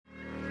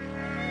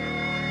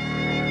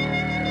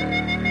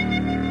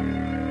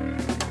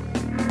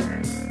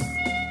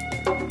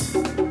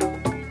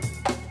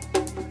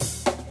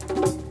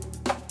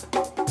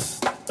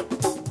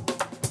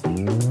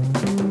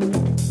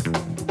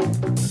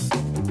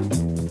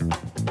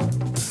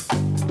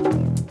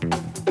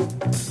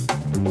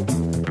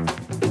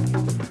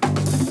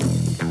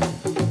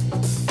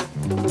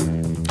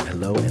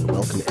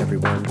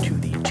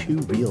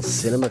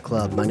Cinema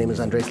Club. My name is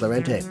Andres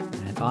Lorente.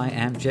 And I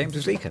am James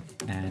Rosika.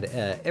 And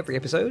every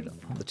episode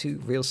on the Two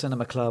Real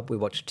Cinema Club, we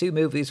watch two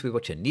movies. We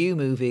watch a new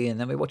movie and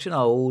then we watch an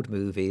old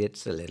movie.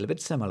 It's a little bit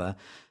similar.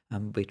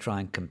 And we try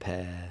and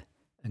compare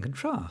and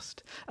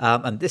contrast.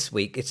 And this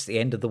week, it's the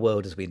end of the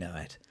world as we know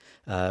it.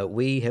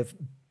 We have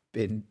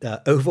been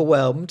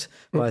overwhelmed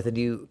by the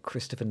new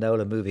Christopher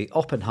Nolan movie,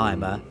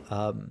 Oppenheimer.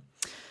 And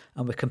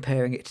we're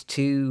comparing it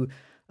to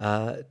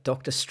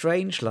Dr.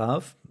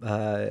 Strangelove,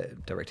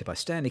 directed by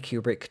Stanley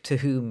Kubrick, to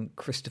whom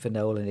Christopher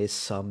Nolan is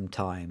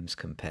sometimes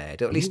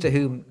compared, or at least to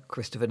whom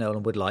Christopher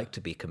Nolan would like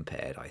to be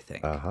compared, I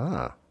think.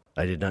 Aha.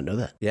 I did not know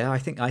that. Yeah, I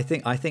think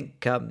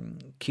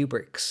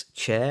Kubrick's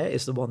chair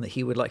is the one that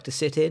he would like to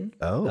sit in.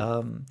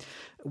 Oh.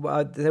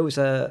 Well, there was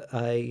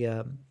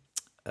a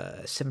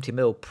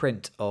 70mm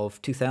print of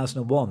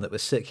 2001 that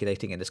was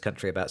circulating in this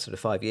country about sort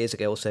of 5 years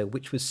ago or so,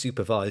 which was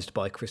supervised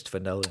by Christopher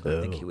Nolan. Oh.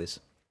 I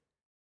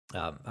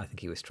think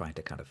he was trying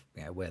to kind of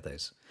wear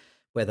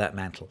that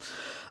mantle.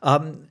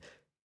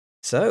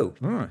 So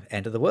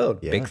end of the world,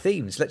 Yeah. Big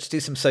themes. Let's do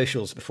some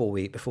socials before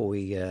we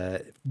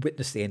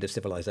witness the end of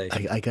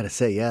civilization. I gotta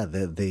say, yeah,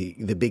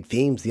 the big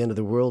themes, the end of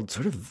the world,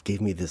 sort of gave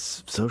me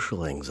this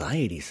social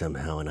anxiety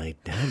somehow, and I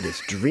had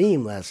this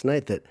dream last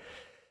night that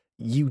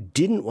you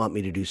didn't want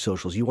me to do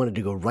socials. You wanted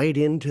to go right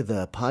into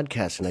the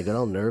podcast, and I got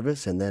all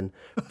nervous, and then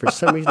for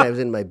some reason I was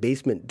in my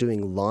basement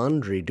doing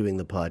laundry, doing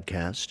the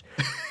podcast,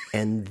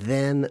 and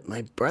then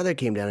my brother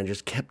came down and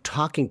just kept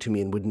talking to me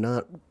and would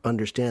not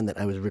understand that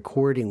I was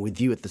recording with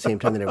you at the same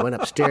time. Then I went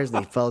upstairs, and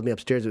he followed me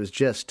upstairs.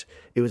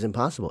 It was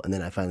impossible, and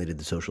then I finally did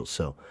the socials,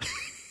 so...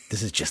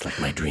 This is just like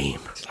my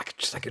dream. It's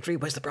just like a dream.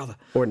 Where's the brother?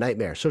 Or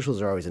nightmare.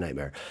 Socials are always a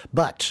nightmare.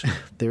 But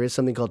there is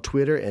something called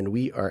Twitter, and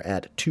we are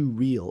at Two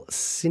Real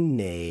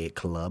Cine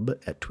Club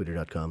at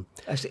twitter.com.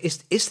 Actually,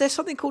 is there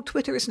something called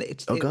Twitter, isn't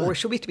it? Oh, God. Or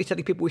should we be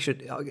telling people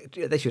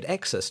they should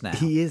X us now?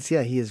 He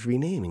is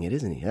renaming it,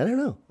 isn't he? I don't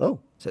know. Oh.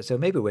 So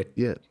maybe we're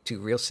Yeah.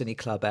 to Real Cine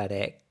Club at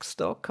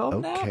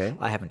x.com now? Okay.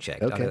 I haven't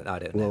checked. Okay. I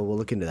don't know. Well, we'll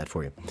look into that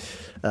for you.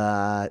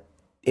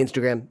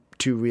 Instagram,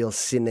 Two Real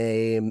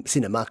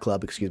Cinema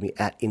Club, at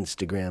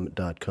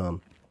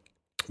Instagram.com.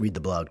 Read the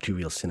blog,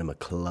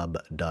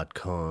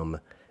 tworealcinemaclub.com.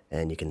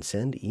 And you can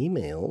send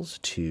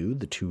emails to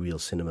the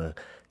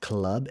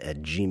tworealcinemaclub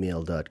at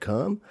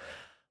gmail.com.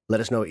 Let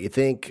us know what you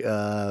think.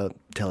 Tell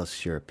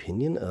us your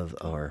opinion of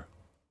our,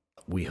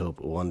 we hope,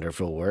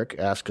 wonderful work.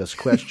 Ask us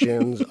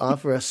questions.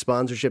 Offer us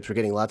sponsorships. We're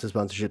getting lots of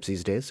sponsorships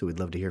these days, so we'd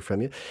love to hear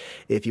from you.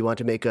 If you want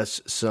to make us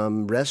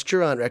some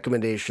restaurant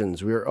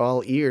recommendations, we're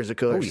all ears, of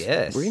course. Oh,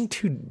 yes. We're in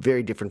two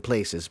very different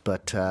places,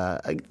 but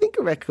I think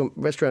a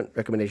restaurant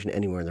recommendation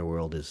anywhere in the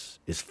world is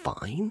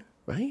fine,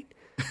 right?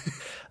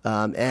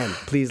 And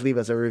please leave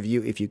us a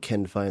review if you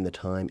can find the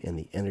time and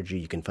the energy.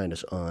 You can find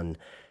us on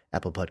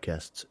Apple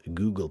Podcasts,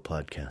 Google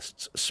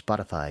Podcasts,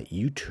 Spotify,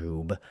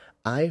 YouTube,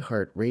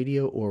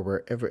 iHeartRadio, or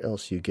wherever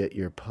else you get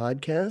your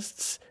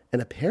podcasts.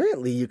 And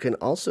apparently you can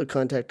also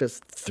contact us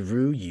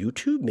through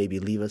YouTube, maybe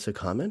leave us a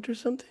comment or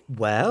something.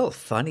 Well,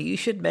 funny you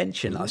should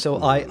mention. So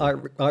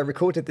I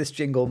recorded this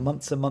jingle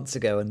months and months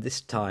ago, and this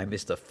time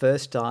is the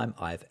first time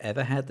I've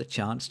ever had the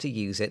chance to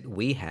use it.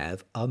 We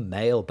have a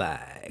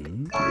mailbag.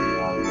 You've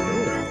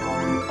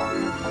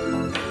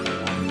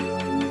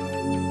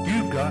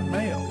got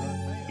mail.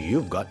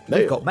 You've got mail.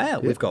 We've got mail.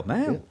 Yeah. We've got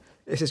mail. Yeah.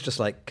 This is just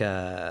like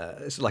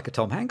it's like a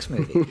Tom Hanks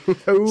movie.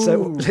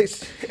 So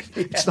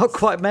it's not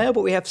quite mail,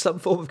 but we have some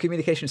form of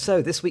communication.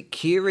 So this week,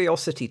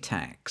 Curiosity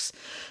Tax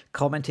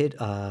commented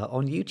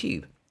on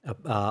YouTube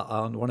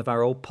on one of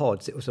our old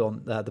pods. It was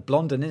on the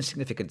Blonde and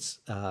Insignificance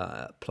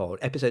pod,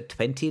 episode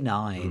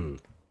 29.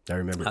 I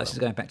remember This is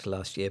going back to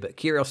last year, but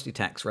Curiosity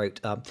Tax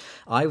wrote,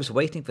 I was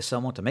waiting for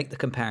someone to make the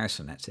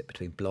comparison, that's it,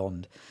 between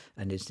Blonde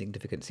and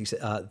Insignificance. He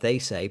said, they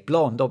say,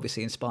 Blonde,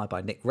 obviously inspired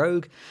by Nick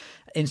Rogue,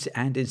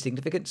 and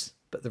Insignificance,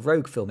 but the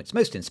Rogue film it's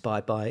most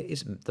inspired by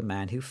is The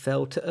Man Who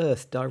Fell to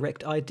Earth,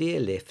 direct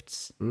idea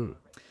lifts. And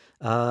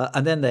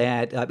then they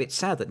add, it's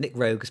sad that Nick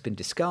Rogue has been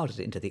discarded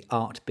into the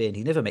art bin.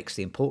 He never makes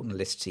the important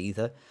lists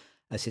either,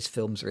 as his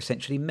films are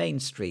essentially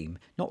mainstream,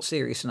 not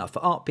serious enough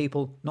for art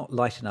people, not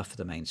light enough for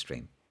the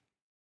mainstream.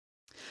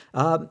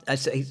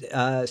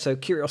 So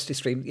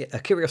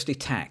Curiosity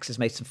Tax has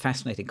made some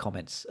fascinating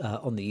comments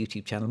on the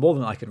YouTube channel, more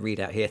than I can read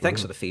out here.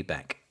 Thanks for the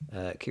feedback,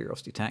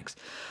 Curiosity Tax.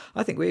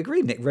 I think we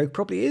agree. Nick Rogue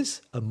probably is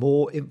a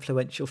more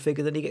influential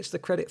figure than he gets the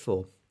credit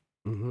for.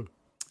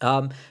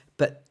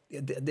 But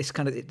this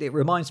it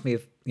reminds me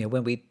of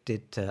when we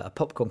did a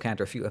Popcorn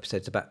Counter a few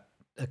episodes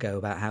ago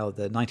about how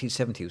the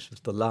 1970s was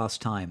the last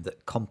time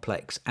that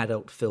complex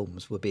adult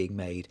films were being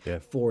made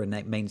for a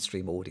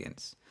mainstream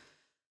audience.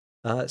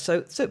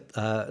 So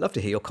love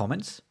to hear your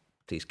comments.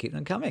 Please keep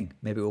them coming.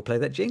 Maybe we'll play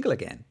that jingle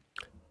again.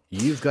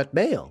 You've got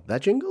mail.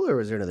 That jingle, or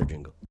is there another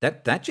jingle?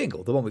 That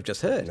jingle, the one we've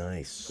just heard.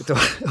 Nice.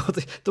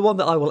 The one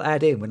that I will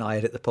add in when I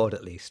edit the pod,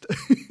 at least.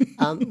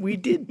 We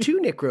did two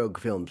Nick Rogue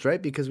films,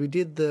 right? Because we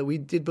did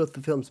both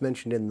the films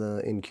mentioned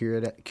in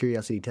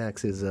Curiosity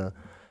Tax's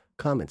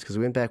comments because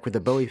we went back with the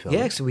Bowie film.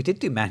 Yeah, so we did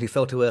do Man Who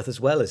Fell to Earth as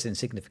well as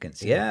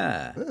Insignificance.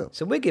 Yeah. Oh.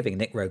 So we're giving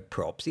Nick Rogue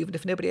props, even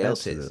if nobody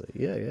else is.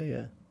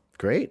 Yeah.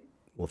 Great.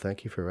 Well,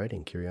 thank you for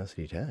writing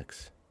Curiosity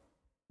Tax.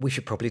 We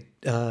should probably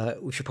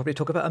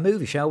talk about a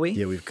movie, shall we?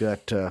 Yeah, we've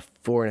got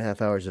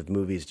 4.5 hours of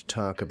movies to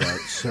talk about,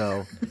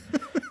 so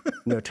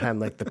no time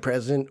like the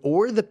present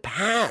or the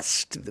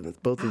past.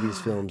 Both of these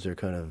films are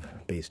kind of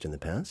based in the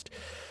past.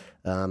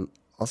 I'll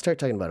start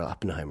talking about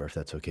Oppenheimer, if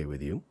that's okay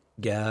with you.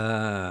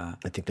 Yeah.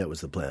 I think that was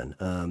the plan.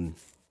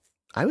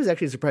 I was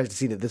actually surprised to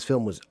see that this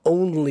film was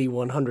only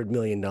 $100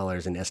 million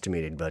in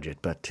estimated budget,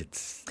 but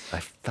I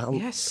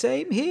found... Yeah,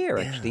 same here,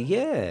 actually,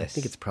 yes. I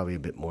think it's probably a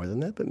bit more than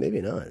that, but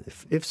maybe not.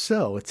 If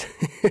so, it's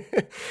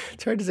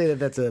it's hard to say that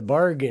that's a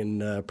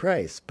bargain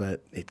price,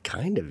 but it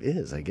kind of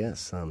is, I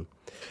guess.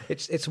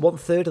 It's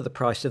 1/3 of the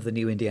price of the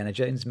new Indiana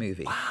Jones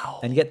movie.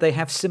 Wow. And yet they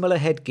have similar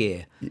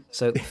headgear.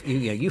 So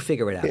you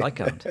figure it out. I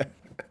can't.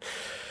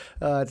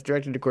 It's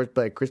directed, of course,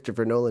 by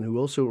Christopher Nolan, who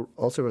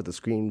also wrote the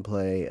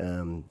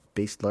screenplay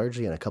based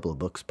largely on a couple of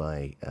books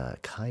by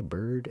Kai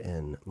Bird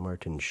and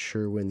Martin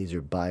Sherwin. These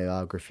are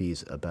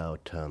biographies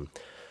about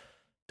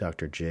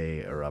Dr.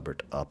 J.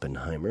 Robert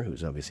Oppenheimer,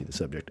 who's obviously the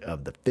subject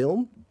of the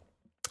film.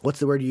 What's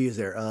the word you use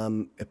there?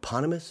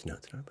 Eponymous? No,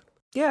 it's not eponymous.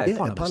 Yeah,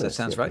 eponymous. That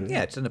sounds right.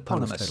 Yeah, it's an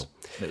eponymous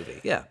movie.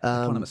 Yeah,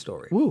 eponymous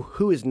story.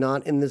 Who is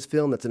not in this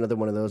film? That's another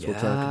one of those we'll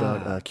talk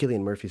about.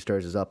 Cillian Murphy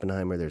stars as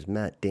Oppenheimer. There's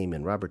Matt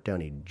Damon, Robert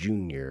Downey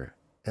Jr.,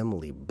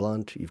 Emily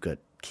Blunt. You've got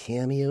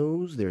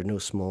cameos. There are no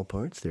small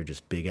parts. They're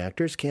just big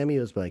actors.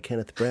 Cameos by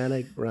Kenneth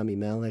Branagh, Rami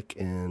Malek,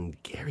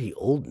 and Gary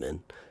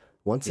Oldman.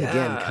 Once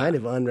again, kind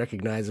of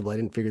unrecognizable. I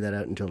didn't figure that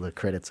out until the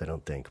credits, I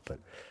don't think. But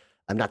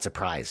I'm not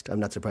surprised. I'm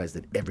not surprised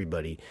that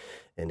everybody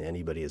and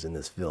anybody is in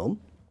this film.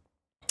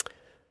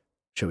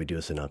 Shall we do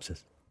a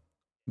synopsis?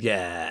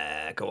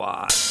 Yeah, go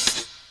on.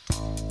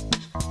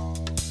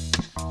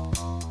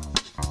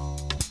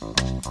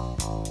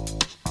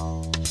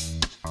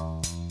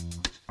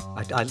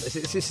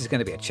 This is going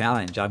to be a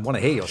challenge. I want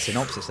to hear your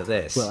synopsis of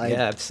this. Well,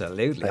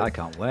 absolutely. I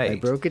can't wait. I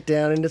broke it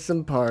down into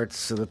some parts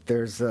so that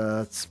there's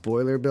a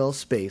spoiler bell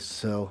space.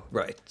 So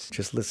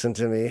just listen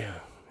to me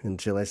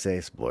until I say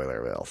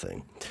spoiler bell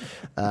thing.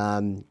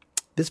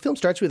 This film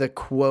starts with a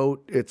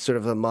quote. It's sort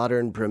of a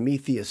modern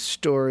Prometheus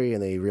story,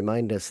 and they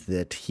remind us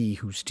that he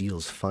who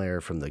steals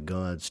fire from the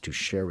gods to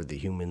share with the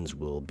humans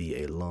will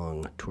be a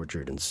long,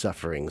 tortured, and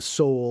suffering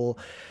soul.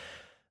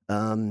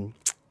 And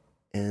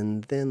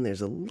then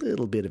there's a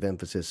little bit of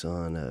emphasis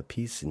on a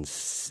piece in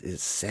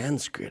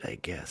Sanskrit, I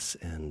guess,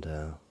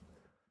 and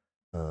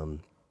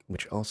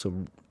which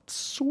also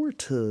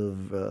sort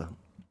of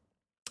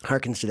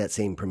harkens to that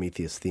same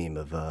Prometheus theme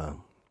of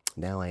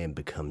now I am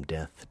become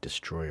death,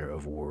 destroyer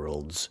of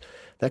worlds.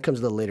 That comes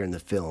a little later in the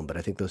film, but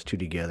I think those two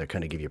together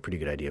kind of give you a pretty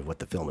good idea of what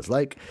the film is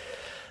like.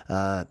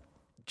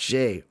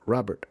 J.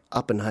 Robert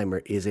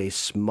Oppenheimer is a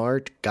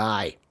smart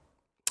guy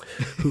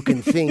who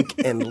can think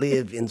and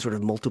live in sort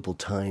of multiple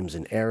times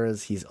and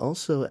eras.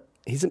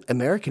 He's an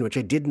American, which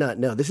I did not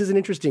know. This is an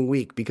interesting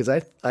week because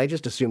I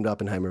just assumed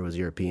Oppenheimer was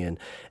European,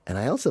 and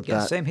I also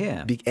thought same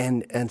here.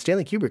 And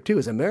Stanley Kubrick too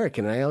is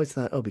American, and I always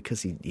thought,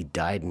 because he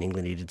died in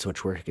England, he did so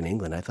much work in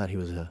England. I thought he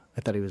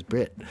was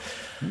Brit.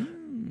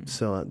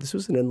 So this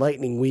was an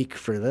enlightening week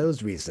for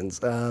those reasons.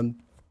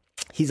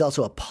 He's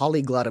also a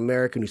polyglot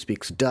American who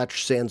speaks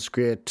Dutch,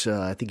 Sanskrit.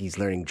 I think he's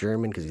learning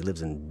German because he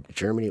lives in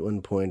Germany at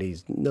one point. He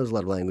knows a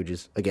lot of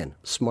languages. Again,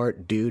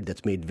 smart dude.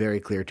 That's made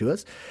very clear to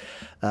us.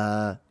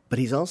 But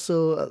he's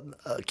also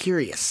a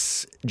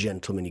curious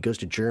gentleman. He goes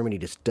to Germany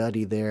to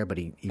study there, but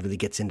he really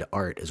gets into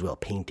art as well,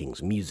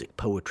 paintings, music,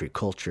 poetry,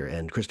 culture.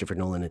 And Christopher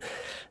Nolan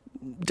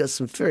does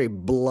some very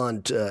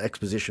blunt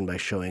exposition by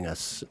showing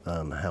us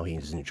how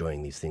he's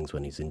enjoying these things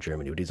when he's in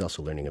Germany. But he's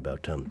also learning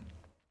about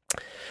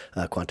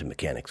quantum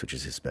mechanics, which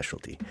is his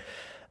specialty.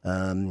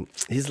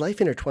 His life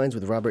intertwines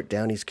with Robert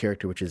Downey's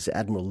character, which is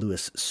Admiral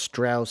Lewis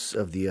Strauss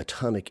of the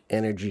Atomic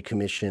Energy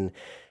Commission,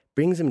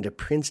 brings him to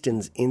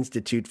Princeton's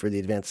Institute for the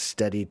Advanced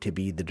Study to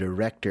be the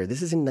director.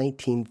 This is in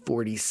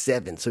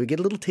 1947, so we get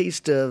a little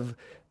taste of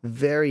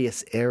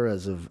various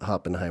eras of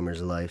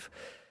Oppenheimer's life,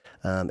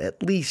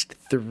 at least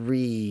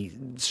 3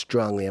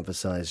 strongly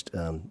emphasized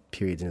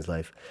periods in his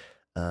life.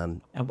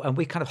 And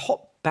we kind of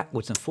hop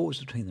backwards and forwards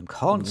between them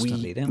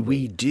constantly, don't we?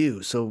 We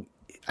do. So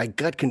I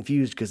got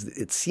confused because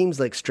it seems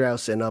like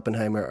Strauss and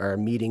Oppenheimer are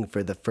meeting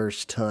for the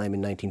first time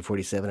in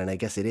 1947, and I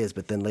guess it is,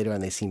 but then later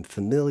on they seem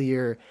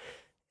familiar,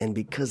 and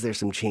because there's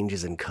some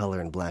changes in color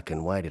and black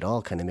and white, it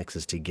all kind of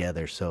mixes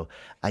together. So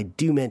I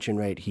do mention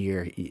right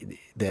here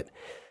that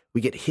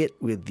we get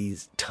hit with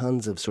these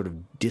tons of sort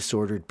of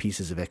disordered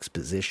pieces of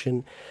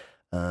exposition,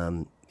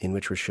 in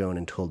which we're shown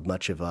and told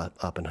much of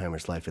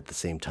Oppenheimer's life at the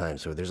same time.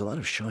 So there's a lot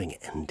of showing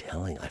and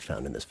telling I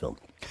found in this film.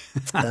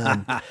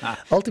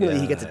 Ultimately,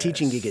 he gets a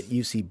teaching gig at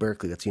UC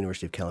Berkeley. That's the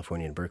University of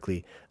California in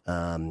Berkeley,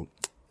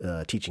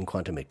 teaching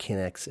quantum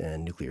mechanics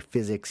and nuclear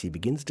physics. He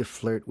begins to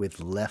flirt with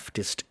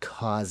leftist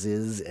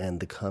causes and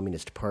the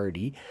Communist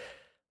Party.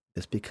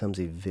 This becomes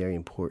a very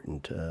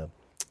important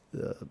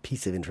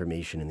piece of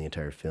information in the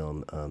entire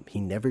film. He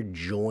never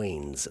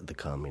joins the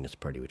Communist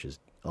Party, which is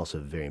also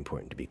very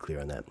important to be clear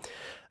on that.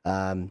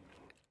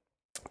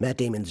 Matt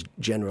Damon's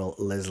General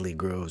Leslie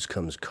Groves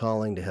comes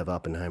calling to have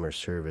Oppenheimer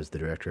serve as the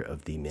director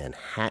of the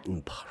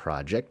Manhattan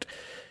Project,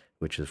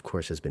 which of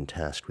course has been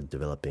tasked with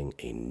developing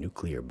a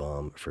nuclear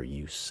bomb for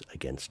use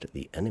against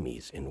the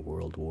enemies in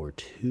World War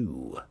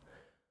II.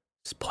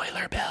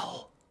 Spoiler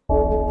bell.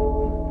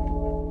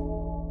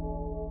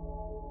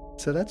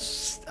 So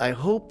I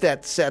hope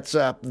that sets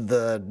up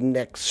the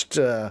next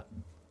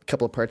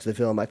couple of parts of the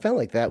film. I felt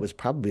like that was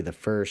probably the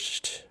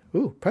first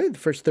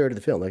third of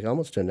the film, like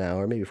almost an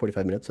hour, maybe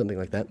 45 minutes, something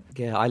like that.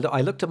 Yeah,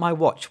 I looked at my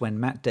watch when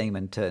Matt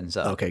Damon turns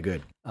up. Okay,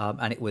 good.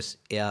 And it was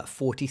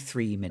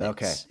 43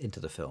 minutes into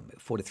the film.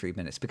 43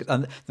 minutes.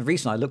 And the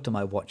reason I looked at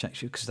my watch,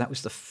 actually, because that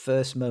was the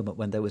first moment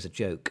when there was a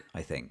joke,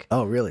 I think.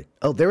 Oh, really?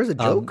 Oh, there was a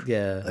joke?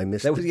 Yeah. I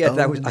missed it.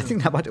 I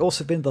think that might also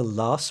have been the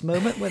last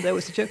moment when there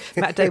was a joke.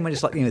 Matt Damon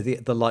is like,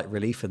 the light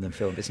relief in the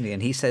film, isn't he?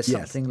 And he says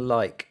something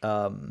like...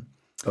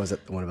 is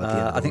that the one about the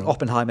end of the I think world?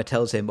 Oppenheimer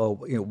tells him,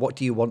 what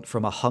do you want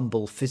from a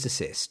humble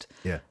physicist?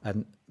 Yeah.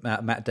 And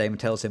Matt Damon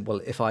tells him,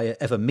 well, if I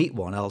ever meet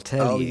one, I'll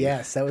tell you. Oh,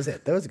 yes, that was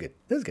it. That was good.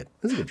 That was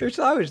a good joke. Which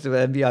I was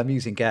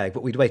amusing gag,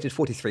 but we'd waited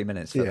 43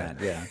 minutes for that,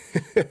 yeah.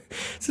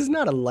 This is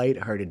not a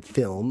lighthearted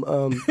film.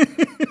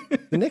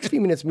 The next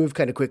few minutes move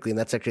kind of quickly, and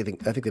that's actually,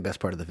 I think the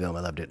best part of the film. I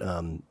loved it.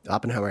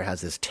 Oppenheimer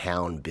has this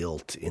town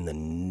built in the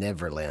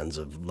Neverlands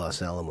of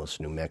Los Alamos,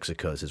 New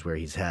Mexico. This is where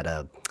he's had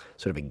a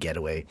sort of a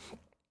getaway,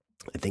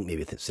 I think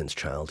maybe since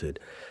childhood.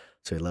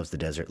 So he loves the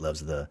desert,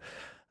 loves the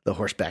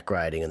horseback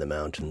riding in the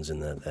mountains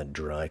and that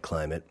dry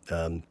climate.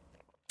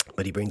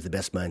 But he brings the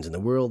best minds in the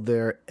world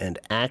there, and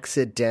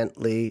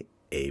accidentally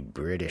a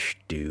British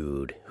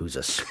dude who's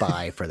a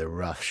spy for the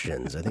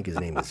Russians. I think his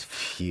name is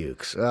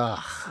Fuchs.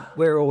 Ugh.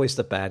 We're always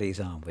the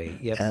baddies, aren't we?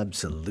 Yep.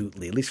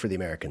 Absolutely, at least for the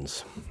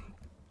Americans.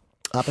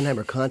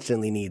 Oppenheimer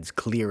constantly needs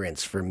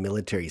clearance for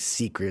military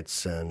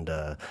secrets and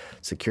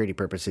security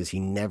purposes. He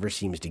never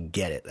seems to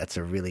get it. That's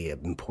a really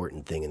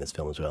important thing in this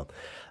film as well.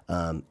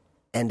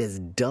 And as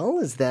dull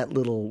as that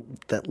little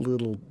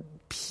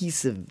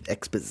piece of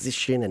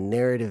exposition and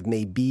narrative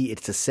may be,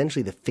 it's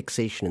essentially the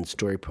fixation and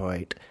story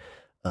point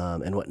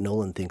and what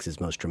Nolan thinks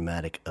is most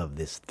dramatic of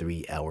this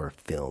 3-hour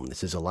film.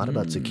 This is a lot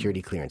about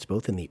security clearance,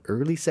 both in the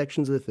early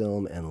sections of the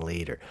film and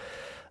later.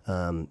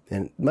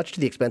 And much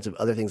to the expense of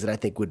other things that I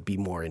think would be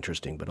more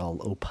interesting, but I'll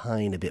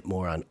opine a bit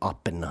more on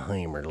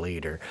Oppenheimer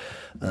later.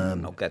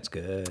 That's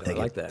good. I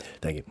like that.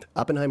 Thank you.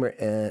 Oppenheimer,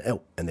 and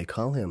they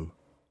call him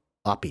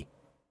Oppie.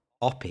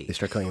 Oppie. They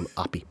start calling him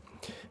Oppie.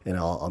 And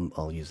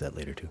I'll use that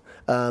later too.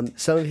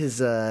 Some of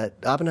his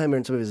Oppenheimer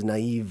and some of his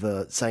naive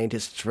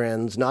scientist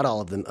friends, not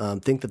all of them,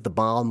 think that the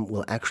bomb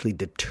will actually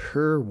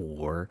deter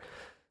war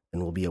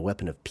and will be a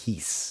weapon of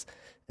peace.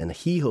 And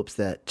he hopes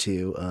that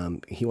too.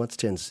 He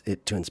wants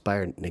it to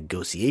inspire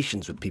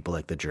negotiations with people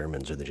like the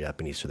Germans or the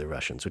Japanese or the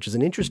Russians, which is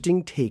an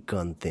interesting take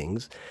on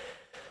things.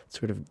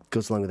 Sort of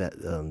goes along with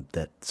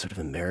that sort of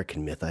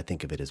American myth. I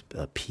think of it as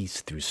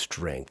peace through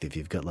strength. If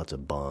you've got lots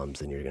of bombs,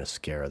 then you're going to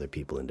scare other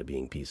people into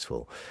being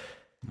peaceful.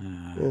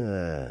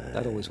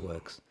 That always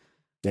works.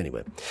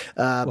 Anyway.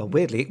 Well,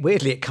 weirdly,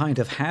 it kind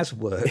of has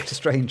worked,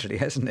 strangely,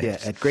 hasn't it? Yeah,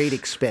 at great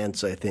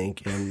expense, I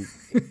think. And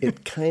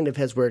it kind of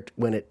has worked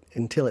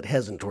until it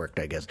hasn't worked,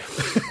 I guess.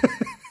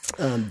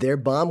 Their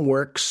bomb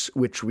works,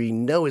 which we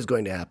know is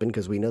going to happen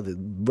because we know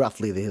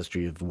roughly the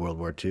history of World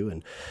War II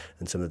and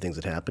some of the things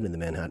that happened in the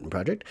Manhattan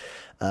Project.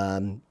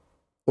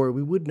 Or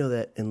we would know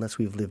that unless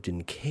we've lived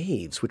in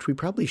caves, which we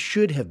probably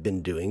should have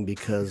been doing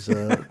because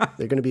they're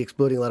going to be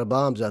exploding a lot of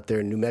bombs out there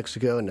in New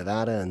Mexico and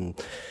Nevada and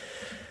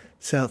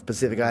South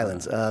Pacific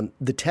Islands.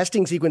 The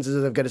testing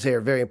sequences, I've got to say,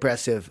 are very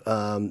impressive.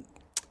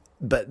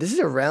 But this is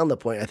around the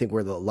point, I think,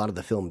 where a lot of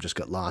the film just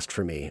got lost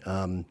for me.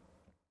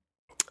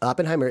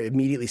 Oppenheimer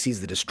immediately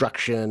sees the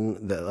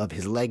destruction of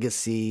his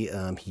legacy.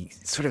 He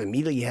sort of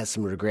immediately has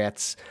some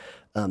regrets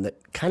that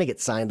kind of get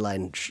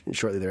sidelined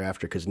shortly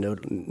thereafter because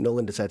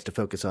Nolan decides to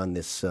focus on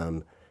this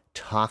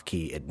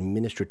talky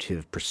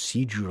administrative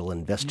procedural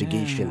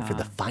investigation for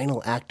the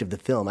final act of the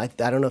film. I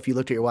don't know if you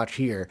looked at your watch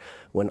here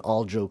when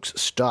all jokes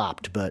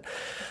stopped, but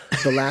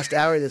the last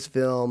hour of this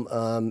film,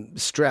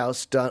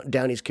 Strauss,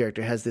 Downey's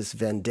character, has this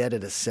vendetta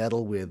to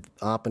settle with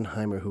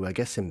Oppenheimer, who I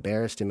guess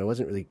embarrassed him. I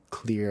wasn't really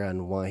clear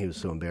on why he was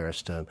so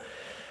embarrassed.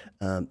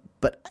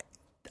 But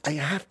I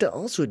have to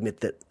also admit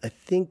that I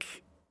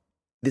think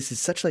this is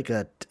such like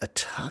a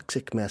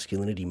toxic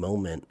masculinity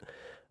moment.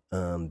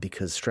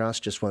 Because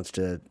Strauss just wants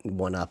to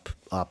one-up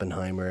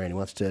Oppenheimer, and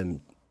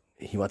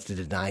he wants to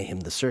deny him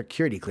the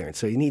security clearance.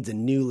 So he needs a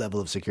new level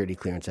of security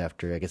clearance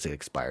after, I guess it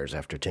expires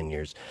after 10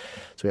 years.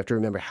 So we have to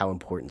remember how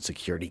important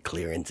security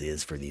clearance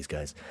is for these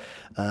guys.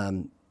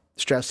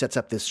 Strauss sets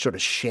up this sort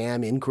of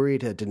sham inquiry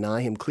to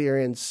deny him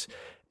clearance.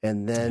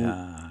 And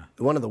then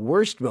one of the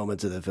worst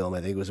moments of the film,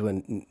 I think, was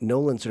when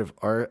Nolan sort of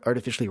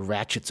artificially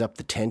ratchets up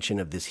the tension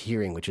of this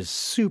hearing, which is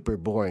super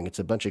boring. It's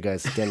a bunch of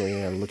guys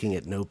standing around looking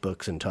at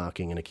notebooks and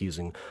talking and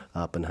accusing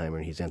Oppenheimer,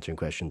 and he's answering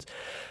questions.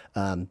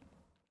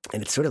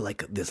 And it's sort of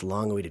like this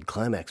long-awaited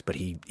climax, but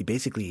he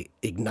basically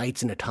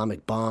ignites an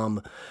atomic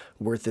bomb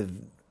worth of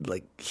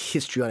like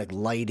histrionic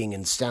lighting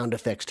and sound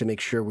effects to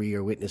make sure we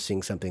are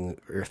witnessing something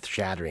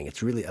earth-shattering.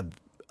 It's really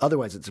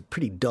otherwise it's a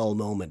pretty dull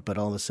moment, but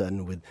all of a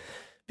sudden with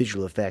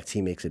visual effects,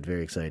 he makes it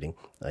very exciting.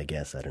 I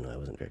guess I don't know. I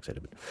wasn't very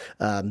excited, but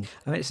I mean,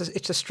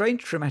 it's a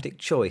strange dramatic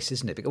choice,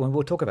 isn't it? Because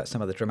we'll talk about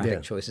some of the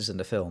dramatic choices in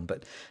the film,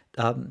 but.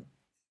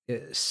 I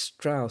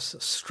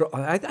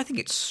think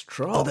it's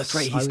Strauss. Oh, that's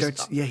right.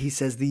 He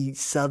says the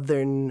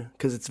southern,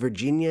 because it's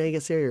Virginia, I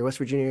guess, area, or West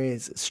Virginia area,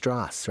 is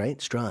Strauss, right?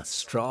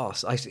 Strauss.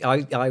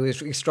 I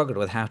struggled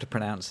with how to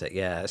pronounce it,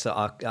 yeah. So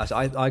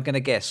I'm going to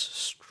guess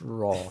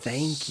Strauss.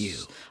 Thank you.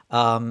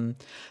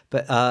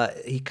 But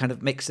he kind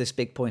of makes this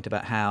big point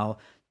about how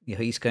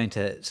he's going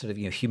to sort of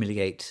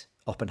humiliate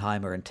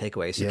Oppenheimer and take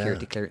away his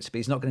security clearance, but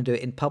he's not going to do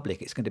it in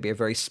public. It's going to be a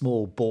very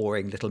small,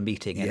 boring little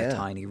meeting in a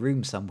tiny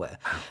room somewhere.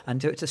 And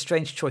so it's a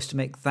strange choice to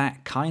make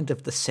that kind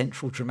of the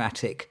central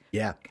dramatic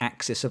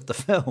axis of the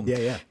film.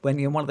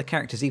 When one of the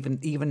characters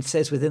even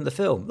says within the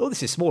film, "Oh,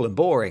 this is small and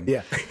boring."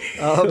 Yeah.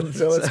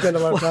 So let's spend a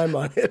lot of time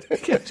on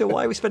it. So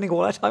why are we spending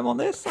all our time on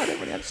this? I don't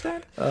really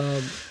understand.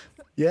 A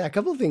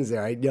couple of things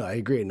there. I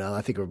agree. Now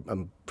I think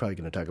I'm probably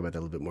going to talk about that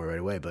a little bit more right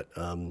away, but.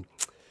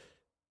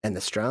 And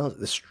the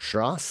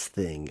Strauss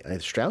thing,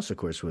 Strauss, of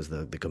course, was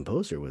the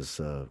composer, was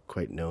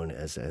quite known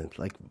as,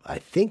 like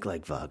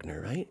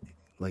Wagner, right?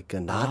 Like a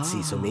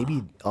Nazi. So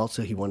maybe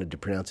also he wanted to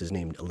pronounce his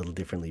name a little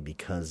differently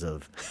because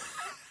of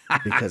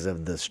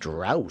the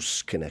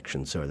Strauss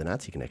connection, or the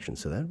Nazi connection.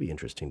 So that would be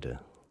interesting to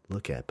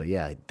look at. But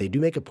yeah, they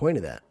do make a point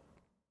of that.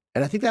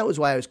 And I think that was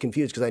why I was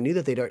confused, because I knew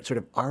that they'd sort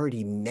of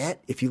already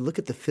met. If you look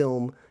at the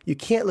film, you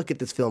can't look at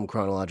this film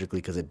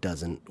chronologically because it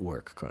doesn't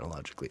work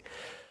chronologically.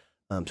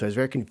 So I was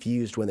very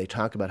confused when they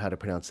talk about how to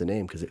pronounce the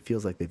name, because it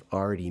feels like they've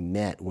already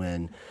met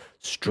when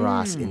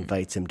Strauss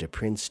invites him to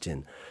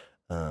Princeton,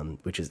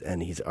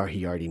 he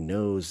already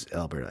knows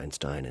Albert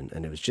Einstein,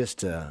 and it was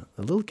just a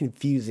little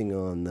confusing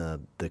on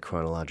the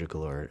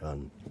chronological or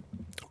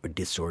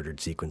disordered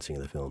sequencing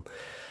of the film.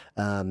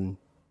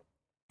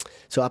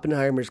 So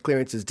Oppenheimer's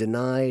clearance is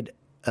denied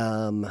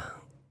about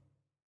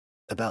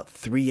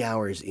 3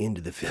 hours into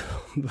the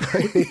film.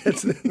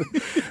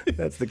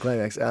 That's the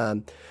climax.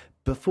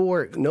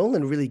 Before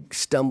Nolan really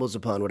stumbles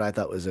upon what I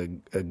thought was a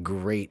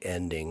great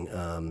ending.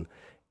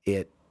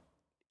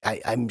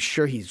 I'm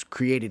sure he's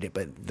created it,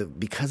 but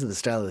because of the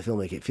style of the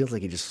filmmaking, it feels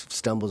like he just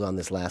stumbles on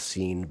this last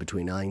scene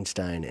between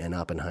Einstein and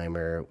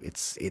Oppenheimer.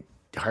 It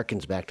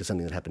harkens back to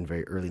something that happened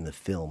very early in the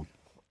film.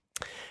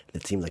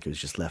 It seemed like it was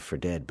just left for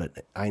dead,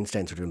 but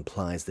Einstein sort of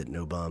implies that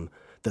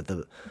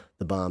the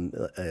bomb.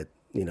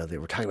 They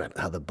were talking about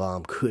how the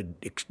bomb could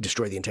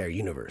destroy the entire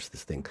universe.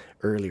 This thing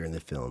earlier in the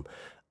film.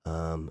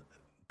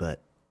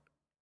 But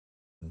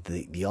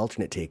the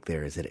alternate take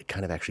there is that it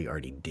kind of actually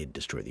already did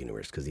destroy the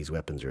universe, because these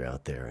weapons are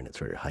out there and it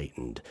sort of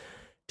heightened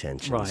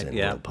tensions and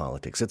world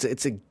politics.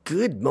 It's a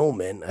good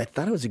moment. I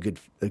thought it was a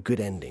good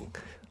ending,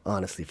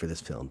 honestly, for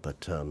this film.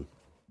 But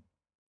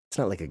it's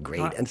not like a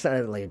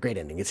great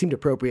ending. It seemed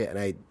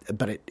appropriate,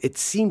 but it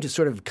seemed to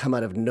sort of come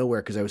out of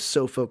nowhere, because I was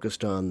so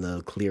focused on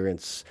the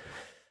clearance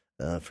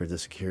for the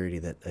security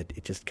that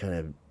it just kind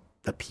of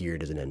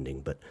appeared as an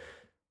ending. But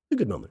a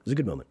good moment. It was a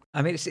good moment.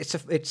 I mean, it's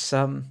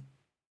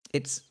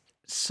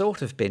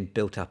sort of been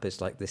built up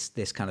as like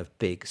this kind of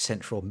big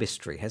central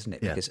mystery, hasn't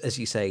it? Because as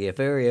you say,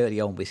 very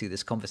early on, we see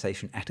this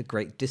conversation at a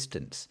great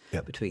distance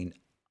between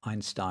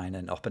Einstein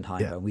and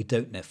Oppenheimer, and we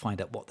don't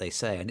find out what they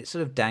say, and it's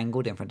sort of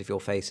dangled in front of your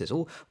faces.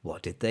 Oh,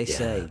 what did they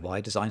say?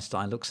 Why does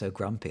Einstein look so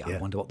grumpy? I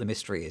wonder what the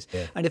mystery is.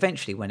 And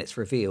eventually, when it's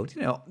revealed,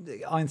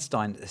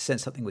 Einstein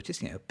says something which is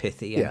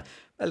pithy and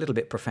a little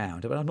bit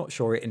profound, but I'm not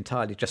sure it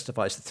entirely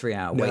justifies the 3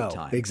 hour wait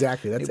time.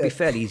 Exactly. It'd be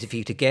fairly easy for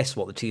you to guess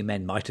what the two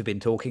men might have been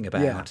talking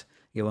about.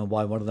 And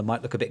why one of them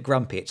might look a bit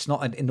grumpy. It's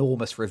not an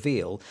enormous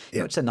reveal.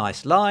 It's a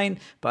nice line,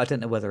 but I don't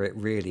know whether it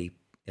really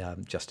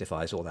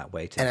justifies all that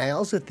waiting. And I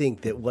also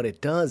think that what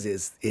it does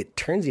is it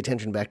turns the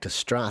attention back to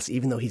Strauss,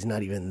 even though he's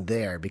not even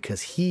there,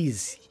 because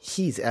he's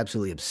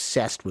absolutely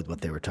obsessed with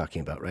what they were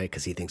talking about, right?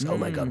 Because he thinks, oh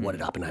my God, what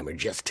did Oppenheimer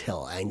just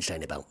tell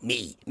Einstein about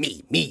me?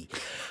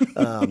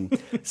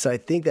 So I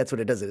think that's what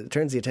it does. It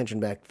turns the attention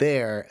back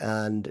there,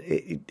 and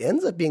it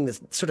ends up being this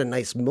sort of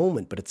nice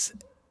moment, but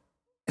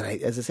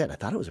as I said, I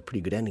thought it was a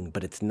pretty good ending,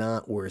 but it's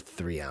not worth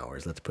 3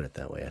 hours. Let's put it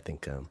that way. I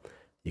think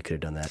you could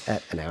have done that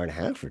at an hour and a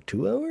half or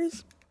 2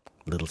 hours.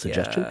 Little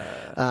suggestion.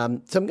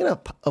 So I'm going to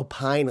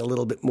opine a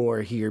little bit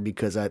more here,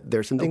 because there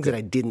are some things that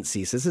I didn't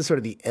see. So this is sort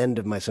of the end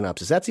of my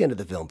synopsis. That's the end of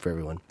the film for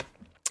everyone.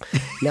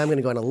 Now I'm going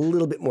to go on a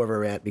little bit more of a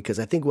rant, because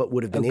I think what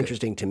would have been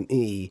interesting to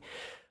me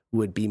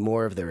would be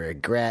more of the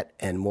regret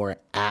and more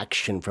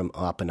action from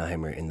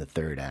Oppenheimer in the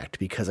third act,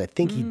 because I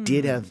think he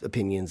did have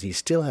opinions. He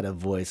still had a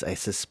voice. I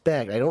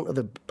suspect, I don't know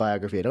the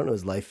biography, I don't know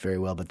his life very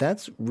well, but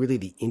that's really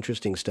the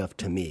interesting stuff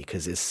to me,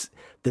 because it's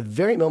the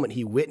very moment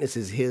he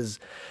witnesses his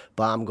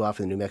bomb go off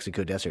in the New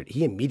Mexico desert,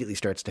 he immediately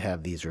starts to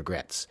have these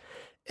regrets.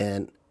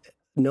 And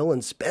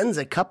Nolan spends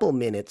a couple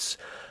minutes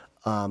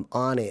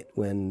on it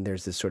when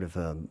there's this sort of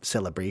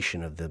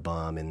celebration of the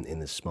bomb in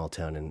this small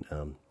town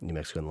in New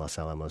Mexico, in Los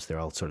Alamos. They're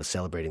all sort of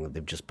celebrating that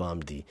they've just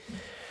bombed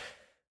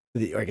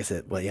or I guess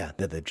that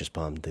they've just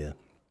bombed the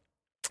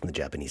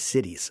Japanese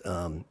cities.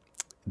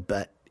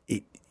 But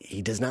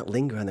he does not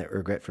linger on that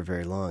regret for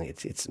very long.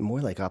 It's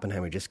more like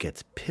Oppenheimer just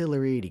gets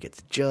pilloried, he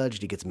gets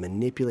judged, he gets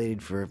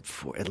manipulated for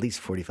at least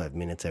 45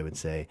 minutes, I would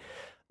say.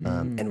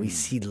 And we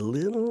see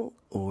little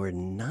or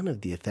none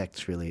of the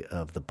effects, really,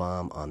 of the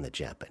bomb on the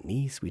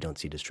Japanese. We don't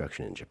see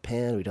destruction in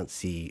Japan. We don't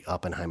see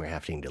Oppenheimer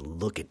having to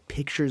look at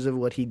pictures of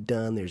what he'd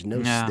done. There's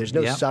no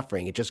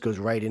suffering. It just goes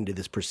right into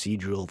this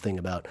procedural thing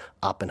about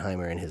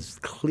Oppenheimer and his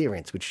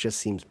clearance, which just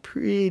seems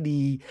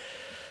pretty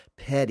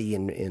petty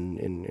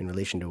in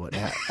relation to what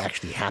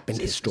actually happened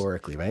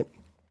historically, right?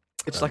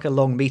 It's like a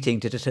long meeting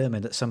to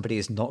determine that somebody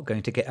is not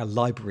going to get a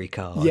library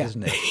card,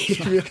 isn't it?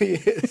 It really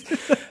is.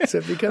 So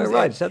it becomes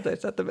right. Is that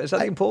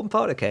the important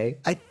part? Okay.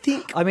 I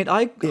think. I mean,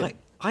 I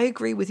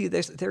agree with you.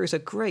 There is a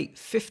great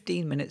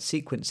 15-minute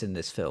sequence in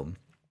this film,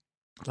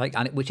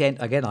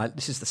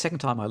 this is the second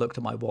time I looked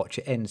at my watch.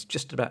 It ends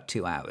just at about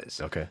 2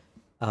 hours. Okay.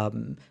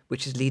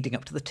 Which is leading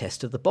up to the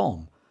test of the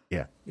bomb.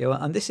 Yeah.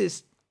 And this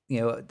is.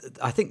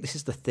 I think this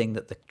is the thing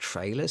that the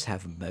trailers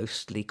have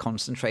mostly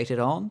concentrated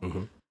on.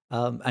 Mm-hmm.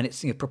 And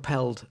it's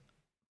propelled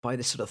by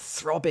this sort of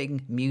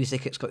throbbing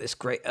music. It's got this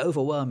great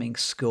overwhelming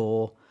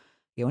score,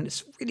 and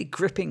it's really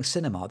gripping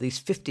cinema,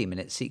 these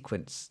 15-minute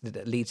sequence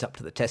that leads up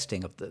to the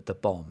testing of the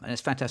bomb. And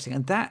it's fantastic.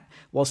 And that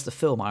was the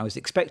film I was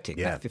expecting,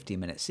 that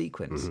 15-minute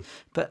sequence. Mm-hmm.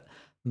 But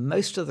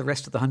most of the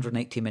rest of the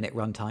 180-minute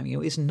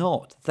runtime, is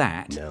not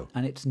that. No.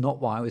 And it's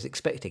not what I was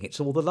expecting. It's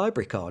all the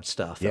library card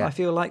stuff. Yeah. And I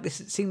feel like it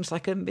seems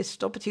like a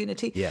missed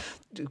opportunity. Yeah.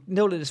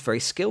 Nolan is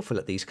very skillful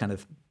at these kind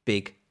of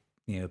big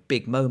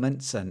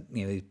moments and,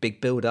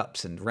 big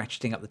build-ups and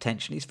ratcheting up the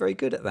tension. He's very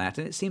good at that.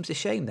 And it seems a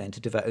shame then to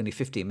devote only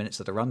 15 minutes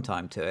of the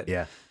runtime to it.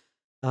 Yeah.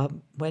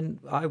 When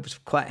I was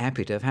quite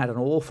happy to have had an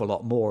awful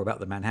lot more about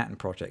the Manhattan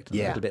Project and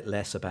a little bit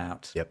less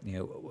about,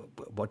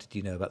 what did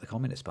you know about the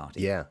Communist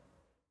Party? Yeah.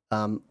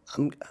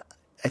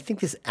 I think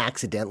this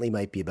accidentally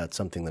might be about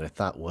something that I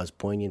thought was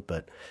poignant,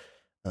 but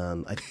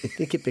I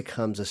think it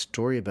becomes a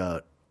story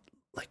about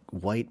like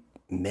white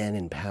men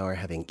in power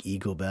having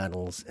ego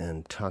battles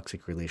and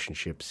toxic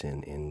relationships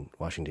in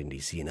Washington,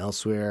 D.C. and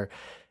elsewhere.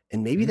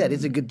 And maybe that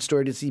is a good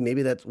story to see.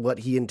 Maybe that's what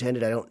he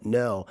intended. I don't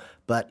know.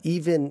 But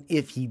even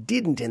if he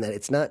did intend that,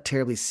 it's not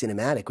terribly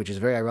cinematic, which is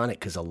very ironic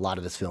because a lot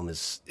of this film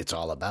it's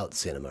all about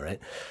cinema, right?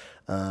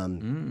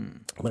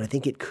 But I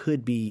think it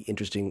could be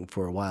interesting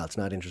for a while. It's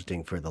not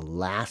interesting for the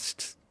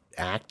last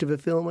act of a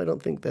film. I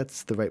don't think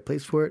that's the right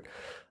place for it.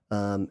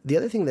 The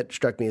other thing that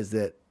struck me is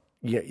that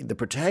the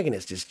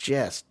protagonist is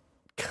just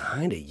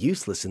kind of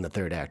useless in the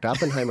third act.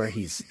 Oppenheimer,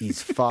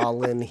 he's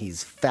fallen,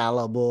 he's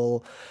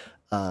fallible,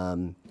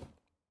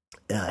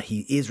 he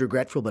is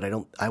regretful, but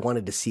I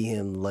wanted to see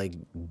him like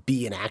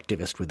be an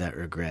activist with that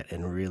regret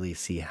and really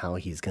see how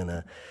he's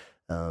gonna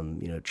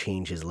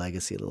change his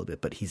legacy a little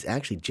bit. But he's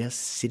actually just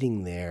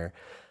sitting there.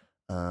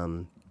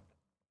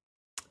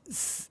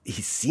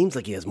 He seems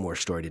like he has more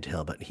story to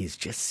tell, but he's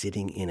just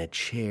sitting in a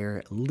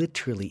chair,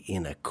 literally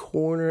in a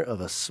corner of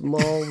a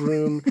small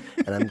room.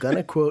 And I'm going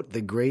to quote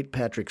the great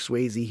Patrick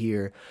Swayze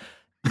here.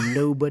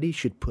 Nobody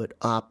should put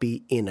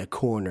Oppie in a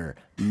corner.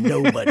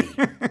 Nobody.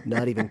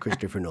 Not even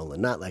Christopher Nolan.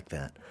 Not like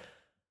that.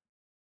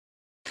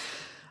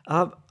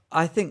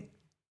 I think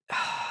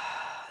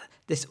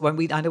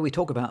I know we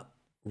talk about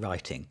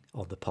writing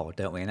on the pod,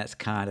 don't we? And that's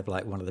kind of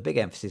like one of the big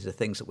emphases of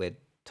things that we're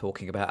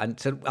talking about. And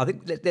so I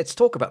think let's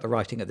talk about the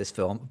writing of this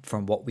film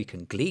from what we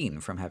can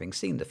glean from having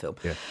seen the film.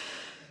 Yeah.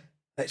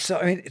 So,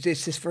 I mean,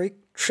 it's this very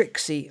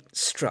tricksy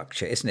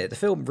structure, isn't it? The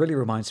film really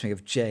reminds me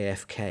of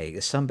JFK.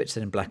 There's some bits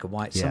that are in black and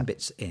white, some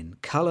bits in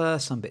colour,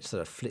 some bits that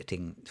are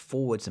flitting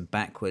forwards and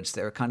backwards.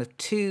 There are kind of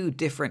two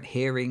different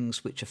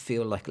hearings which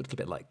feel like a little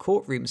bit like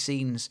courtroom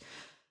scenes,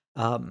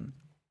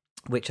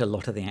 which a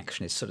lot of the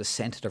action is sort of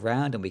centred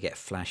around, and we get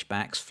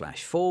flashbacks,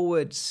 flash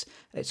forwards.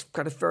 It's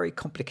kind of very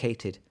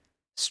complicated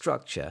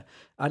structure.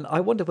 And I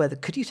wonder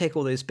could you take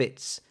all those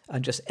bits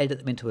and just edit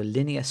them into a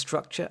linear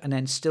structure and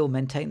then still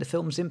maintain the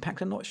film's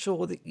impact? I'm not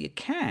sure that you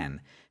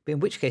can. But in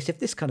which case, if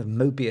this kind of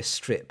Mobius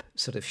strip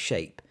sort of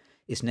shape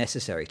is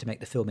necessary to make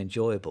the film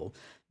enjoyable,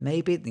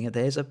 maybe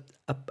there's a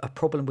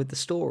problem with the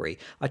story.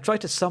 I try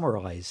to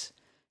summarize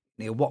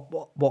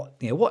what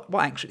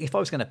actually, if I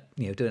was going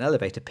to do an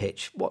elevator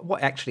pitch,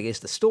 what actually is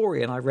the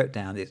story? And I wrote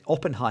down that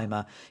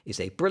Oppenheimer is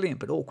a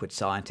brilliant but awkward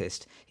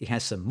scientist. He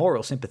has some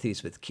moral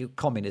sympathies with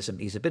communism.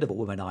 He's a bit of a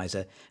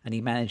womanizer, and he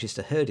manages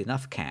to herd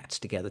enough cats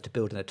together to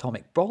build an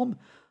atomic bomb.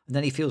 And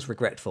then he feels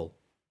regretful,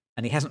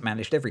 and he hasn't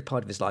managed every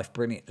part of his life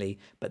brilliantly.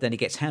 But then he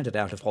gets hounded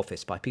out of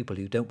office by people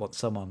who don't want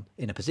someone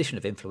in a position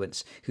of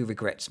influence who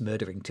regrets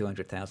murdering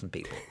 200,000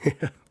 people.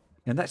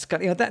 And that's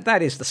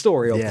that is the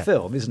story of the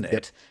film, isn't it?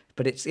 Yep.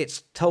 But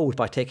it's told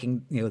by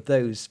taking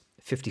those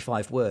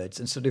 55 words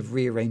and sort of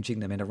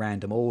rearranging them in a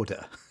random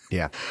order.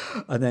 Yeah,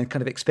 and then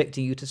kind of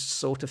expecting you to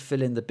sort of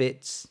fill in the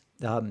bits.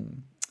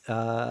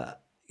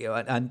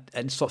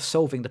 and sort of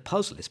solving the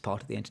puzzle is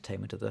part of the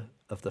entertainment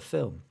of the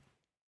film.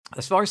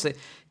 As far as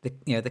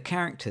the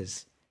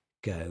characters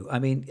go, I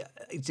mean,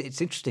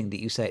 it's interesting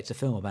that you say it's a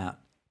film about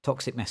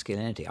toxic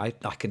masculinity. I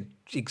can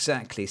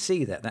exactly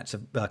see that. That's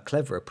a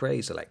clever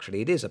appraisal,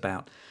 actually. It is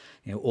about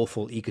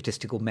awful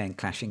egotistical men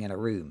clashing in a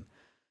room.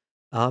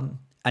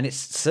 And it's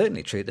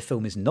certainly true the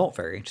film is not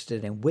very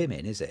interested in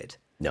women, is it?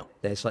 No.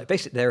 There's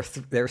basically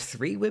there are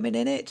 3 women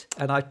in it,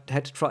 and I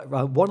had to try.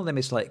 One of them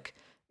is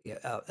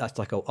that's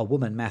like a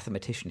woman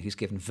mathematician who's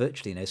given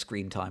virtually no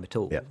screen time at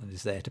all, and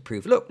is there to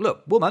prove, look,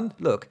 woman,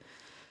 look.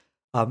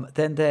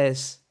 Then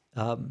there's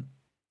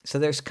so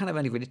there's kind of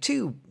only really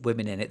 2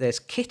 women in it. There's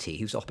Kitty,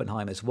 who's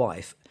Oppenheimer's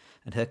wife,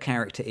 and her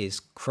character is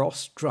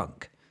cross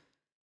drunk.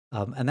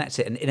 And that's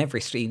it. And in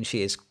every scene,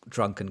 she is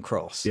drunk and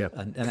cross. Yep.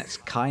 And that's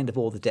kind of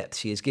all the depth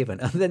she is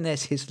given. And then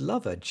there's his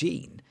lover,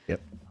 Jean.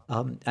 Yep.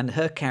 And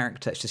her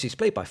character, so she's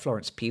played by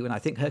Florence Pugh, and I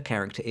think her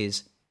character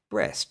is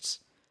breasts.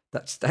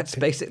 That's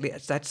basically,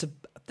 that's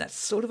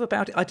sort of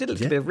about it. I did a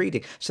little bit of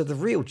reading. So the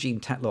real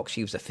Jean Tatlock,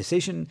 she was a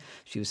physician,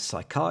 she was a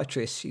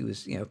psychiatrist, she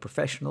was,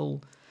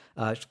 professional,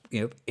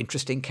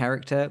 interesting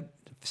character.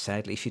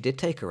 Sadly, she did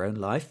take her own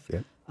life.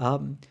 Yep.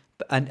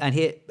 And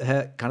here,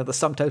 her kind of the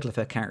sum total of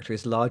her character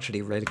is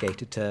largely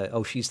relegated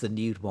to, she's the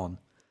nude one.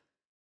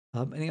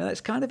 And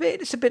that's kind of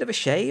it. It's a bit of a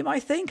shame, I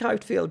think. I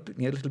would feel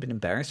a little bit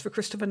embarrassed for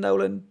Christopher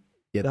Nolan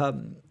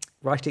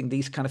writing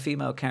these kind of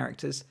female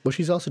characters. Well,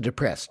 she's also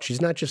depressed.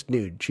 She's not just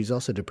nude. She's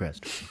also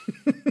depressed.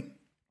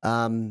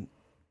 I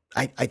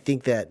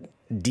think that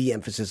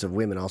de-emphasis of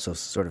women also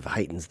sort of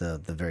heightens the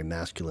very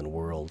masculine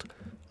world.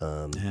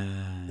 And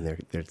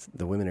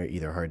the women are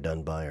either hard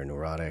done by or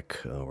neurotic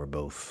or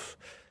both.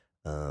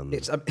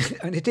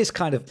 It is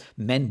kind of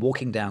men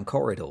walking down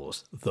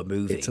corridors, the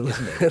movie, isn't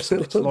it?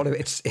 It's a lot of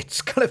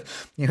it's kind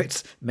of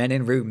it's men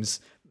in rooms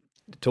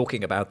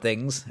talking about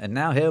things, and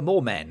now here are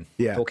more men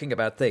talking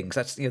about things.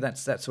 That's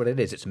that's what it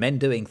is. It's men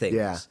doing things.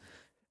 Yeah,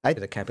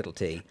 with a capital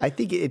T. I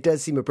think it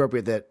does seem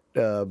appropriate that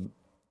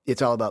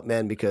it's all about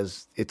men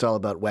because it's all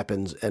about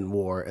weapons and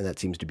war, and that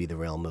seems to be the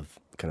realm of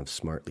kind of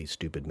smartly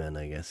stupid men,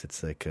 I guess.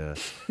 It's like so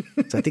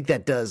I think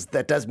that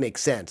does make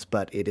sense,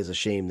 but it is a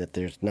shame that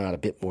there's not a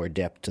bit more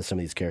depth to some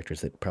of these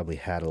characters that probably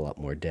had a lot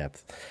more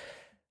depth.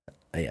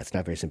 It's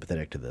not very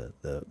sympathetic to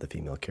the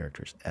female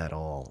characters at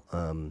all.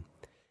 I'm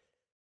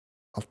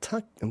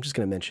just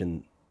going to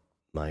mention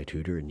my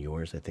tutor and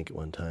yours, I think at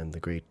one time, the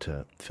great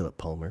Philip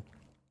Palmer.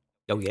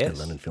 Oh, yes. At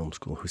London Film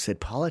School, who said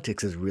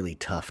politics is really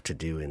tough to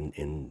do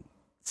in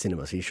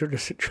cinema, so you should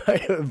just try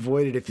to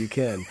avoid it if you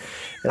can.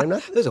 And I'm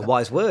not. Those are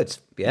wise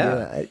words.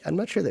 Yeah, I'm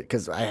not sure that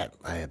because I had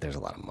there's a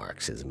lot of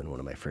Marxism in one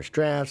of my first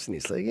drafts, and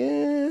he's like,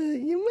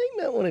 you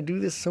might not want to do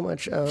this so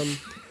much. And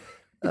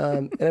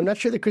I'm not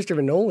sure that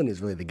Christopher Nolan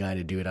is really the guy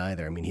to do it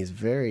either. I mean, he's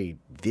very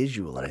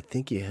visual, and I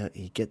think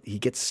he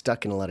gets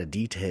stuck in a lot of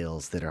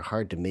details that are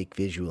hard to make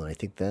visual. And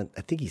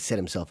I think he set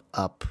himself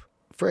up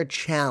for a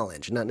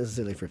challenge, not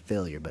necessarily for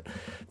failure, but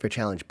for a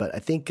challenge. But I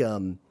think.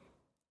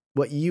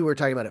 What you were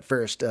talking about at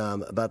first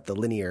about the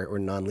linear or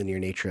nonlinear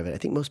nature of it, I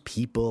think most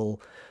people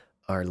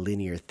are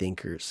linear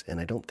thinkers, and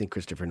I don't think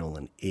Christopher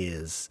Nolan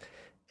is.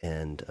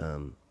 And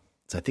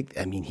so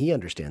I mean, he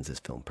understands this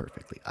film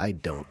perfectly. I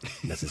don't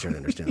necessarily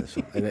understand this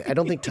film. And I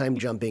don't think time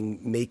jumping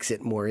makes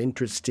it more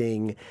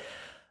interesting.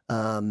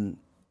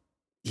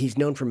 He's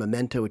known for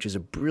Memento, which is a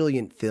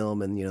brilliant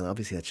film, and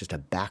obviously that's just a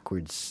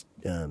backwards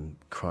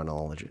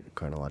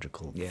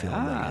chronological film,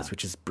 I guess,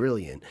 which is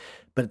brilliant.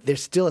 But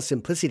there's still a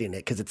simplicity in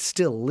it because it's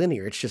still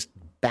linear. It's just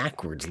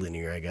backwards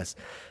linear, I guess.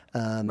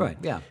 Right,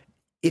 yeah.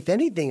 If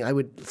anything, I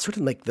would sort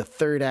of make the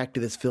third act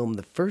of this film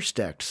the first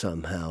act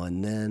somehow,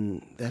 and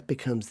then that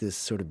becomes this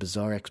sort of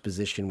bizarre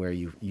exposition where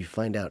you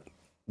find out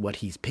what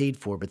he's paid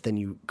for, but then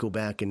you go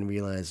back and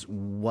realize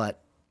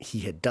what he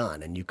had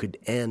done, and you could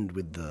end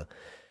with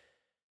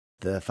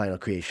the final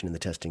creation and the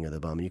testing of the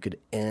bomb, and you could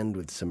end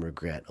with some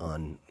regret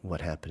on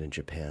what happened in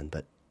Japan,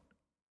 but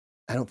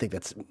I don't think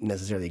that's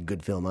necessarily a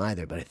good film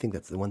either, but I think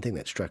that's the one thing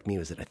that struck me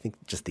was that I think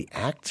just the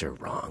acts are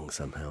wrong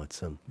somehow.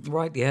 It's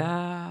right,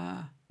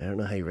 yeah. I don't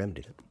know how you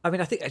remedied it. I mean,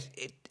 I think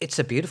it's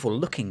a beautiful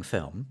looking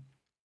film.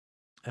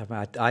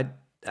 I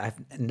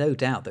have no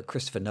doubt that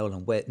Christopher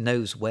Nolan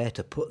knows where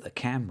to put the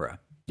camera.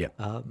 Yeah.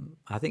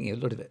 I think a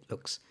lot of it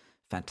looks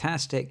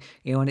fantastic.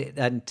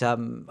 And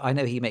I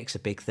know he makes a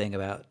big thing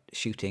about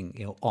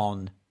shooting,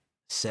 on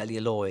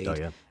celluloid. Oh,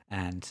 yeah.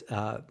 And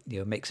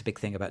makes a big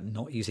thing about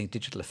not using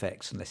digital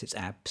effects unless it's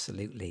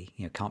absolutely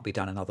can't be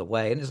done another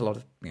way. And there's a lot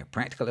of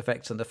practical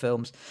effects in the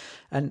films,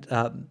 and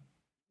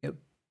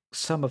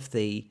some of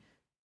the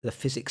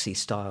physicsy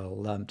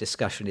style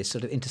discussion is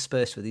sort of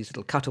interspersed with these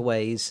little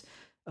cutaways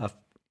of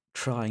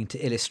trying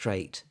to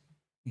illustrate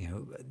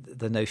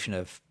the notion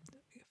of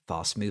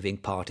fast moving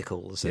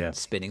particles and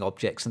spinning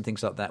objects and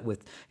things like that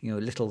with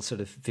little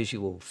sort of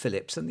visual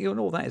fillip, and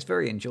all that is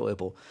very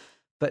enjoyable.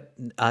 But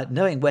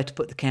knowing where to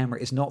put the camera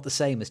is not the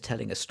same as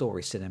telling a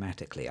story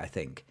cinematically, I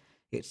think.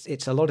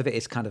 It's a lot of it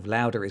is kind of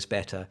louder is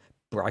better,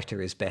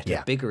 brighter is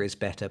better, bigger is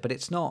better, but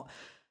it's not.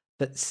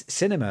 But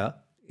cinema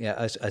Yeah,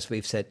 as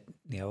we've said,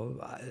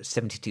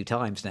 72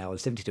 times now,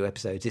 72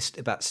 episodes, it's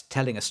about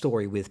telling a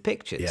story with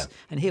pictures. Yeah.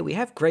 And here we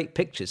have great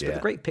pictures, but Yeah.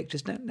 the great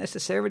pictures don't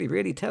necessarily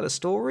really tell a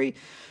story.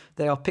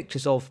 They are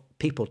pictures of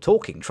people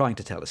talking, trying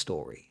to tell a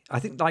story. I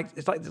think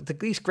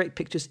these great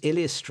pictures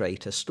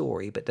illustrate a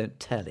story, but don't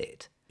tell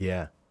it.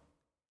 Yeah.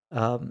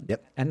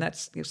 Yep. And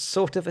that's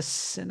sort of a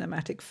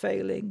cinematic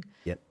failing.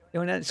 Yep.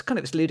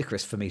 It's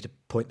ludicrous for me to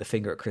point the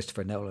finger at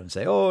Christopher Nolan and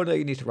say, "Oh no,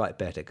 you need to write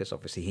better," because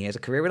obviously he has a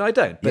career and I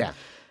don't. But, Yeah.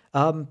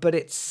 But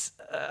it's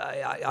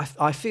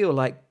I feel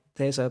like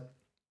there is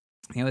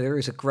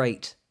a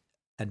great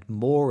and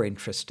more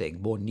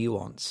interesting, more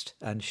nuanced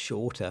and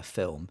shorter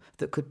film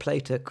that could play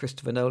to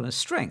Christopher Nolan's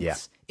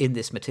strengths in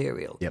this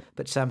material. Yep.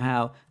 But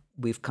somehow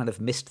we've kind of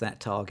missed that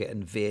target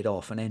and veered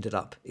off and ended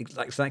up,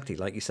 exactly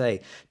like you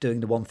say, doing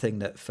the one thing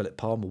that Philip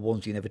Palmer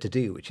warns you never to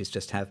do, which is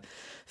just have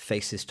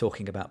faces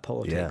talking about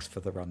politics for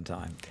the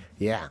runtime.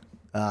 Yeah.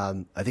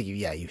 I think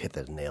you hit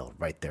the nail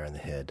right there on the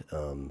head.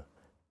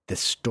 The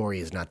story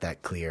is not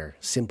that clear.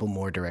 Simple,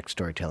 more direct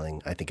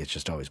storytelling, I think it's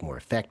just always more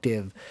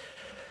effective.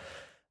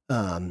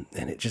 And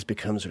it just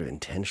becomes sort of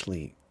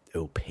intentionally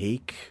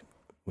opaque,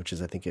 which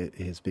is, I think,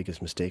 his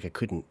biggest mistake. I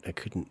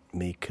couldn't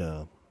make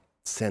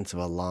sense of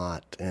a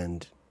lot.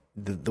 And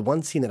the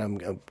one scene that I'm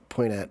going to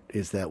point at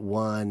is that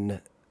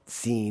one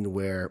scene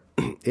where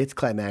it's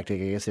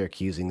climactic. I guess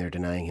they're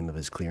denying him of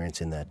his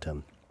clearance in that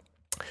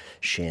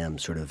sham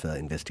sort of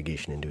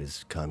investigation into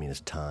his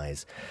communist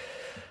ties.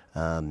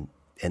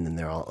 And then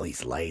there are all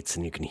these lights,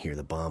 and you can hear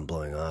the bomb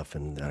blowing off,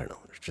 and I don't know.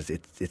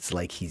 It's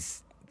like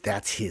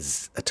that's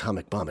his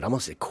atomic bomb. It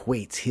almost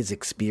equates his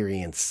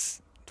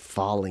experience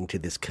falling to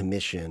this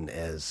commission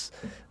as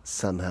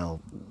somehow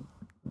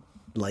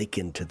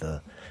likened to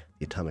the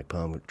atomic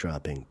bomb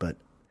dropping. But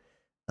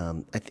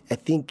I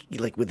think,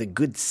 like, with a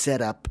good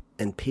setup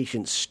and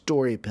patient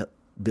story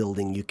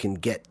building, you can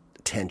get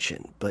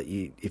tension. But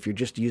if you're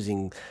just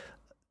using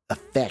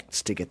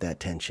effects to get that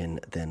tension,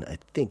 then I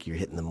think you're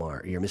hitting the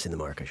mark. You're missing the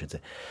mark, I should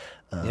say.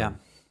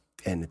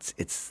 And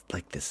it's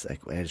like this. I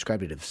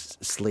described it as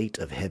slate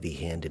of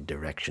heavy-handed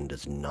direction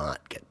does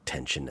not get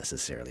tension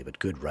necessarily, but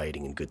good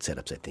writing and good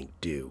setups, I think,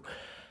 do.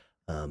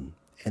 And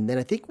then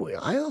I think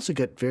I also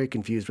got very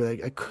confused.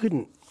 Where I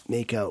couldn't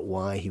make out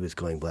why he was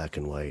going black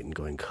and white and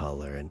going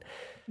color. And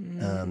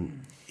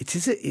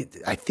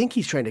I think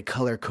he's trying to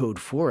color code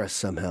for us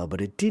somehow, but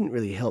it didn't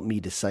really help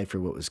me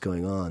decipher what was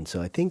going on.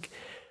 So I think,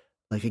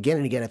 like, again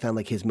and again, I found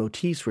like his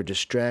motifs were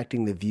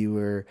distracting the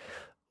viewer,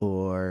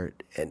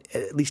 and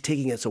at least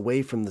taking us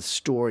away from the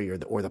story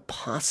or the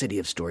paucity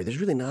of story. There's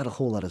really not a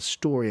whole lot of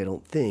story, I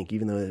don't think,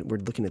 even though we're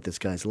looking at this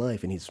guy's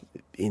life, and he's,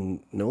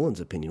 in Nolan's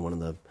opinion, one of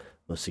the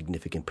most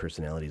significant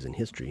personalities in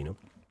history,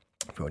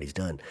 for what he's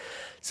done.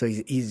 So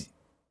he's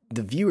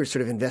the viewer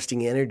sort of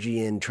investing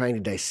energy in trying to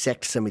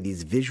dissect some of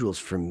these visuals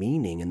for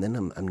meaning, and then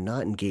I'm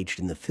not engaged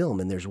in the film.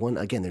 And there's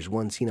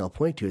one scene I'll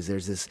point to, is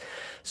there's this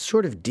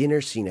sort of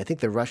dinner scene. I think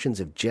the Russians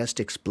have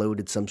just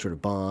exploded some sort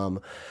of bomb,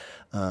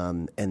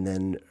 and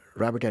then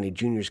Robert Downey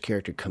Jr.'s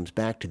character comes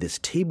back to this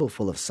table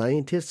full of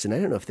scientists, and I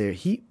don't know if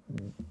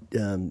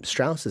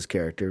Strauss's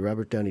character,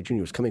 Robert Downey Jr.,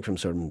 was coming from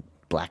sort of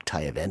black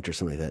tie event or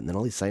something like that, and then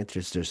all these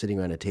scientists are sitting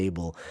around a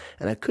table,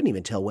 and I couldn't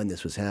even tell when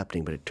this was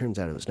happening, but it turns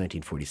out it was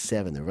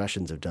 1947. The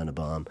Russians have done a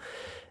bomb,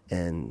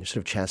 and sort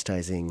of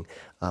chastising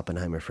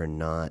Oppenheimer for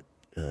not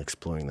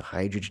exploring the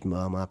hydrogen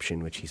bomb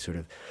option, which he sort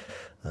of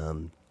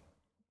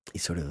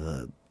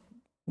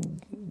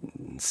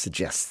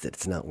suggests that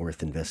it's not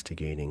worth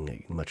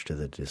investigating, much to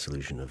the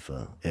disillusion of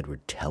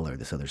Edward Teller,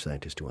 this other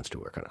scientist who wants to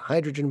work on a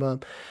hydrogen bomb.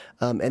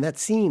 And that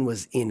scene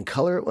was in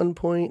color at one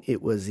point.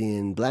 It was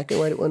in black and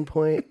white at one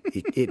point.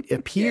 It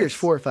appears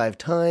 4 or 5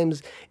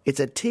 times. It's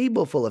a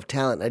table full of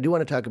talent. I do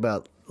want to talk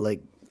about,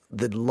 like,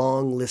 the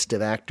long list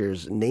of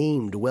actors,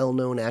 named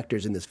well-known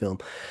actors in this film.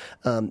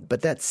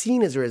 But that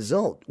scene, as a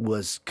result,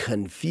 was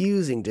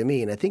confusing to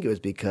me. And I think it was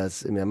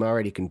because, I'm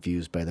already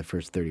confused by the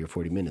first 30 or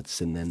 40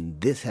 minutes. And then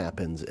this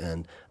happens,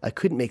 and I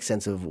couldn't make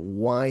sense of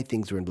why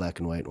things were in black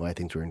and white and why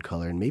things were in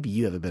color. And maybe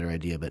you have a better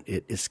idea, but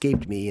it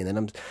escaped me.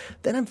 And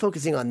then I'm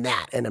focusing on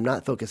that, and I'm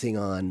not focusing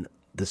on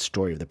the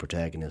story of the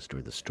protagonist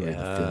or the story of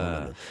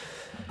the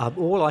film.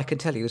 All I can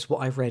tell you is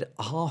what I read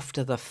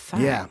after the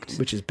fact. Yeah,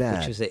 which is bad.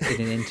 Which was in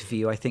an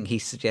interview. I think he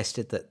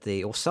suggested that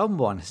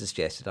someone has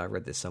suggested, I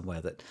read this somewhere,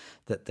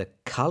 that the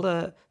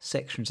color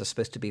sections are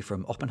supposed to be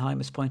from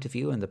Oppenheimer's point of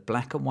view, and the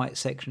black and white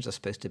sections are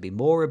supposed to be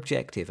more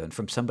objective and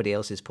from somebody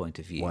else's point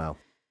of view. Wow.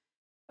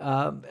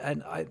 But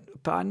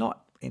I'm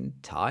not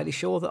entirely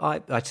sure that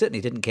I certainly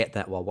didn't get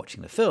that while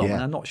watching the film,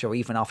 and I'm not sure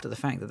even after the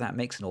fact that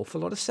makes an awful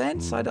lot of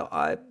sense. I'm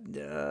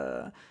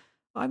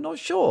not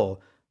sure.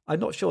 I'm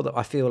not sure that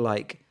I feel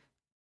like,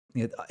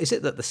 is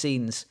it that the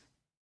scenes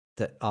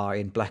that are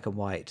in black and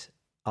white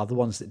are the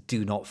ones that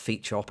do not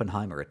feature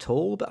Oppenheimer at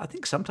all? But I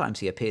think sometimes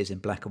he appears in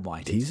black and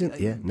white. He's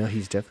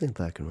definitely in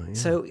black and white. Yeah.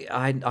 So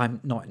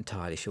I'm not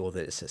entirely sure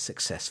that it's a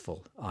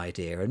successful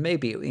idea, and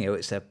maybe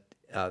it's a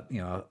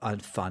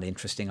fun,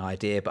 interesting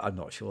idea, but I'm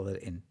not sure that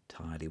it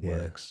entirely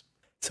works.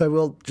 So I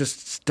will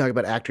just talk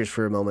about actors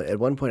for a moment. At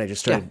one point, I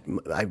just started.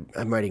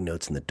 I'm writing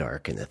notes in the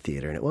dark in the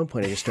theater, and at one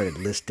point, I just started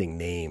listing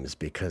names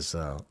because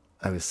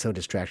I was so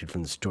distracted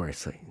from the story.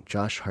 So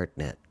Josh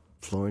Hartnett,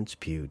 Florence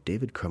Pugh,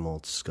 David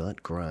Krumholtz,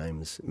 Scott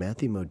Grimes,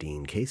 Matthew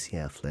Modine, Casey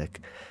Affleck,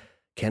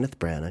 Kenneth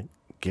Branagh,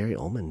 Gary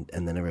Oldman,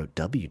 and then I wrote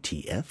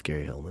WTF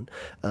Gary Oldman,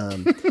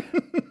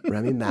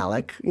 Rami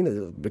Malek,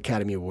 the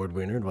Academy Award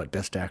winner, and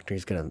Best Actor.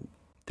 He's got a.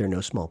 There are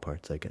no small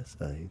parts, I guess.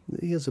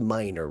 He has a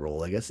minor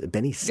role, I guess.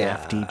 Benny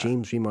Safdie,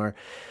 James Remar.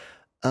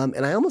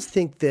 And I almost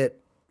think that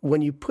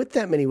when you put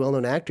that many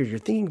well-known actors, you're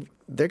thinking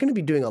they're going to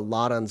be doing a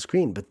lot on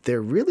screen, but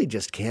they're really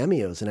just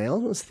cameos. And I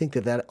almost think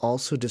that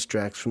also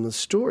distracts from the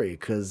story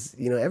because,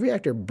 every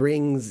actor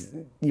brings,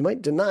 you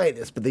might deny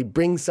this, but they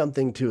bring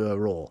something to a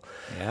role.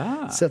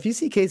 Yeah. So if you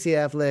see Casey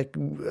Affleck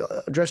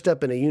dressed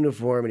up in a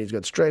uniform and he's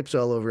got stripes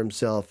all over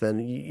himself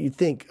and you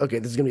think, okay,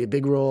 this is going to be a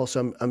big role.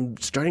 So I'm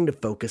starting to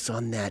focus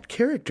on that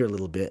character a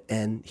little bit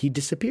and he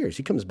disappears.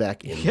 He comes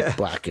back in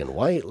black and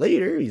white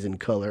later. He's in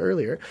color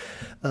earlier.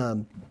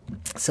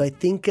 So I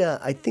think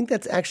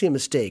that's actually a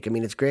mistake. I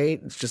mean, it's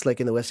great. It's just like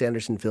in the Wes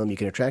Anderson film. You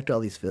can attract all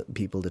these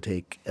people to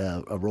take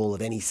a role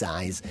of any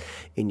size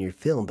in your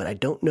film, but I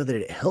don't know that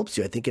it helps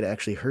you. I think it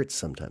actually hurts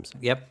sometimes.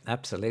 Yep,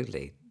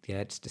 absolutely. Yeah,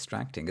 it's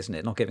distracting, isn't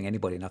it? Not giving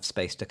anybody enough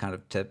space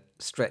to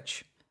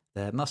stretch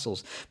their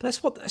muscles. But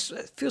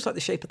it feels like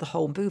the shape of the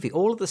whole movie.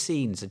 All of the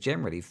scenes are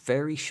generally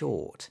very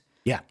short.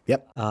 Yeah,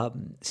 yep.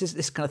 This is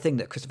this kind of thing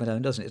that Christopher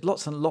Nolan does. It's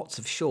lots and lots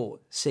of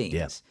short scenes.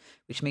 Yeah.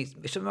 Which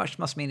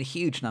must mean a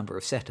huge number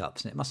of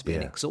setups, and it must be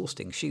an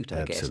exhausting shoot,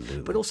 I guess.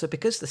 Absolutely. But also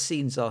because the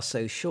scenes are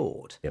so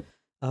short,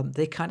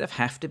 they kind of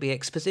have to be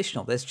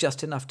expositional. There's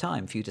just enough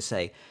time for you to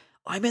say,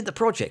 "I'm in the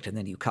project," and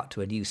then you cut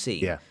to a new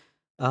scene. Yeah.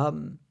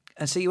 And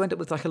so you end up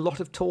with like a lot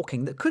of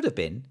talking that could have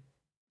been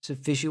sort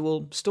of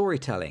visual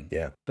storytelling.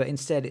 Yeah. But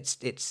instead,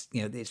 it's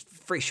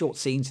very short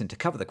scenes, and to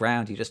cover the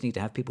ground, you just need to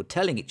have people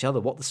telling each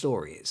other what the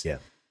story is. Yeah.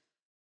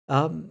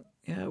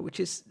 Which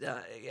is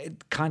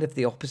kind of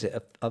the opposite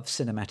of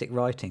cinematic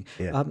writing.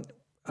 Yeah.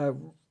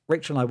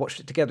 Rachel and I watched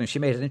it together, and she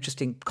made an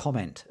interesting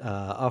comment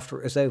after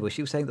it was over.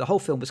 She was saying the whole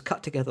film was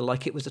cut together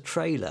like it was a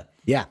trailer.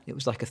 Yeah. It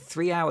was like a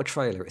 3-hour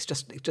trailer. It's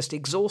just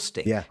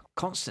exhausting. Yeah.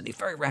 Constantly,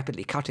 very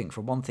rapidly cutting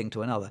from one thing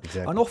to another.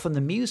 Exactly. And often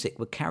the music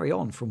would carry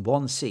on from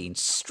one scene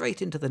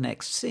straight into the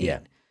next scene. Yeah.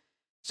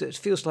 So it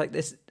feels like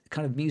this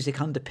kind of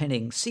music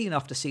underpinning scene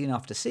after scene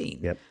after scene.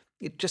 Yep.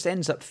 It just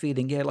ends up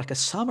feeling like a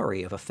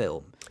summary of a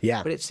film.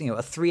 Yeah. But it's a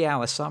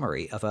 3-hour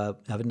summry of a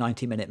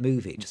 90-minute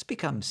movie. It just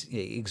becomes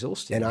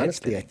exhausting. And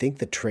honestly, I think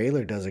the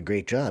trailer does a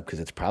great job because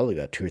it's probably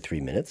about 2 or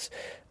 3 minutes.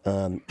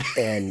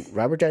 And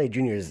Robert Downey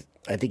Jr.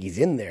 I think he's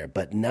in there,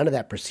 but none of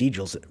that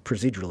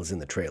procedural is in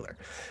the trailer.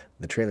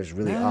 The trailer is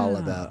really all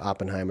about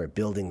Oppenheimer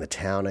building the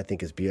town. I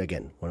think is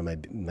again one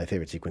of my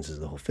favorite sequences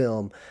of the whole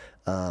film,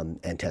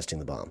 and testing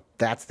the bomb.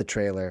 That's the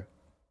trailer.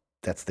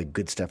 That's the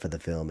good stuff of the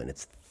film, and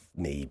it's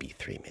maybe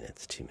 3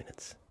 minutes, 2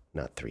 minutes,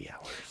 not 3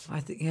 hours.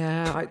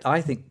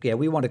 I think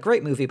we want a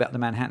great movie about the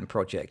Manhattan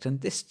Project, and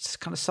this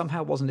kind of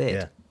somehow wasn't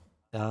it.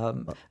 Yeah.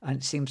 And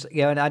it seems,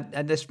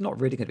 and there's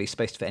not really going to be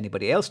space for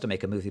anybody else to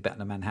make a movie about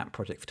the Manhattan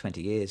Project for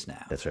 20 years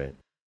now. That's right.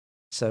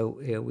 So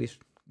we've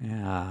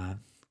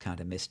kind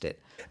of missed it.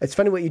 It's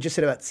funny what you just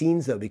said about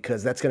scenes, though,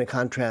 because that's going to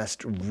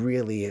contrast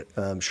really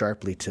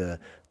sharply to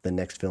the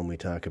next film we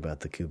talk about.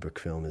 The Kubrick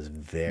film is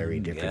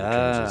very different in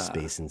terms of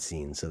space and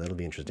scenes, so that'll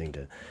be interesting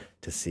to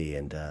see.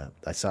 And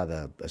I saw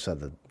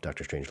the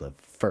Dr. Strangelove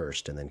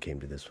first, and then came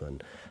to this one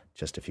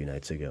just a few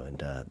nights ago, and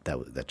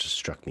that just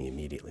struck me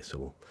immediately. So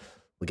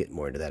we'll get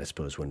more into that, I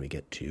suppose, when we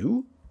get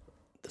to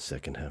the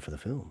second half of the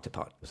film. To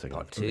part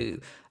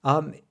two.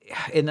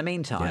 In the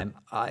meantime,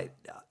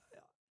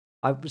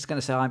 I was going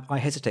to say I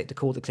hesitate to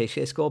call the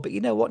Cliché Squad, but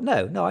you know what?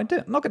 No, I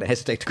don't. I'm not going to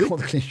hesitate to call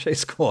the Cliché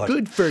Squad.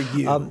 Good for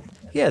you.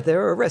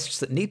 There are arrests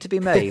that need to be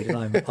made, and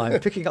I'm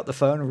picking up the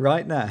phone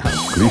right now.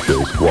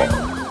 Cliché Squad.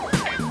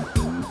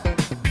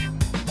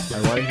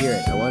 I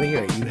want to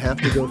hear it. You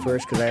have to go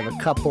first because I have a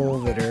couple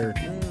that are.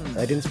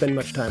 I didn't spend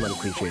much time on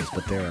cliches,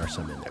 but there are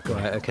some in there.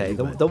 Right, okay.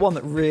 The one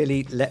that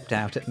really leapt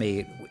out at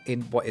me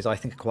in what is, I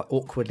think, a quite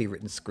awkwardly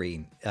written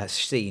scene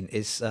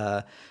is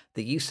the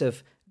use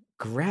of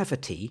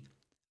gravity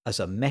as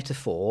a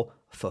metaphor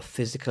for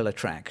physical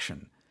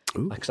attraction.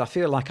 Because I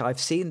feel like I've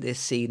seen this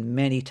scene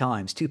many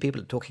times. Two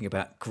people are talking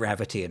about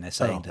gravity, and they're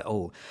saying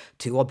that,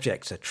 two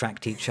objects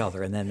attract each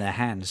other, and then their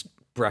hands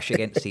brush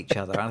against each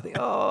other. And I think,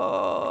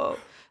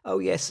 oh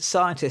yes,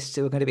 scientists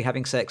who are going to be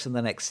having sex in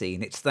the next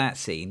scene. It's that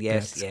scene.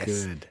 Yes,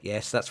 good.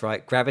 Yes, that's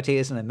right. Gravity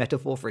isn't a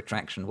metaphor for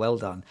attraction. Well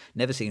done.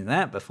 Never seen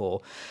that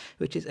before.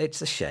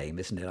 It's a shame,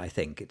 isn't it? I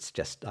think it's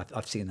just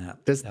I've seen that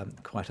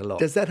quite a lot.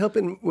 Does that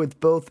happen with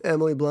both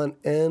Emily Blunt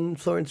and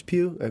Florence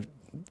Pugh?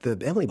 The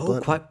Emily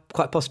Blunt,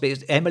 quite possibly.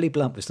 Emily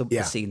Blunt was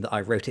the scene that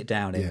I wrote it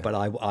down in, but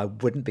I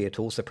wouldn't be at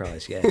all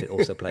surprised. Yeah, if it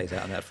also plays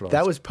out in that Florence.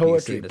 That was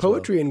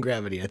poetry and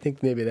gravity. I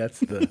think maybe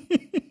that's the.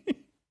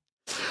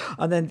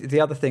 And then the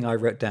other thing I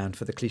wrote down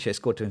for the Cliché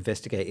Squad to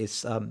investigate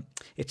is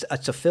it's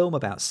a film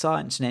about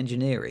science and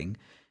engineering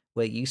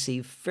where you see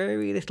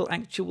very little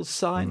actual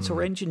science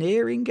or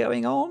engineering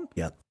going on.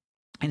 Yeah.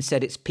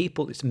 Instead,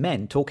 it's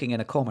men talking in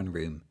a common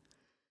room.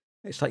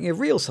 It's like,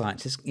 real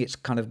science it's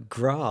kind of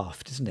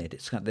graft, isn't it?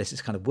 It's kind of, there's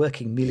this kind of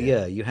working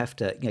milieu. You have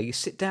to, you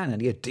sit down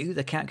and you do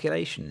the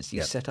calculations,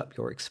 you set up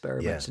your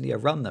experiments, and you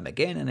run them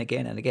again and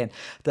again and again.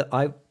 That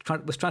I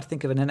was trying to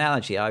think of an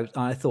analogy.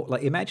 I thought,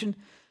 like, imagine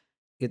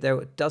there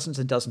are dozens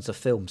and dozens of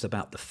films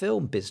about the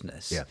film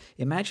business. Yeah.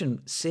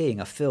 Imagine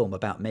seeing a film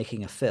about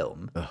making a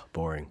film. Ugh,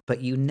 boring.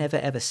 But you never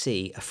ever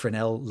see a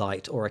Fresnel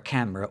light or a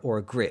camera or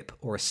a grip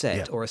or a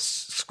set or a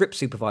script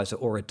supervisor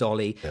or a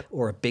dolly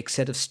or a big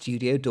set of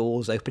studio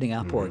doors opening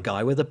up or a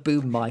guy with a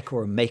boom mic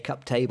or a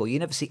makeup table. You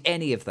never see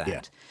any of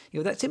that.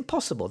 Yeah. That's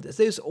impossible.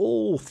 Those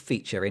all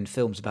feature in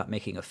films about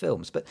making of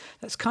films. But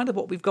that's kind of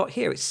what we've got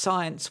here. It's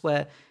science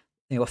where...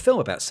 a film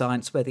about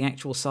science where the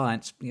actual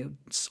science,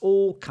 it's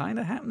all kind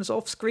of happens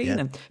off screen,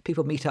 and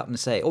people meet up and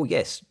say, "Oh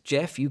yes,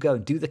 Jeff, you go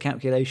and do the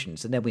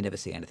calculations," and then we never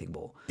see anything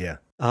more. Yeah.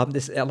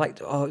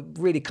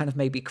 Really kind of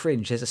made me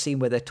cringe. There's a scene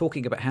where they're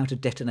talking about how to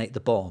detonate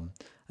the bomb,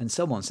 and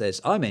someone says,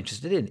 "I'm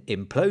interested in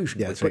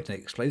implosion. We put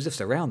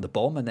explosives around the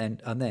bomb, and then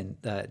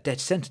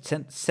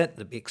sent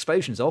the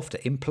explosions off to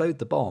implode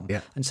the bomb."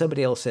 Yeah. And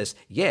somebody else says,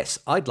 "Yes,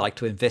 I'd like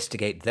to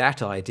investigate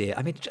that idea."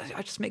 I mean,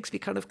 it just makes me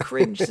kind of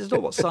cringe. This is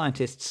not what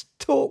scientists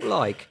talk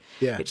like.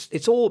 Yeah.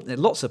 It's all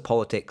lots of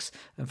politics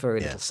and very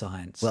little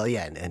science. Well,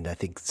 yeah, and I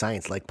think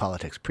science, like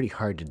politics, pretty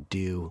hard to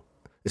do,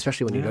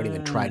 especially when you don't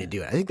even try to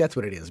do it. I think that's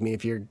what it is. I mean,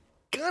 if you're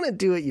gonna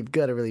do it, you've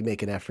got to really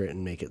make an effort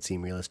and make it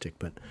seem realistic,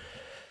 but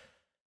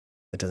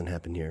that doesn't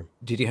happen here.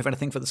 Did you have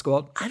anything for the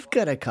squad? I've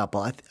got a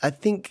couple. I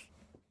think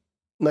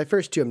my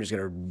first two I'm just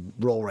going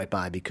to roll right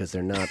by because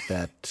they're not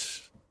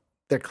that...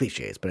 They're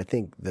cliches, but I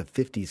think the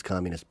 50s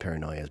communist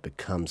paranoia has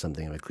become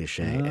something of a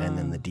cliche, and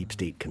then the deep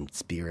state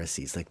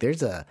conspiracies. Like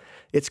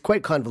it's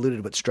quite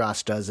convoluted what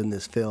Strauss does in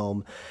this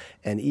film,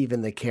 and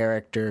even the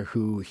character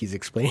who he's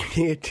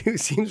explaining it to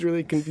seems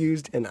really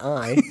confused, and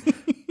I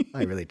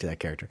relate to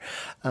that character.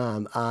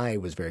 I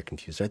was very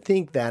confused. I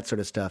think that sort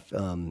of stuff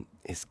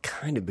has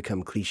kind of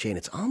become cliche, and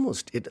it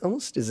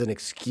almost is an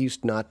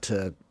excuse not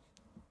to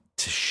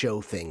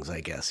show things,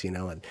 I guess,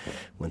 and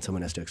when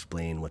someone has to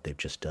explain what they've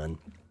just done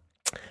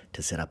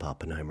to set up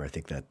Oppenheimer, I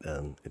think that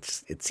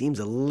it seems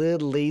a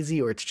little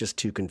lazy, or it's just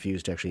too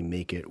confused to actually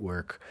make it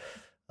work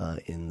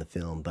in the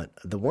film. But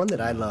the one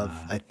that I love,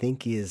 I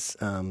think, is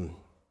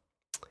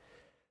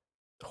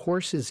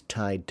horses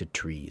tied to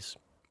trees.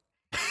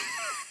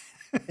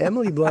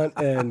 Emily Blunt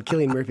and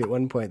Cillian Murphy at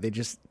one point, they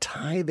just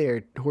tie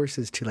their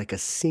horses to like a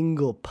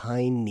single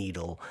pine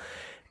needle,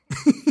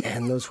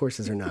 and those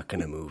horses are not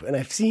going to move. And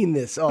I've seen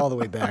this all the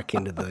way back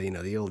into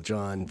the old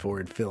John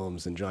Ford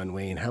films and John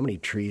Wayne. How many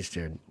trees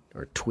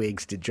or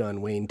twigs did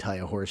John Wayne tie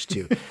a horse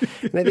to?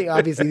 And I think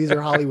obviously these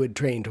are Hollywood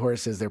trained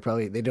horses. They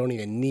don't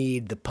even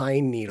need the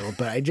pine needle.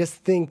 But I just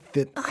think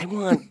that I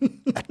want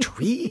a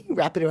tree,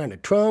 wrap it around a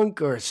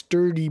trunk or a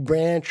sturdy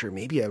branch or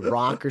maybe a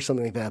rock or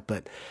something like that.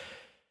 But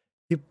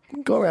you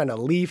go around a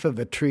leaf of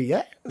a tree,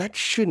 that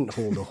shouldn't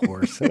hold a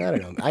horse. And I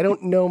don't know. I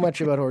don't know much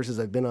about horses.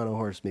 I've been on a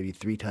horse maybe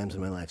 3 times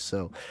in my life.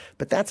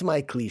 But that's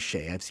my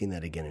cliche. I've seen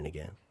that again and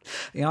again.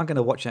 I'm going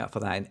to watch out for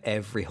that in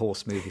every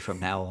horse movie from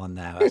now on.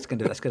 That's going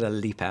to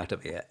leap out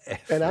of here.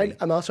 And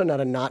I'm also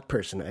not a knot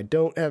person. I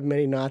don't have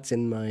many knots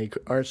in my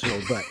arsenal,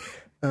 but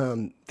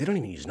they don't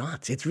even use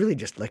knots. It's really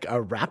just like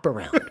a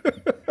wraparound.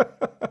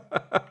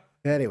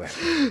 Anyway.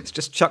 It's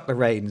just chuck the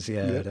reins,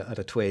 at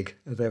a twig.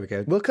 There we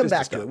go. We'll come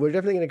back to it. We're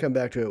definitely going to come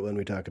back to it when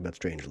we talk about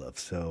Strangelove.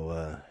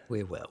 So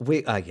we will.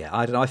 I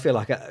don't know. I feel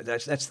like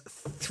that's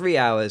 3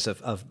 hours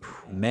of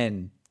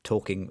men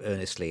talking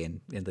earnestly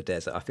in the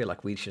desert. I feel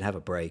like we should have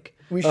a break.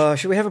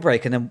 Should we have a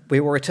break? And then we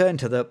will return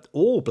to the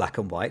all black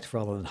and white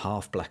rather than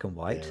half black and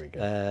white,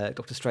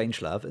 Dr.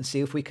 Strangelove, and see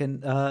if we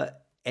can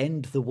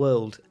end the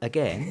world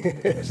again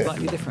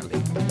slightly differently.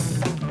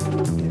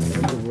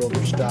 The world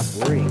will stop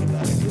worrying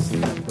about it.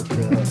 Isn't that what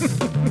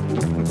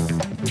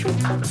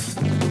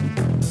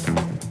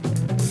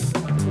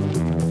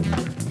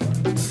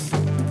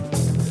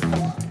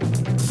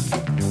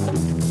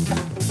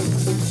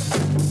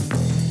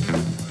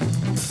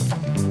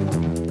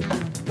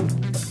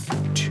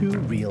Two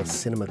real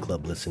Cinema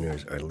Club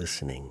listeners are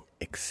listening,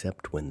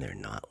 except when they're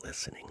not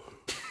listening.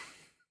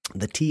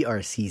 The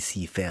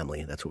TRCC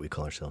family, that's what we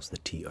call ourselves, the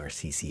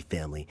TRCC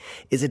family,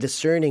 is a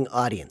discerning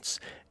audience.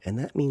 And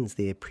that means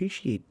they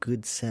appreciate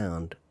good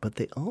sound, but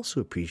they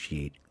also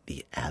appreciate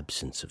the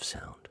absence of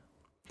sound,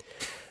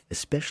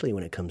 especially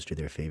when it comes to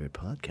their favorite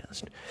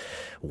podcast,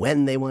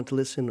 when they want to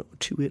listen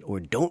to it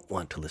or don't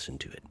want to listen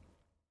to it.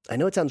 I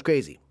know it sounds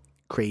crazy.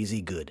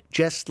 Crazy good.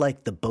 Just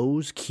like the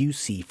Bose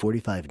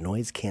QC45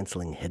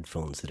 noise-canceling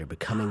headphones that are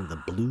becoming the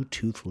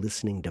Bluetooth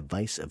listening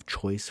device of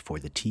choice for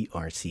the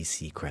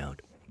TRCC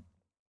crowd.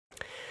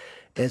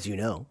 As you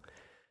know,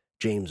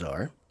 James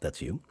R.,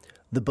 that's you,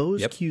 the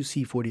Bose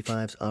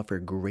QC45s offer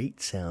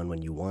great sound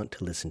when you want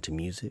to listen to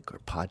music or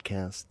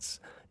podcasts,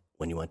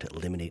 when you want to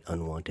eliminate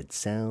unwanted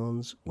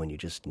sounds, when you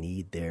just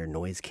need their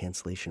noise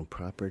cancellation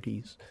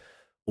properties,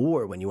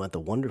 or when you want the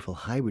wonderful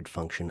hybrid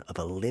function of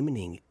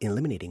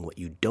eliminating what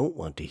you don't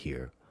want to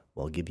hear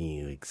while giving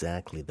you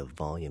exactly the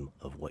volume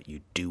of what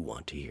you do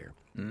want to hear.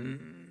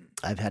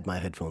 I've had my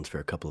headphones for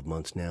a couple of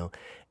months now,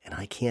 and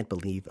I can't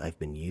believe I've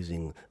been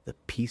using the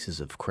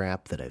pieces of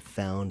crap that I've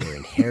found or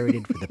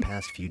inherited for the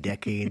past few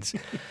decades.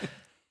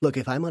 Look,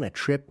 if I'm on a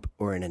trip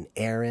or in an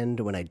errand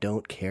when I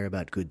don't care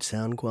about good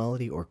sound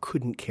quality or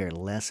couldn't care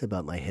less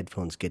about my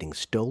headphones getting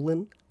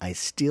stolen, I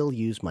still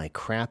use my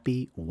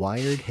crappy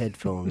wired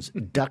headphones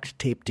duct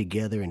taped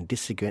together and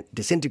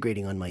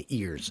disintegrating on my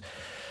ears.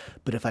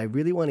 But if I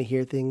really want to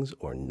hear things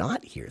or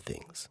not hear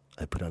things,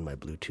 I put on my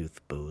Bluetooth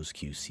Bose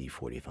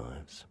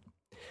QC45s.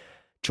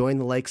 Join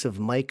the likes of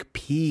Mike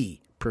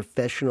P.,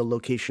 professional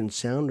location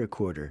sound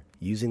recorder,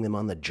 using them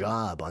on the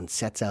job, on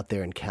sets out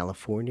there in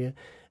California,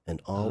 and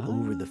all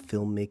over the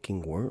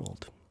filmmaking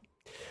world.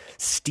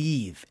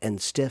 Steve and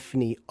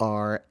Stephanie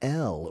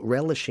R.L.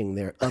 relishing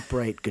their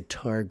upright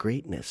guitar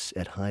greatness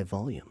at high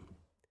volume.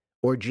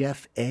 Or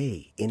Jeff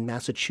A. in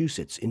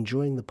Massachusetts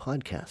enjoying the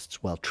podcasts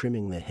while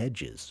trimming the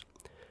hedges.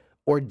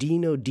 Or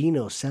Dino,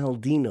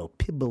 Saldino,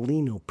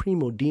 Pibolino,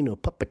 Primo Dino,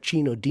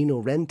 Puppuccino, Dino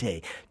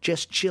Rente,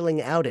 just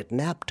chilling out at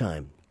nap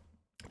time.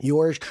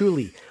 Yours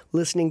truly,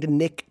 listening to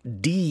Nick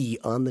D.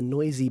 on the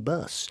noisy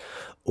bus.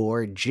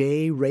 Or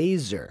Jay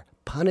Razor,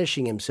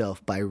 punishing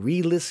himself by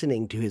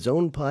re-listening to his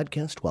own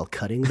podcast while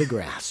cutting the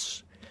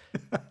grass.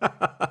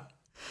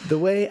 The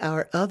way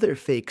our other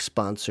fake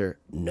sponsor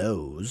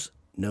knows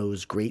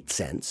great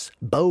sense,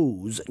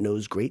 Bose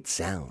knows great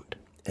sound.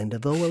 And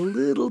although a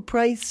little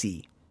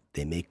pricey,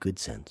 they make good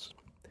sense.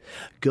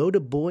 Go to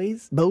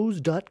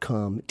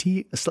Bose.com,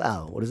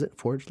 what is it,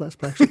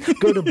 /?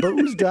 Go to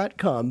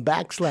Bose.com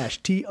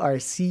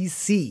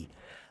 /TRCC.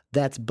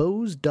 That's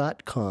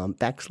Bose.com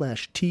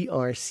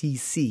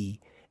 /TRCC.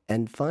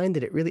 And find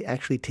that it really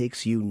actually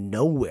takes you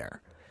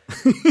nowhere.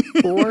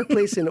 Or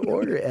place an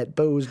order at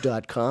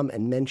Bose.com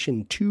and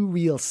mention Two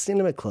Real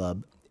Cinema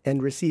Club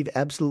and receive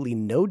absolutely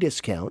no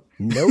discount,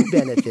 no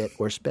benefit,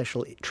 or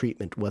special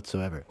treatment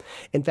whatsoever.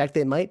 In fact,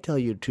 they might tell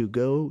you to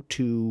go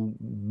to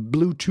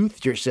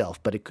Bluetooth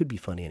yourself, but it could be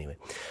funny anyway.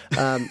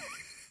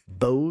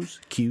 Bose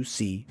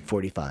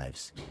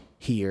QC45s.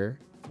 Here.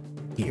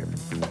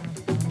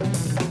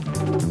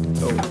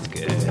 Oh, that's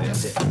good.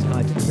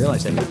 I didn't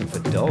realize they're looking for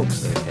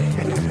dogs.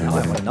 Now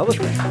I want another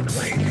thing.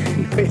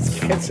 It's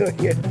canceling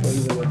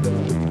headphones and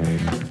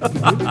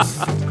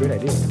whatnot. Great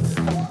idea.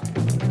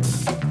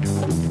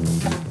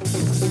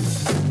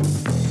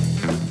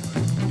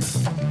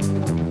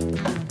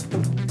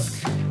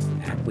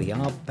 We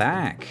are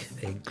back,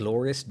 a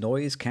glorious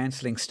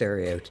noise-cancelling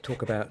stereo, to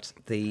talk about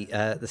the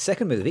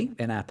second movie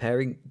in our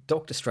pairing,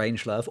 Dr.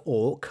 Strangelove,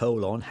 or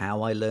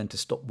How I Learned to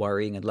Stop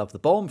Worrying and Love the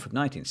Bomb from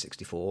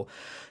 1964,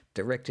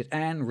 directed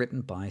and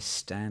written by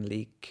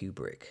Stanley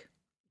Kubrick.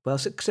 Well,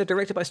 so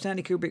directed by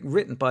Stanley Kubrick,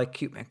 written by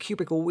Kubrick.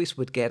 Kubrick always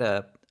would get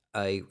a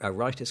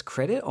writer's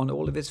credit on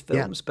all of his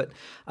films, but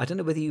I don't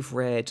know whether you've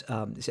read,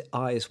 is it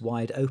Eyes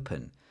Wide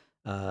Open,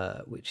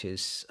 which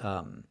is...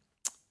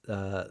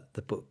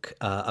 the book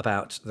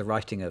about the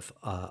writing of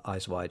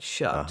Eyes Wide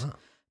Shut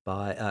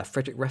by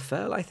Frederick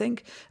Raphael, I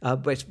think,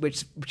 which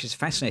is a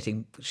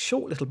fascinating,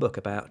 short little book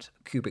about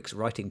Kubrick's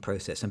writing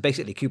process. And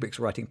basically, Kubrick's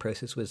writing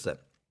process was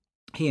that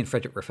he and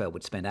Frederick Raphael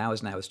would spend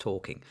hours and hours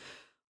talking,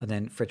 and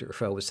then Frederick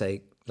Raphael would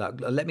say, like,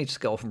 let me just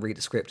go off and read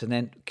the script, and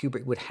then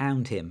Kubrick would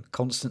hound him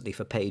constantly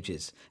for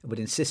pages and would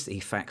insist that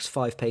he fax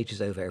 5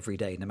 pages over every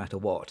day, no matter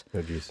what.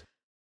 Oh, geez.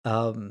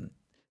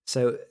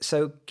 So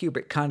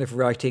Kubrick kind of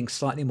writing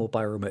slightly more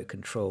by remote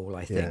control,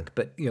 I think,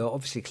 but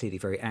obviously clearly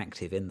very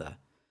active in the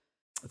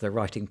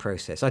writing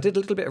process. I did a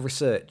little bit of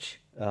research,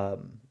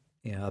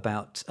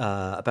 about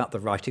the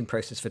writing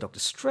process for Dr.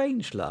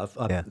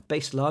 Strangelove,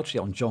 based largely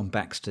on John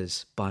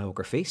Baxter's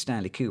biography,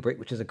 Stanley Kubrick,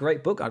 which is a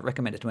great book. I'd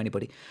recommend it to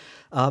anybody.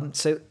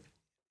 So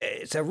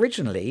it's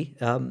originally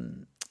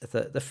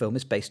the film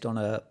is based on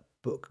a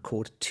book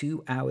called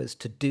 2 Hours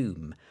to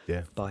Doom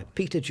by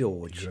Peter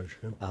George.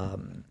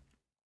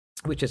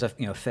 Which is a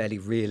fairly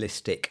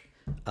realistic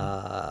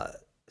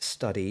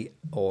study,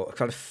 or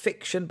kind of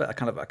fiction, but a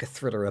kind of like a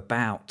thriller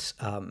about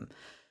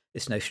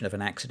this notion of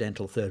an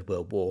accidental Third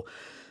World War.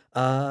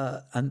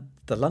 And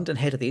the London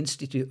head of the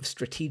Institute of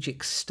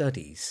Strategic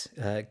Studies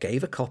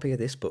gave a copy of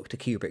this book to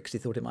Kubrick because he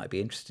thought it might be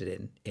interested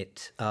in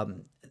it.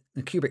 And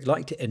Kubrick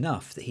liked it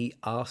enough that he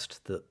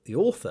asked the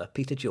author,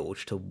 Peter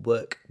George, to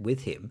work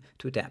with him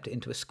to adapt it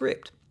into a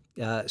script.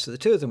 So the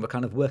two of them were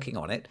kind of working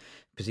on it,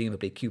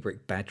 presumably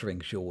Kubrick badgering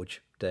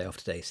George day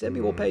after day, send me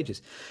more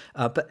pages.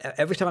 But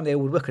every time they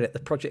would work on it, the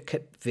project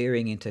kept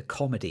veering into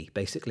comedy,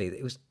 basically.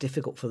 It was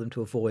difficult for them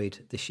to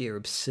avoid the sheer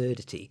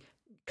absurdity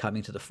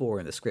coming to the fore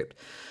in the script.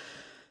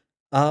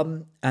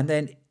 And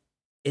then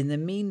in the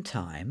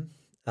meantime,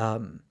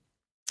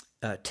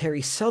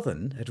 Terry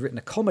Southern had written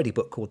a comedy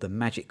book called The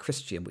Magic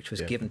Christian, which was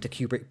given to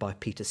Kubrick by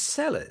Peter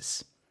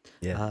Sellers.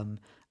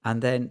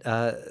 And then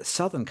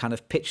Southern kind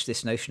of pitched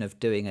this notion of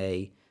doing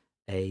a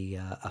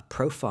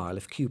profile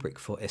of Kubrick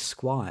for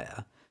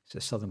Esquire. So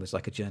Southern was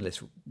like a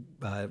journalist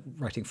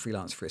writing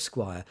freelance for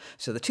Esquire.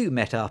 So the two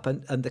met up,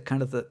 and the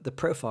kind of the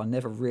profile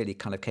never really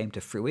kind of came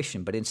to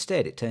fruition, but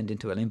instead it turned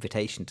into an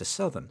invitation to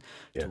Southern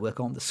to work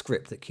on the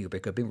script that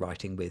Kubrick had been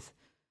writing with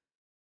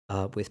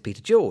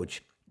Peter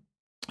George.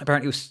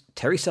 Apparently it was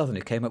Terry Southern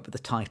who came up with the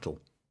title,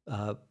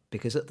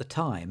 because at the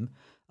time,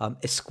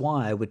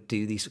 Esquire would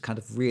do these kind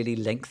of really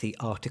lengthy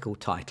article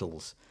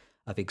titles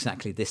of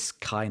exactly this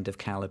kind of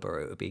caliber.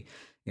 It would be,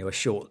 a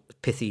short,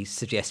 pithy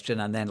suggestion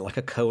and then like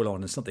a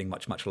colon and something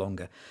much, much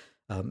longer.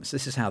 So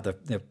this is how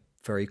the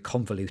very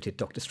convoluted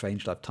Dr.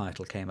 Strangelove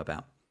title came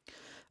about.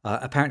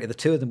 Apparently the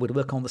two of them would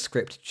work on the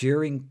script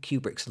during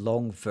Kubrick's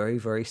long, very,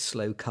 very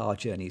slow car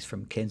journeys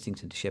from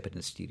Kensington to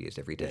Shepperton Studios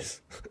every day.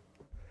 Yes.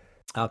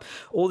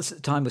 All this at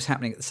the time was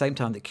happening at the same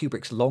time that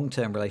Kubrick's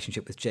long-term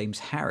relationship with James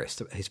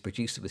Harris, his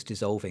producer, was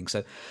dissolving.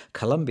 So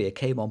Columbia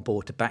came on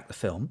board to back the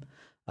film,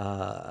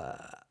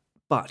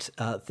 but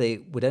they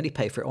would only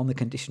pay for it on the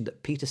condition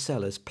that Peter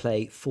Sellers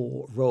play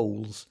 4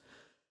 roles.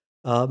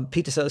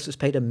 Peter Sellers was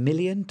paid $1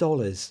 million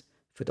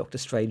for Dr.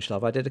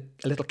 Strangelove. I did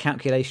a little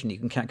calculation. You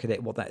can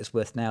calculate what that is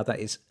worth now.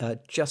 That is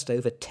just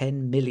over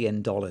 $10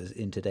 million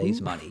in today's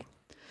money.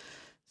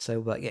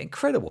 So,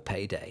 incredible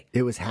payday.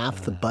 It was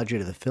half the budget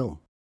of the film.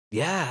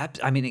 Yeah,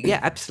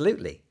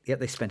 absolutely. Yeah,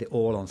 they spent it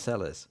all on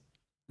Sellers.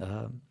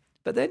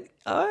 But then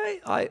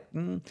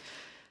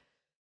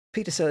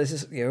Peter Sellers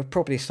is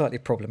probably a slightly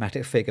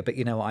problematic figure, but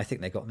I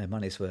think they got their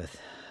money's worth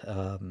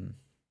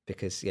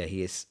because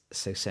he is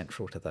so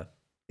central to the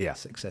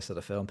success of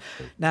the film.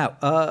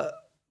 Now,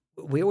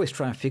 we always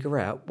try and figure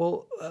out,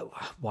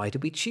 why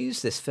did we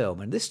choose this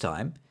film? And this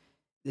time,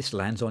 this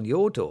lands on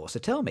your door. So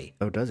tell me.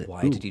 Oh, does it?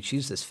 Why did you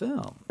choose this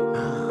film?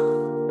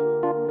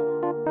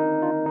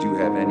 Do you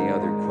have any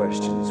other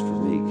questions for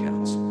me,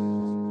 counsel?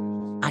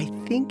 I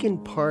think in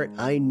part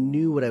I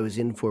knew what I was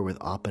in for with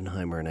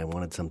Oppenheimer, and I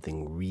wanted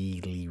something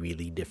really,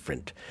 really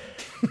different.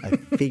 I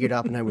figured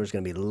Oppenheimer was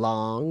going to be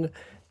long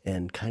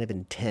and kind of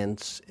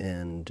intense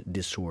and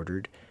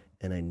disordered,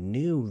 and I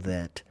knew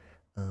that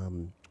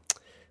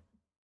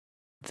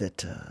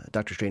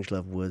Dr.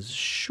 Strangelove was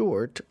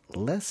short,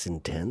 less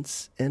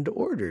intense, and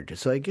ordered.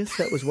 So I guess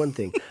that was one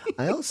thing.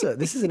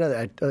 This is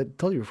another, I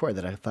told you before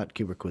that I thought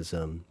Kubrick was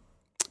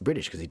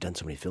British because he'd done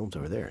so many films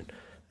over there, and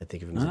I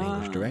think of him as an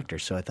English director.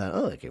 So I thought,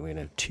 okay, we're going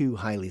to have 2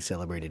 highly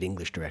celebrated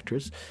English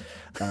directors.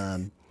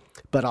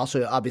 But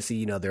also,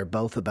 obviously, they're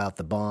both about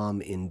the bomb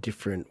in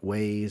different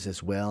ways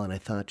as well. And I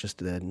thought just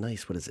the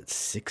nice,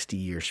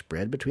 60-year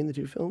spread between the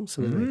 2 films,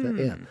 something like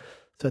that. Yeah.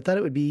 So I thought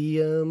it would be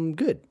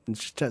good.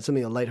 It's just a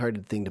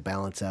lighthearted thing to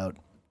balance out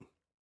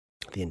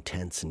the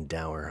intense and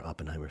dour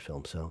Oppenheimer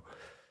film. So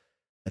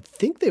I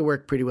think they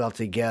work pretty well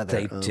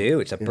together. They do.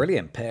 It's a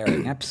brilliant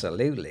pairing,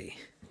 absolutely.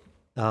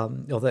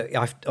 Although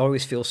I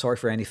always feel sorry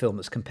for any film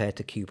that's compared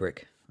to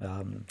Kubrick.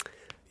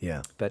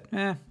 But,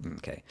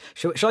 okay.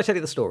 Shall I tell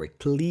you the story?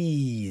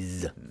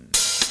 Please.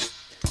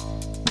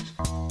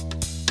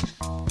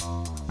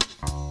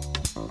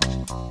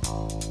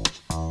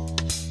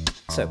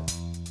 So,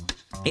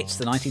 it's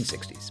the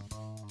 1960s,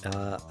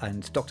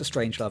 and Dr.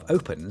 Strangelove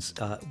opens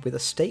with a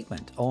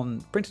statement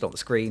printed on the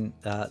screen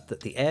that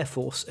the Air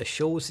Force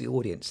assures the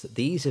audience that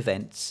these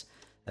events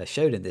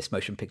shown in this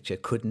motion picture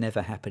could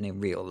never happen in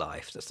real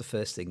life. That's the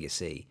first thing you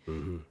see.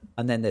 Mm-hmm.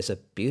 And then there's a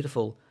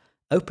beautiful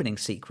opening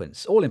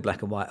sequence, all in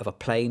black and white, of a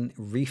plane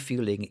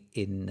refueling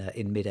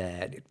in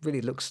midair. It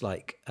really looks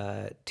like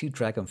 2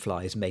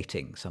 dragonflies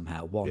mating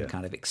somehow, one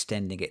kind of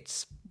extending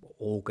its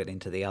organ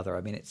into the other.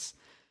 I mean,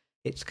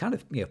 it's kind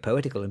of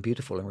poetical and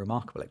beautiful and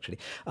remarkable, actually.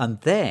 And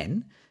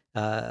then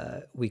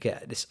we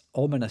get this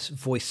ominous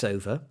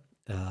voiceover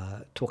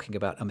talking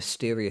about a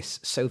mysterious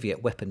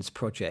Soviet weapons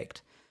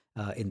project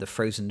in the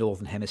frozen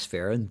northern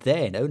hemisphere. And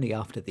then only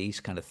after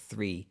these kind of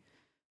 3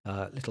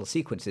 little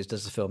sequences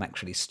does the film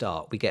actually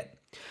start. We get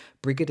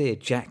Brigadier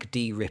Jack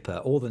D. Ripper.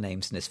 All the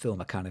names in this film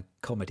are kind of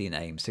comedy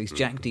names. So he's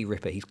Jack D.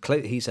 Ripper.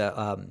 He's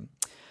a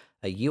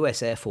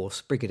U.S. Air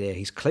Force brigadier.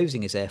 He's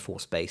closing his Air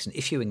Force base and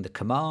issuing the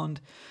command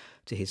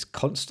to his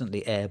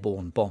constantly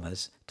airborne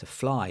bombers to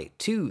fly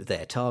to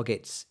their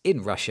targets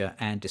in Russia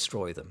and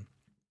destroy them.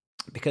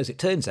 Because it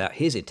turns out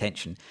his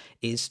intention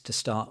is to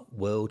start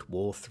World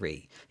War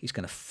III. He's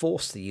going to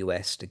force the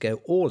US to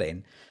go all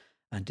in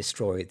and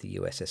destroy the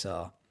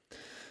USSR.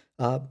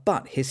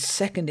 But his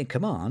second in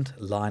command,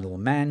 Lionel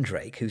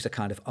Mandrake, who's a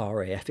kind of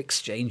RAF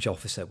exchange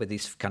officer with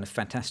his kind of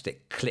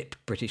fantastic clip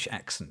British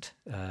accent,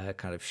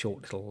 kind of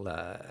short little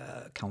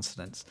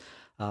consonants,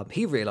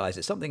 he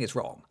realizes something is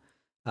wrong.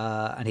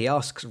 And he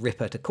asks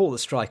Ripper to call the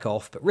strike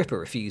off, but Ripper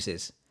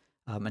refuses.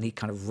 And he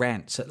kind of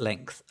rants at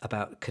length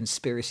about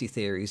conspiracy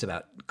theories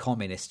about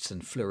communists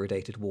and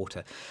fluoridated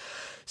water.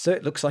 So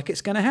it looks like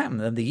it's going to happen.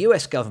 And the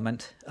US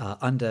government,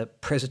 under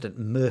President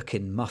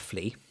Merkin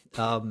Muffley,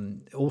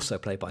 also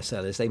played by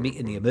Sellers, they meet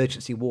in the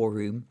emergency war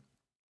room,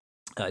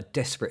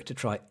 desperate to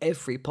try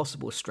every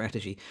possible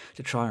strategy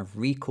to try and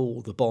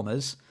recall the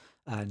bombers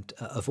and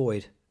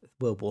avoid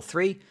World War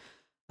III.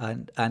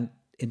 And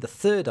in the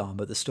third arm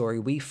of the story,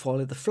 we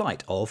follow the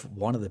flight of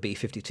one of the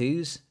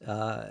B-52s,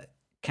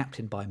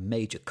 captained by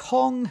Major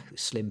Kong,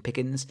 who's Slim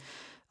Pickens,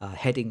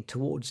 heading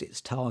towards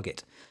its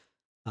target.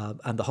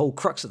 And the whole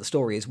crux of the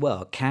story as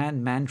well,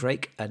 can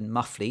Mandrake and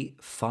Muffley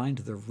find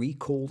the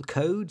recall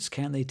codes?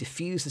 Can they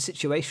defuse the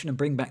situation and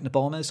bring back the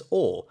bombers?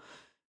 Or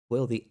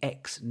will the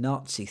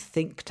ex-Nazi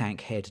think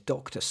tank head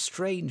Dr.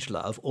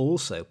 Strangelove,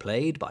 also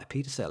played by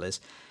Peter Sellers,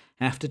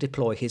 have to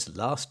deploy his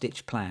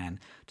last-ditch plan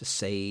to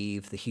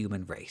save the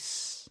human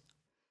race?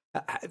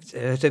 So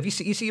have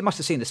you must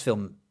have seen this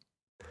film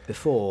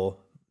before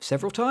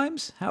several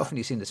times? How often have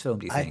you seen this film,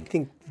 do you think? I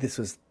think this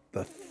was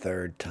the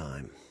third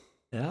time.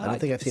 Yeah, I don't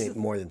think I've seen it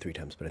more than 3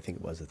 times, but I think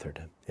it was the third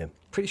time. Yeah,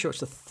 pretty sure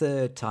it's the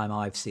third time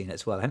I've seen it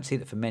as well. I haven't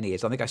seen it for many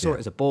years. I think I saw it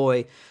as a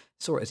boy,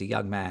 saw it as a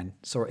young man,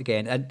 saw it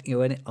again, and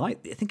I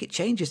think it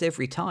changes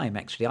every time.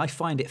 Actually, I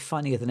find it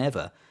funnier than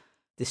ever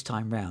this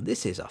time round.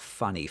 This is a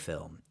funny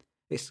film.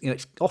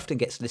 It often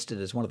gets listed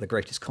as one of the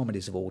greatest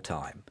comedies of all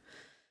time.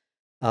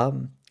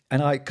 And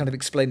I kind of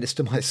explained this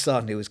to my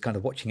son, who was kind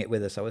of watching it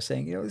with us. I was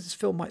saying, this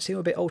film might seem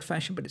a bit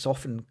old-fashioned, but it's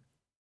often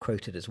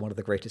quoted as one of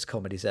the greatest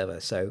comedies ever.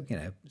 So,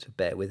 so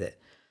bear with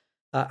it.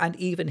 And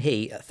even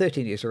he, at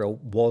 13 years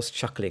old, was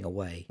chuckling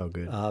away. Oh,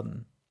 good.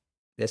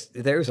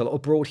 There is a lot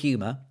of broad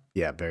humour.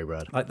 Yeah, very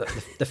broad. Like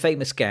the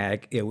famous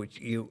gag,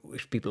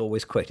 which people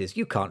always quote is,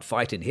 "You can't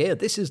fight in here.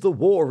 This is the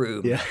war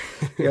room." Yeah,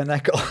 and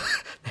that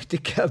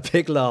did get a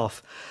big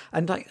laugh.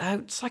 And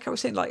it's like I was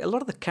saying, like a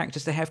lot of the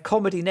characters, they have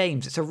comedy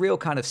names. It's a real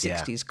kind of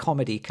 60s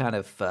comedy kind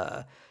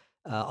of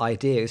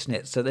idea, isn't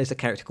it? So there's a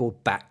character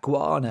called Bat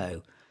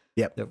Guano.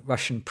 Yep. The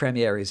Russian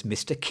premier is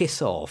Mr.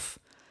 Kissoff.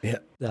 Yeah.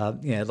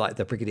 Like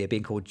the Brigadier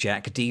being called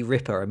Jack D.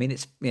 Ripper. I mean,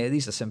 it's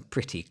these are some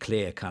pretty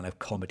clear kind of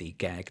comedy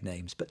gag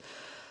names, but.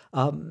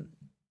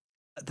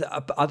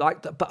 But a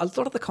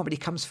lot of the comedy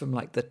comes from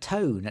like the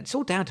tone, and it's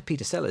all down to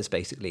Peter Sellers.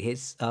 Basically,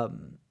 his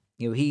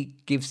he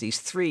gives these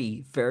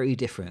 3 very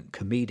different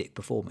comedic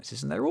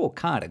performances, and they're all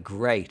kind of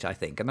great, I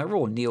think, and they're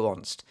all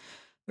nuanced,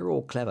 they're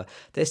all clever.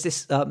 There's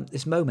this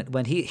moment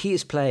when he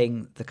is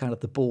playing the kind of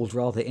the bald,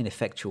 rather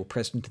ineffectual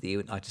president of the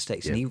United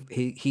States, and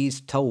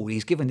he's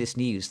given this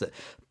news that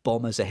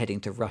bombers are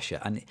heading to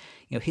Russia, and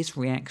his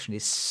reaction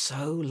is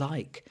so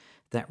like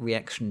that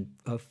reaction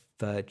of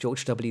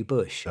George W.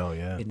 Bush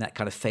in that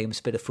kind of famous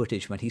bit of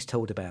footage when he's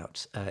told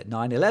about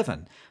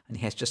 9/11, and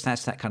he has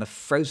that kind of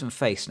frozen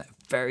face and that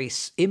very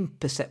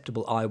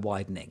imperceptible eye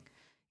widening.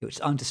 It's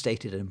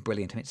understated and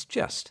brilliant. I mean, it's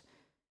just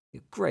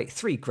great.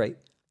 3 great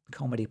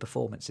comedy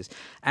performances.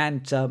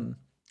 And the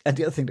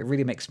other thing that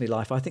really makes me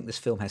laugh, I think this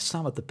film has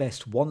some of the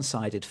best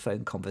one-sided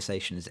phone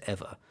conversations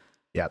ever.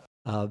 Yep.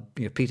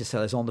 Peter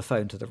Sellers on the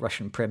phone to the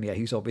Russian premier,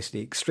 who's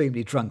obviously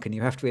extremely drunk, and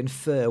you have to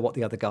infer what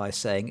the other guy is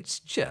saying. It's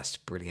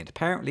just brilliant.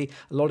 Apparently,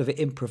 a lot of it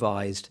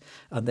improvised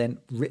and then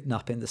written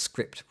up in the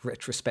script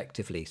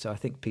retrospectively. So I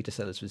think Peter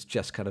Sellers was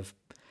just kind of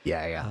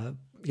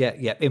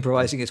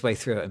improvising his way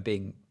through it and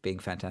being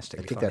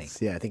fantastically funny.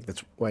 I think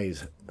that's why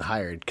he's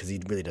hired, because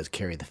he really does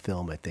carry the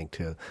film, I think,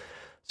 to a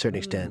certain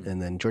extent. And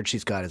then George C.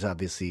 Scott is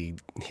obviously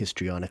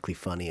histrionically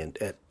funny and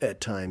at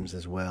times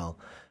as well.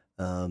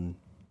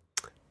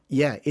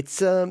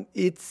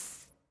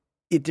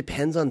 It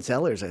depends on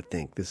Sellers, I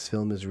think. This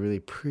film is really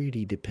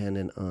pretty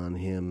dependent on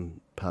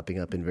him popping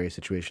up in various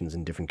situations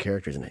and different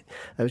characters. And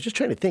I was just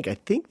trying to think. I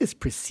think this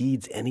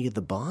precedes any of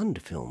the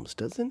Bond films,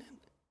 doesn't it?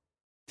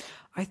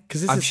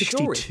 Because this is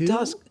 62? Sure it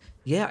does.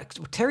 Yeah,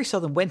 Terry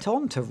Southern went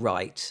on to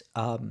write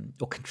or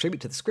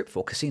contribute to the script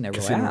for Casino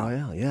Royale. Casino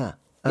Royale, yeah.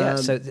 Yeah,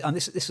 and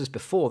this was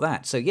before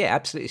that. So yeah,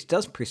 absolutely, it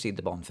does precede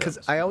the Bond films.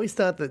 Because I always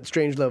thought that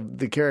Strangelove,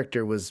 the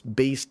character, was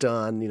based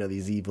on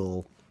these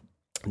evil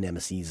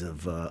nemesis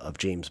of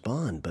James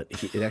Bond, but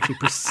it actually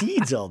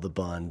precedes all the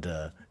Bond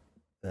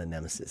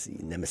nemesis.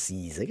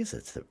 I guess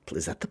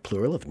is that the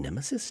plural of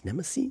nemesis?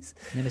 Nemesis.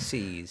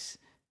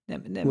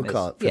 We'll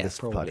call it for this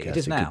probably. podcast. It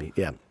is now. Could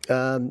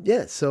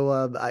be.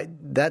 So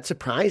that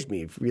surprised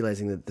me,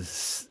 realizing that this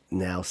is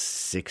now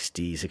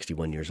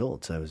 61 years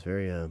old. So I was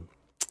very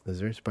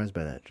surprised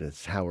by that.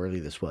 Just how early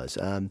this was.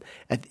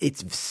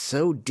 It's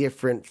so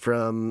different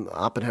from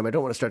Oppenheimer. I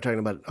don't want to start talking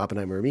about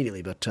Oppenheimer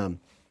immediately, but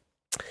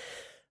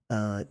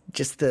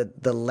just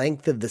the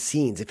length of the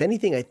scenes. If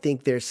anything, I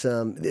think there's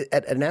some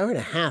at an hour and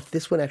a half.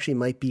 This one actually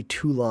might be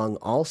too long.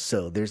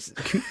 Also, there's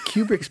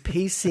Kubrick's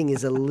pacing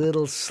is a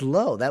little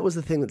slow. That was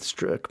the thing that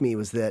struck me,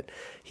 was that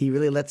he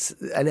really lets,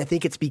 and I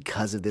think it's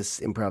because of this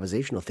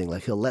improvisational thing.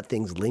 Like, he'll let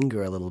things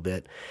linger a little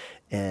bit,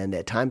 and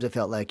at times I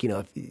felt like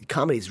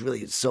comedy is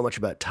really so much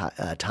about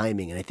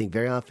timing, and I think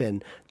very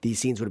often these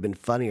scenes would have been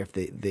funnier if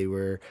they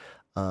were.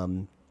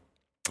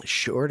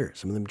 Shorter,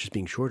 some of them just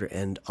being shorter,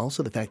 and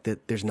also the fact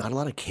that there's not a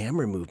lot of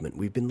camera movement.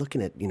 We've been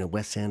looking at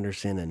Wes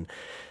Anderson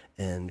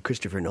and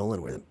Christopher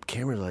Nolan, where the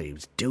camera's like he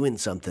was doing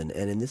something,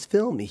 and in this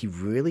film he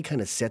really kind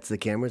of sets the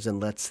cameras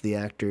and lets the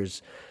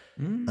actors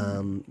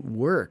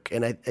work.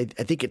 And I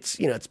think it's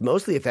it's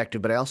mostly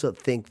effective, but I also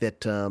think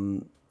that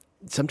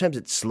sometimes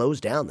it slows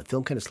down. The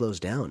film kind of slows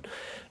down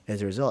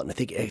as a result. And I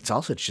think it's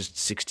just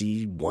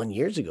 61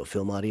 years ago.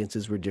 Film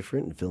audiences were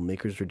different and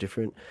filmmakers were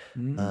different.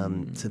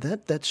 So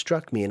that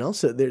struck me. And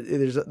also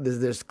there's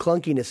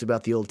clunkiness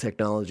about the old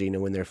technology,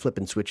 when they're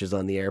flipping switches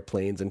on the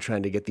airplanes and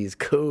trying to get these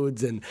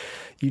codes, and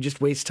you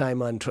just waste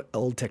time on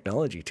old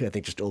technology too. I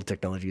think just old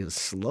technology is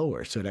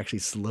slower. So it actually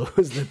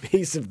slows the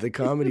pace of the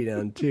comedy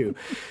down too.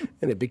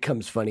 And it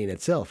becomes funny in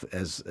itself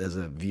as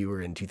a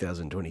viewer in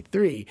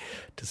 2023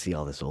 to see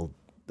all this old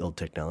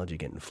technology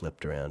getting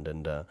flipped around.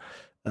 And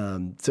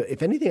so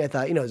if anything, I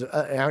thought, it was an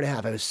hour and a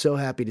half. I was so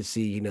happy to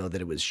see,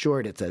 that it was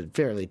short. It's a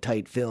fairly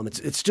tight film.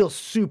 It's still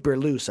super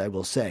loose, I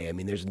will say. I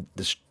mean, there's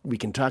this, we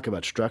can talk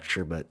about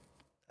structure, but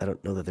I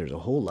don't know that there's a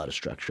whole lot of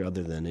structure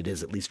other than it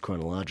is at least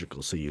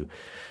chronological. So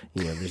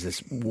there's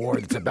this war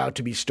that's about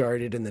to be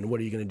started, and then what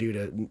are you going to do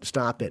to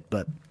stop it?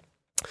 But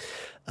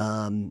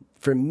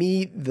for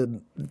me,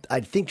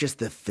 I think just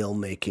the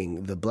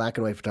filmmaking, the black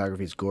and white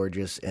photography is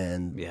gorgeous,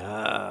 and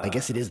I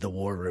guess it is the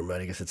war room,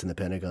 right? I guess it's in the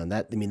Pentagon.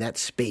 That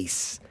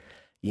space,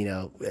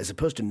 as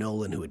opposed to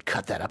Nolan, who would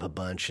cut that up a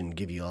bunch and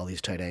give you all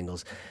these tight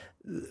angles,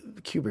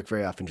 Kubrick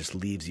very often just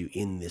leaves you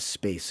in this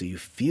space, so you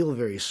feel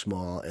very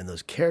small, and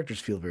those characters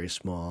feel very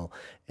small,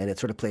 and it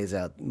sort of plays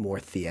out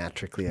more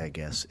theatrically, I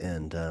guess,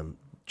 and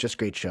just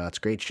great shots,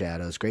 great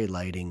shadows, great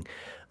lighting.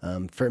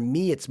 For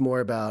me, I think it's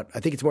more about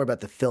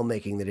the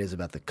filmmaking than it is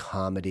about the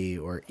comedy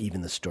or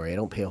even the story. I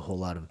don't pay a whole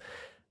lot of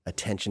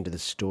attention to the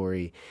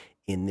story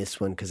in this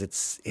one because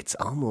it's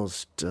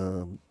almost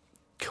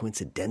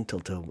coincidental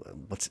to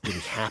what's really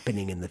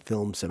happening in the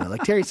film somehow.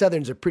 Like Terry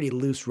Southern's a pretty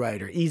loose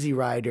writer, easy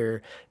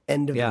rider,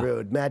 end of the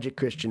road, Magic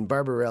Christian,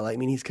 Barbarella. I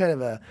mean, he's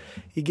kind of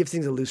he gives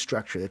things a loose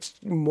structure. It's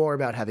more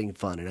about having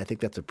fun, and I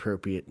think that's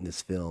appropriate in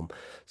this film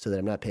so that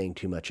I'm not paying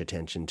too much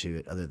attention to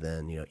it other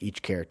than,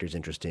 each character's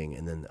interesting,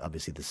 and then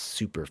obviously the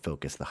super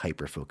focus, the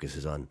hyper focus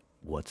is on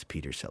what's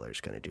Peter Sellers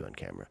going to do on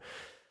camera.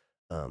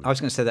 I was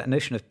going to say that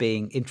notion of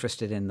being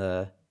interested in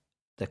the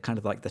kind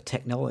of like the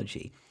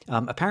technology.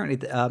 Apparently,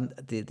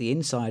 the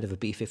inside of a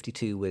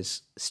B-52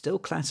 was still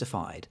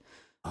classified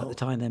at the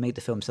time they made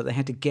the film, so they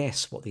had to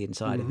guess what the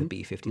inside of a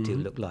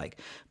B-52 looked like.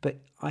 But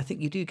I think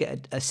you do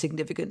get a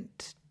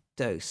significant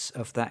dose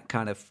of that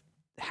kind of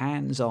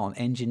hands-on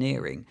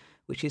engineering,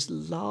 which is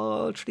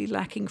largely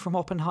lacking from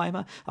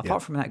Oppenheimer,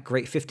 apart from that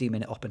great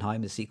 15-minute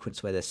Oppenheimer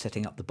sequence where they're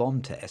setting up the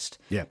bomb test,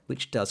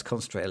 which does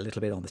concentrate a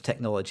little bit on the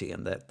technology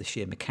and the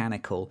sheer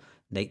mechanical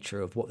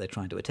nature of what they're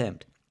trying to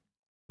attempt.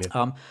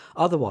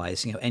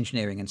 Otherwise,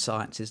 engineering and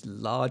science is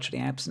largely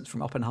absent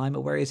from Oppenheimer,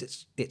 whereas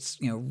it's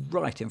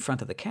right in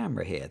front of the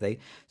camera here. They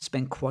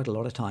spend quite a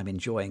lot of time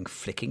enjoying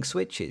flicking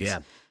switches,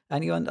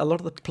 and a lot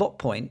of the plot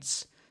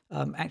points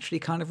actually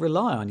kind of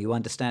rely on you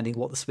understanding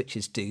what the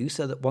switches do,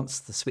 so that once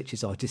the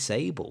switches are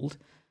disabled,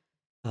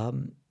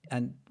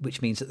 and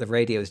which means that the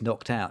radio is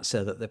knocked out,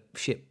 so that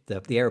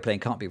the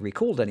airplane can't be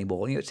recalled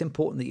anymore. It's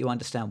important that you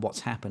understand what's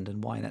happened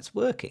and why that's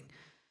working.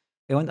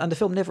 And the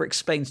film never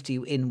explains to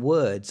you in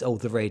words,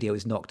 the radio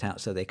is knocked out,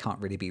 so they can't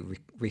really be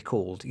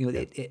recalled.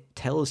 It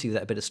tells you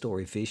that bit of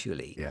story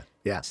visually.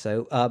 Yeah.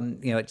 So,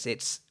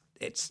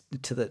 it's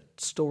to the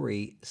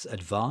story's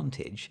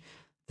advantage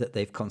that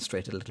they've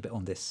concentrated a little bit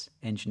on this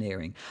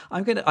engineering.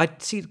 I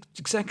see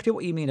exactly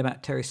what you mean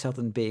about Terry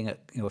Southern being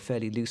a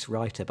fairly loose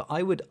writer, but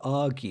I would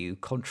argue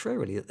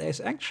contrarily that there's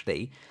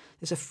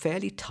a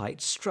fairly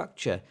tight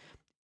structure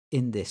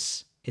in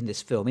this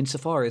film,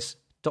 insofar as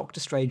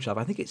Dr. Strangelove,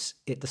 I think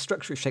the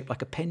structure is shaped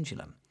like a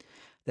pendulum.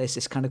 There's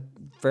this kind of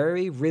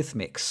very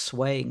rhythmic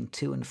swaying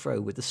to and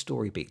fro with the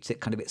story beats.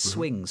 It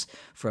swings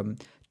from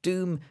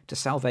doom to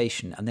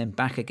salvation and then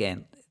back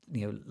again,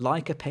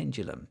 like a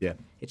pendulum. Yeah.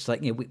 It's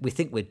like, we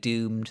think we're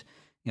doomed,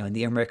 and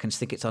the Americans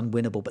think it's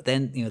unwinnable, but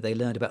then, they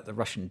learned about the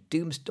Russian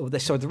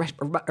the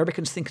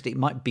Americans think that it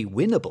might be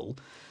winnable.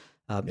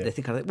 They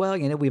think,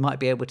 we might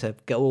be able to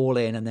go all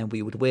in and then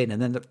we would win. And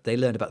then they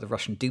learn about the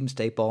Russian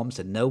doomsday bombs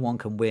and no one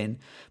can win.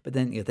 But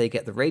then they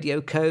get the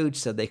radio code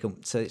so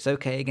it's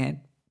okay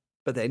again.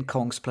 But then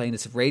Kong's plane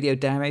is radio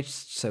damaged,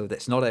 so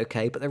that's not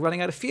okay. But they're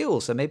running out of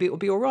fuel, so maybe it will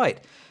be all right.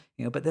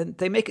 But then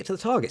they make it to the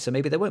target, so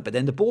maybe they won't. But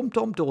then the bomb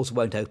doors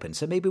won't open,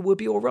 so maybe we'll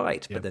be all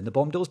right. But then the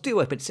bomb doors do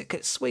open.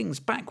 It swings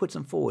backwards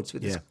and forwards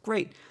with this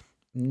great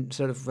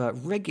sort of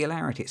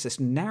regularity. It's this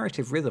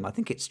narrative rhythm. I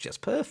think it's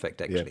just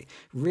perfect, actually.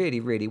 Really,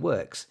 really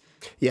works.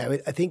 Yeah,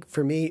 I think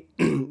for me,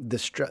 I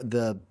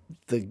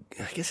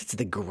guess it's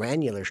the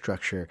granular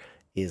structure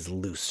is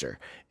looser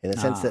in the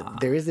sense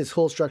that there is this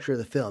whole structure of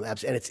the film, and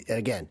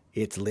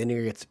it's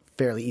linear. It's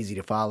fairly easy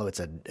to follow.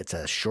 It's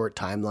a short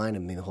timeline. I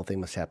mean, the whole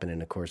thing must happen in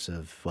the course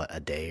of a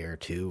day or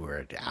two,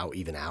 or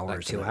even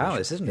hours. Like 2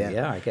 hours, isn't it?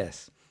 Yeah, I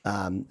guess.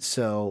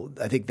 So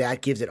I think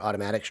that gives it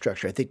automatic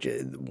structure. I think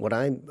what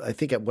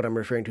I'm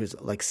referring to is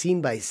like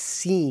scene by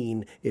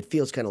scene, it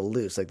feels kind of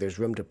loose. Like there's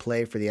room to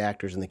play for the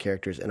actors and the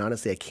characters. And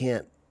honestly,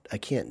 I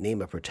can't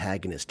name a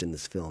protagonist in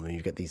this film. I mean,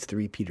 you've got these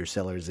three Peter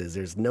Sellerses.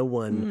 There's no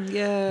one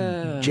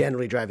Yeah.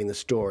 generally driving the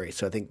story.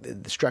 So I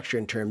think the structure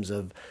in terms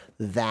of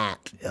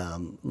that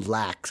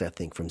lacks, I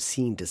think, from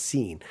scene to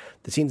scene.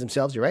 The scenes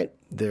themselves, you're right,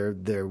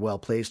 they're well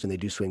placed and they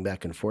do swing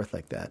back and forth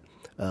like that.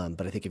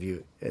 But I think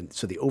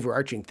so the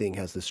overarching thing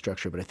has this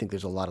structure, but I think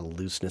there's a lot of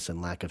looseness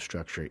and lack of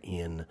structure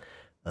in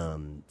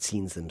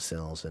scenes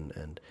themselves,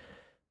 and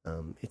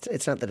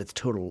it's not that it's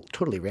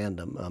totally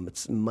random.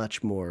 It's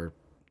much more,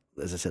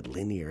 as I said,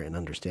 linear and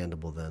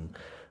understandable than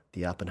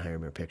the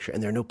Oppenheimer picture.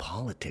 And there are no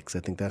politics. I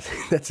think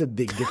that's a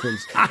big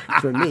difference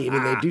for me. I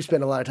mean, they do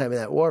spend a lot of time in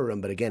that war room,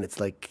 but again, it's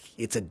like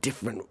it's a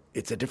different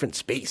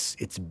space.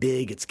 It's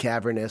big, it's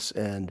cavernous,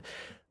 and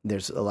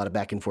there's a lot of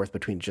back and forth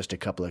between just a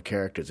couple of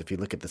characters. If you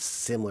look at the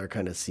similar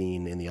kind of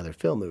scene in the other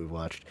film that we've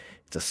watched,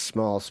 it's a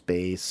small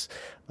space,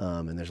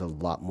 and there's a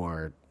lot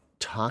more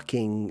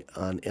talking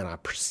on a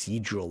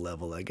procedural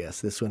level, I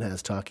guess. This one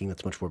has talking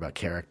that's much more about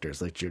characters,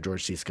 like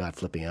George C. Scott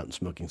flipping out and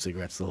smoking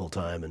cigarettes the whole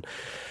time, and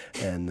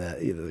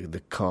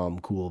the calm,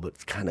 cool,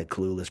 but kind of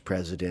clueless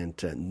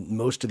president. And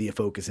most of the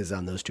focus is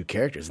on those two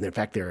characters. And in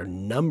fact, there are a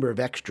number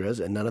of extras,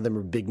 and none of them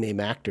are big-name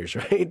actors,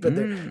 right? But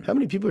how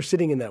many people are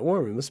sitting in that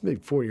war room? It must be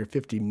 40 or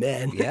 50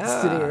 men sitting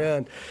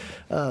around.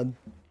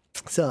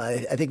 So I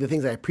think the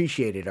things I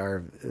appreciated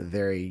are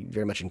very,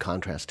 very much in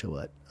contrast to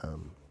what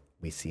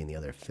we see in the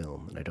other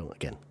film. And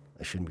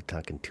I shouldn't be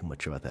talking too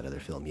much about that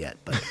other film yet,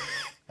 but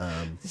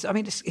I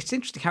mean, it's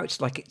interesting how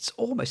it's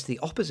almost the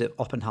opposite of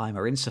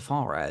Oppenheimer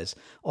insofar as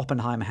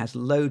Oppenheimer has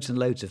loads and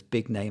loads of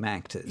big name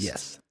actors,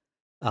 yes,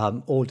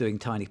 all doing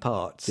tiny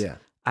parts,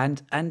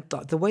 and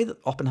the way that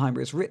Oppenheimer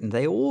is written,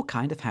 they all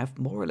kind of have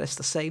more or less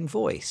the same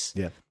voice.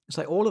 Yeah, it's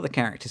like all of the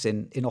characters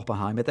in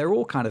Oppenheimer, they're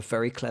all kind of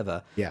very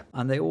clever,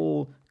 and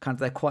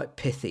they're quite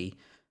pithy.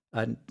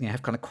 And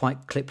have kind of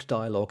quite clipped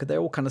dialogue. They're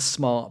all kind of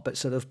smart, but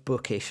sort of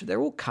bookish. They're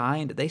all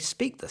they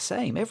speak the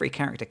same. Every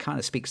character kind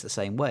of speaks the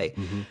same way.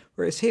 Mm-hmm.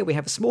 Whereas here we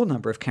have a small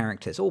number of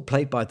characters, all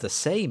played by the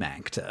same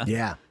actor.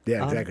 Yeah,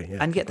 exactly. Yeah.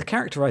 And yet the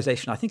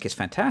characterization, I think, is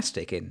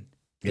fantastic in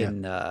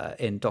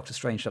Doctor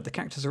Strangelove. The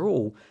characters are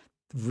all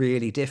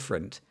really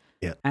different,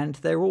 and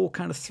they're all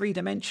kind of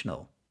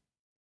three-dimensional.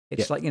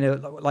 It's like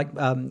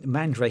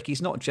Mandrake.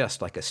 He's not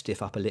just like a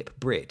stiff upper lip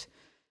Brit.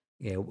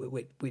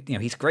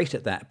 He's great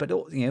at that, but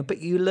but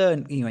you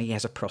learn, he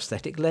has a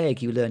prosthetic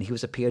leg. You learn he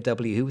was a POW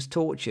who was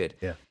tortured.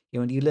 Yeah.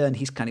 And you learn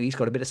he's got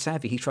a bit of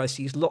savvy. He tries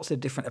to use lots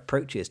of different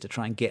approaches to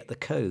try and get the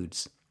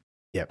codes.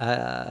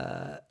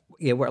 Yeah.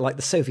 Where like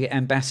the Soviet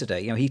ambassador,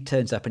 he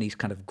turns up and he's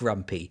kind of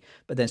grumpy,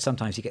 but then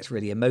sometimes he gets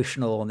really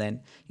emotional, and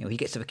then he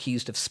gets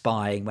accused of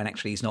spying when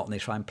actually he's not, and they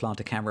try and plant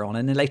a camera on,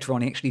 and then later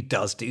on he actually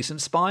does do some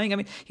spying. I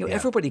mean,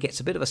 everybody gets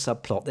a bit of a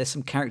subplot. There's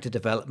some character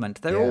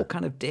development. They're all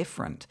kind of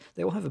different.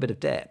 They all have a bit of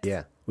depth.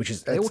 Yeah,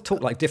 they all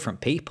talk like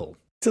different people.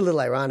 It's a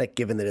little ironic,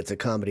 given that it's a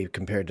comedy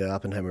compared to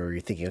Oppenheimer, where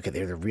you're thinking, okay,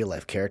 they're the real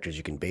life characters.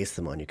 You can base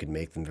them on. You can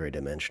make them very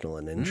dimensional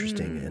and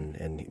interesting,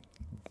 and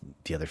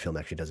the other film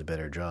actually does a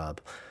better job.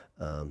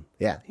 You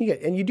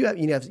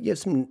have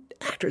some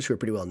actors who are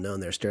pretty well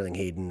known there. Sterling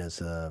Hayden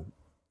as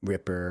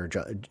Ripper,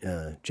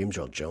 James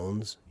Earl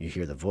Jones. You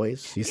hear the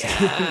voice, you see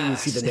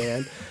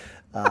the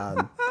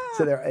man.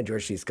 So there, and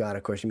George C. Scott,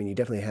 of course. I mean, you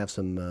definitely have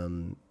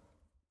some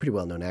pretty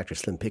well known actors.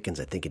 Slim Pickens,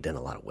 I think, had done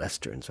a lot of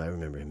westerns, so I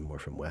remember him more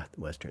from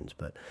westerns.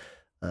 But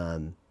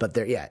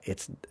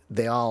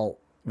they all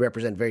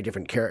represent very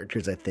different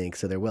characters, I think.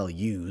 So they're well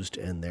used,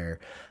 and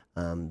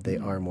they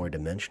are more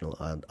dimensional,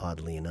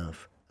 oddly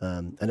enough.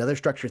 Another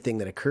structure thing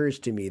that occurs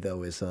to me,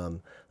 though, is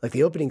like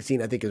the opening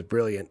scene. I think is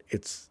brilliant.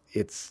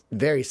 It's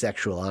very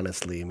sexual,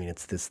 honestly. I mean,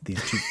 it's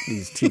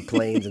these two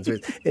planes, and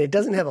it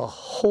doesn't have a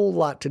whole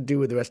lot to do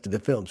with the rest of the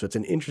film. So it's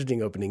an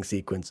interesting opening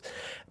sequence.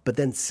 But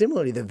then,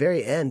 similarly, the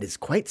very end is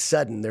quite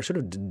sudden. They're sort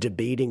of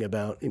debating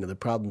about the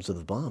problems of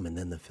the bomb, and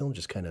then the film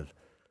just kind of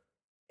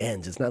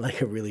ends. It's not like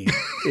a really.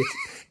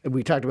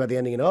 We talked about the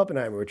ending in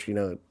Oppenheimer, which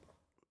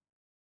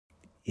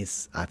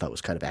I thought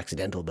was kind of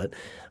accidental, but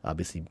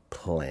obviously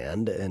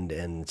planned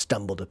and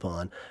stumbled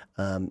upon.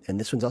 And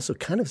this one's also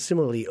kind of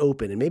similarly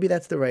open, and maybe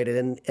that's the right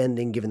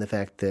ending, given the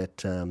fact that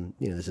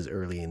this is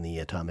early in the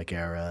atomic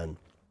era and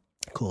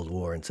Cold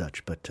War and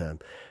such. But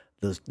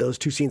those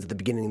two scenes at the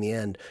beginning and the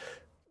end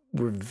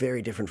were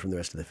very different from the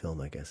rest of the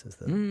film, I guess.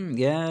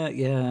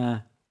 Yeah.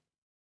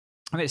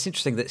 I mean, it's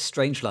interesting that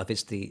Strangelove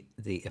is the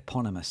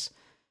eponymous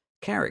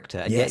character,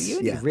 and yet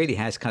he really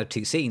has kind of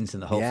two scenes in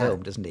the whole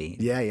film, doesn't he?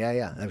 Yeah.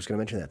 I was going to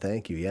mention that.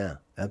 Thank you. Yeah,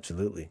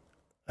 absolutely.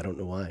 I don't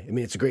know why. I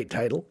mean, it's a great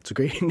title. It's a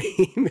great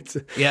name. It's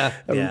a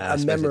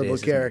memorable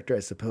character, I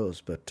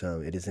suppose. But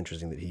it is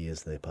interesting that he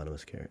is the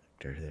eponymous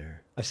character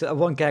there. I saw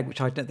one gag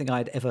which I don't think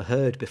I'd ever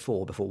heard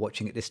before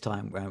watching it this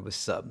time, where it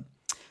was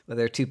where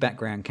there are two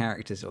background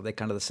characters, or they're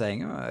kind of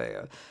saying,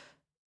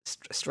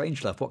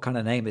 Strangelove, what kind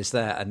of name is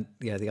that? And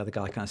the other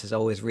guy kind of says,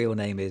 his real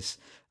name is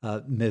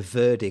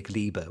Merwürdig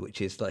Liebe,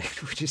 which is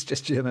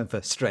just German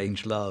for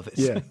strange love.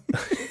 It's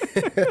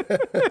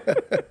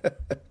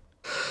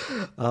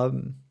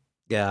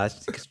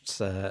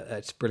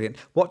it's brilliant.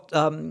 What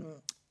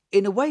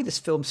in a way, this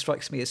film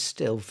strikes me as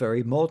still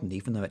very modern,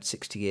 even though it's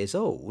 60 years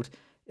old,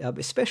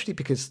 especially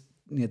because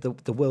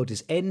the world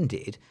is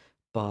ended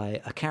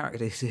by a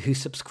character who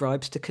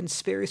subscribes to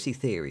conspiracy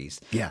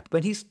theories. Yeah.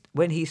 When he's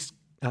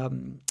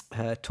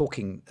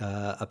talking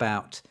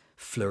about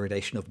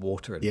fluoridation of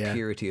water and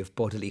purity of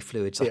bodily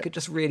fluids, I could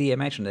just really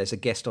imagine there's a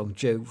guest on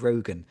Joe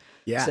Rogan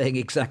saying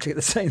exactly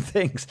the same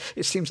things.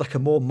 It seems like a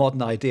more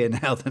modern idea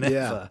now than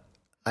ever.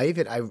 I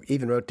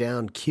even wrote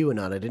down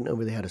QAnon. I didn't know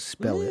really how to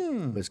spell it.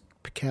 It was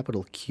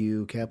capital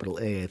Q, capital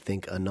A, I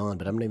think, anon,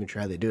 but I'm not even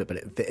sure how they do it. But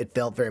it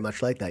felt very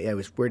much like that. Yeah, I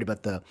was worried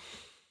about the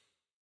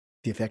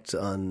effects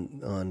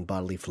on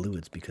bodily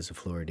fluids because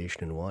of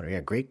fluoridation in water.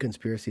 Yeah, great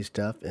conspiracy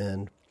stuff,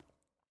 and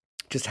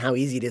just how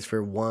easy it is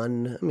for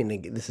one. I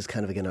mean, this is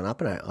kind of again an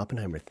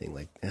Oppenheimer thing,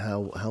 like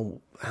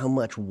how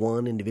much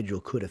one individual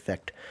could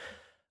affect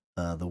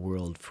the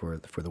world for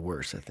the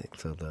worse, I think.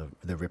 So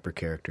the Ripper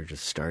character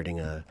just starting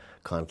a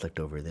conflict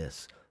over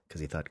this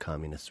because he thought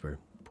communists were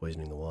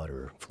poisoning the water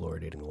or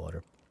fluoridating the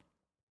water.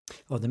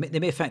 Well, the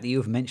mere fact that you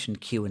have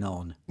mentioned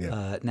QAnon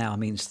now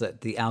means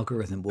that the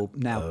algorithm will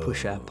now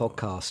push our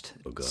podcast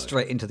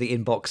straight into the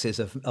inboxes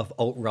of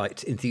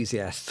alt-right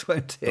enthusiasts,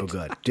 won't it? Oh,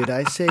 God. Did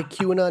I say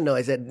QAnon? No,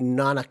 I said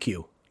Nana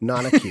Q.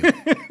 Nana Q.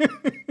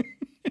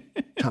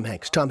 Tom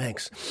Hanks.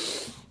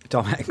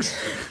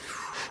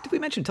 Did we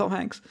mention Tom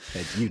Hanks?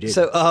 You did.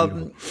 So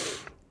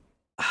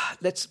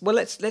let's.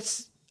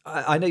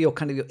 I know you're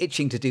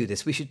itching to do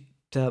this. We should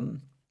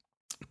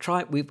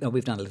try. We've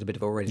done a little bit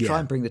of it already. Try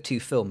and bring the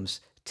two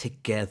films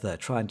together.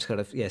 Try and kind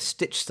of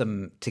stitch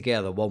them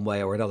together one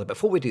way or another.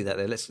 Before we do that,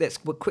 though, let's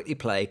quickly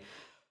play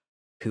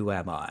Who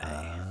Am I?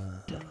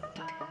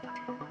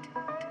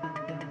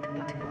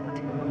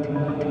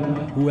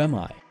 Who am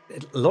I?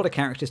 A lot of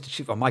characters to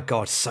choose. Oh my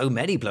God, so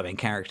many blooming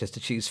characters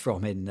to choose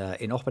from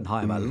in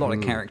Oppenheimer. A lot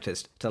of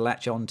characters to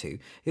latch onto.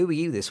 Who are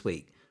you this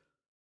week?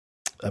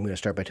 I'm going to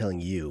start by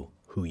telling you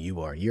who you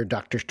are. You're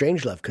Dr.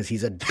 Strangelove because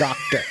he's a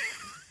doctor.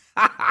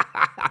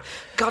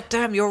 God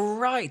damn, you're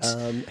right.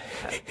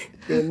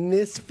 In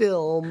this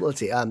film, let's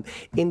see.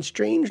 In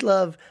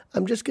Strangelove,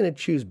 I'm just going to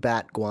choose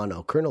Bat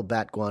Guano, Colonel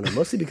Bat Guano,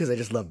 mostly because I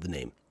just love the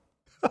name.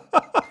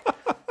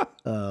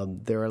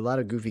 There are a lot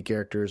of goofy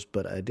characters,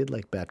 but I did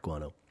like Bat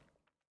Guano.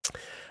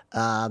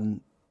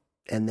 And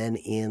then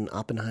in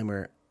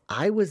Oppenheimer,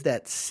 I was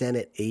that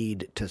Senate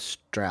aide to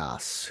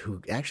Strauss,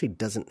 who actually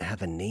doesn't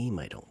have a name,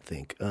 I don't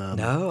think.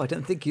 No, I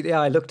don't think he... Yeah,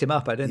 I looked him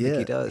up. I don't think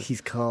he does.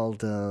 He's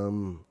called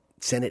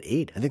Senate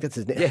aide. I think that's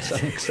his name. Yes, I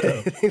think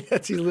so.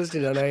 He's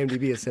listed on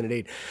IMDb as Senate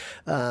aide.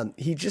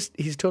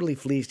 He's totally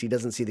fleeced. He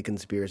doesn't see the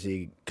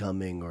conspiracy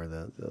coming or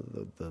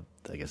the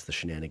I guess the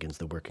shenanigans,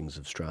 the workings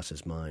of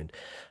Strauss's mind.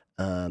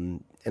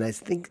 And I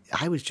think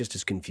I was just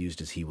as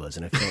confused as he was,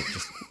 and I felt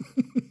just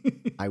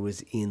I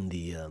was in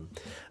the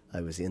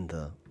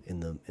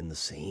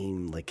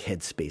same like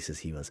headspace as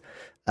he was.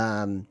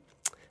 And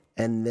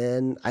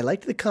then I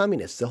liked the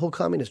communists, the whole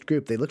communist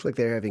group. They looked like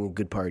they were having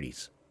good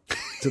parties.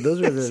 So those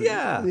were the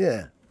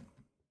yeah.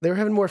 They were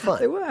having more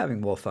fun. They were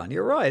having more fun.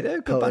 You're right. They're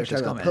a good bunch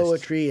of communists.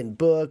 Poetry and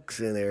books,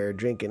 and they were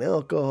drinking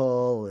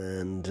alcohol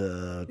and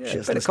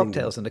just better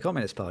cocktails than the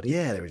Communist Party.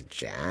 Yeah, there was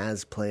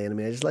jazz playing. I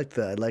mean, I just liked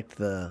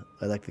the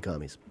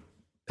commies.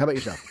 How about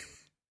yourself?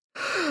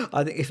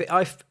 I think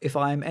if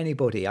I'm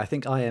anybody, I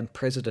think I am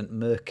President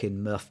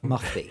Merkin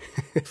Muffy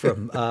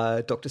from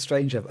Doctor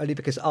Strangelove, only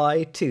because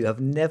I too have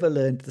never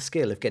learned the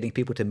skill of getting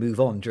people to move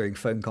on during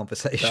phone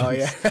conversations. Oh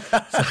yeah.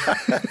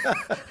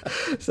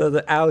 So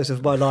the hours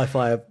of my life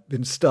I have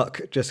been stuck,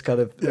 just kind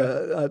of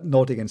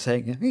nodding and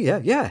saying yeah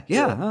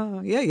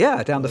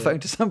down the phone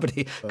to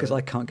somebody because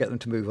I can't get them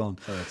to move on.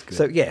 Oh, that's good.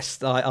 So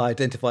yes, I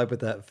identify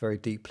with that very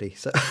deeply.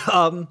 So.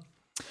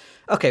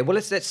 Okay, well,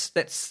 let's.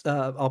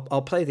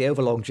 I'll play the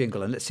overlong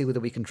jingle and let's see whether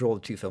we can draw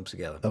the two films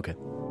together. Okay.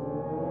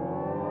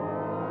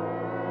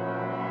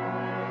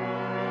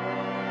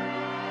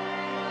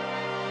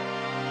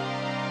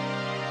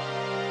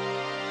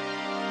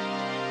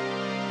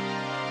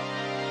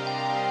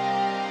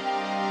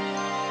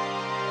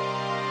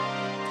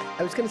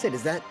 I was going to say,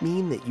 does that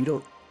mean that you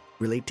don't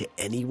relate to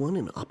anyone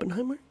in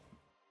Oppenheimer?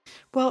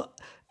 Well,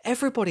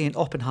 everybody in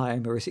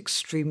Oppenheimer is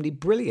extremely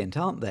brilliant,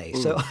 aren't they?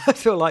 So I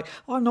feel like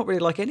I'm not really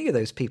like any of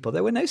those people.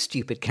 There were no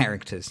stupid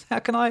characters. How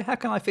can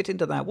I fit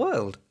into that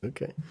world?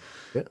 Okay,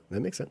 yeah,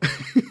 that makes sense.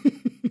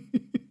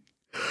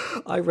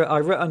 I wrote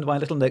under my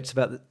little notes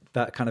about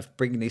kind of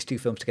bringing these two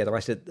films together.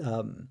 I said,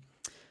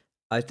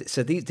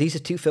 so these are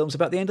two films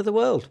about the end of the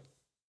world.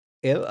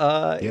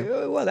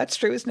 Well, that's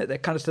true, isn't it? They're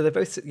kind of so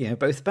they're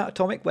both about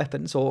atomic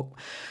weapons, or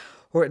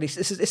at least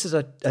this is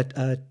a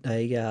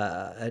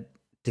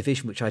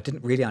division which I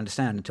didn't really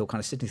understand until kind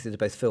of sitting through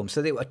both films.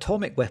 So they were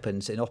atomic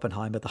weapons in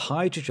Oppenheimer. The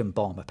hydrogen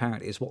bomb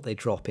apparently is what they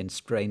drop in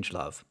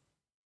Strangelove.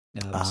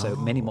 So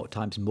many more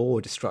times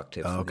more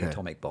destructive than the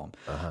atomic bomb,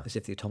 as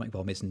if the atomic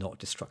bomb is not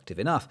destructive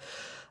enough.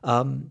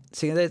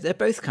 So they're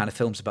both kind of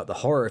films about the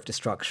horror of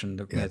destruction,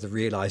 the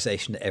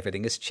realization that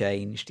everything has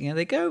changed.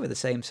 They go over the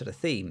same sort of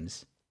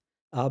themes.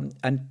 And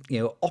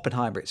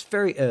Oppenheimer, it's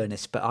very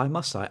earnest, but I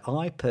must say,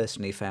 I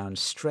personally found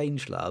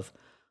Strangelove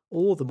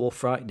all the more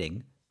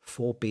frightening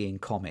for being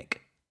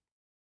comic.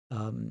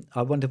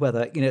 I wonder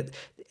whether,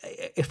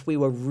 if we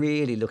were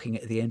really looking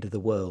at the end of the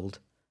world,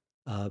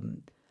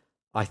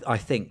 I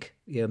think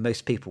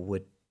most people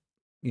would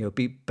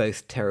be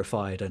both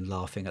terrified and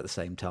laughing at the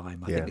same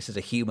time. I think this is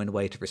a human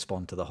way to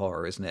respond to the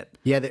horror, isn't it?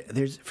 Yeah,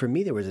 for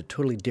me, there was a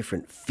totally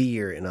different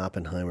fear in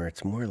Oppenheimer.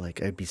 It's more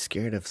like I'd be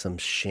scared of some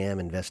sham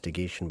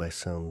investigation by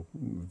some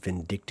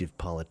vindictive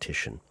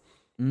politician.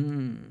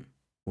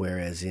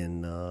 Whereas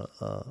in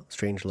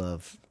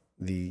Strangelove,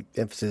 the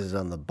emphasis is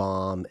on the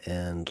bomb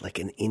and like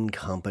an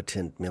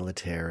incompetent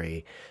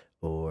military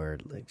or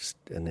like just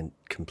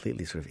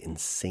completely sort of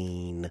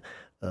insane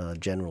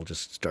general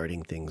just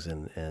starting things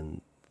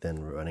and then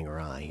running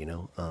awry,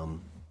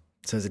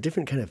 So it's a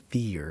different kind of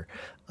fear.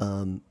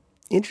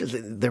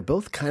 Interesting. They're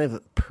both kind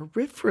of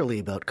peripherally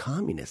about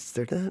communists.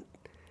 They're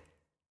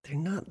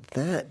not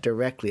that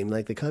directly. I mean,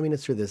 like the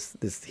communists are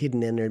this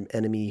hidden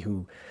enemy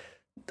who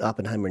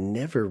Oppenheimer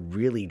never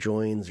really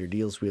joins or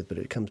deals with, but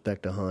it comes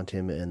back to haunt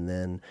him. And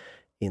then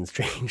in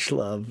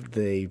Strangelove,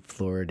 they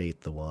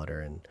fluoridate the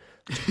water and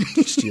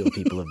steal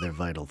people of their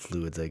vital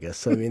fluids, I guess.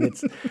 So, I mean,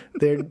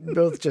 they're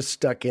both just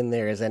stuck in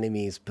there as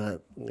enemies,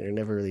 but they're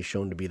never really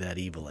shown to be that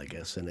evil, I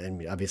guess.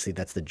 And obviously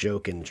that's the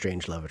joke in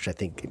Strangelove, which I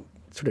think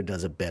sort of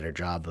does a better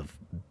job of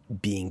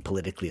being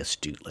politically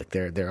astute. Like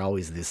they're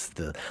always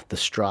the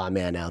straw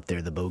man out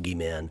there, the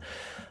bogeyman,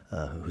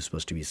 who's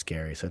supposed to be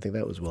scary. So I think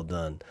that was well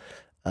done.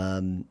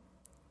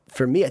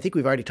 For me, I think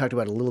we've already talked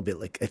about it a little bit.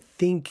 Like I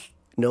think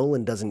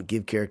Nolan doesn't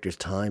give characters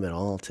time at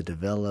all to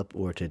develop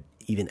or to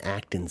even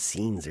act in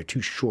scenes. They're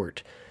too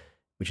short,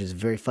 which is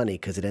very funny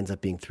because it ends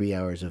up being 3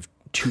 hours of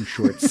too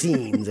short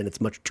scenes and it's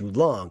much too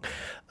long.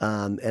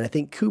 And I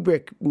think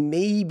Kubrick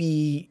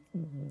maybe,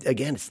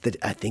 again,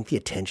 I think the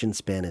attention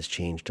span has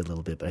changed a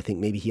little bit, but I think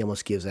maybe he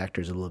almost gives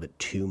actors a little bit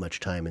too much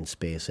time and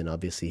space. And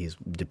obviously he's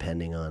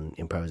depending on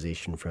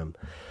improvisation from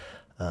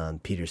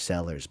Peter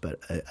Sellers, but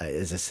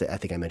as I said, I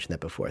think I mentioned that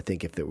before. I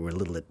think if it were a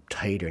little bit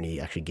tighter and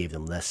he actually gave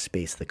them less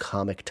space, the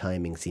comic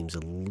timing seems a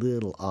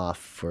little off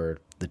for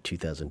the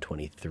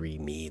 2023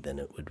 me than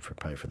it would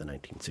probably for the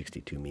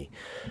 1962 me,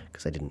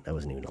 because I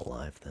wasn't even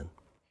alive then.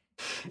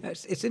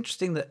 It's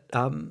interesting that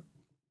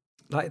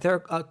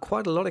there are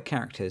quite a lot of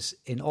characters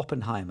in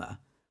Oppenheimer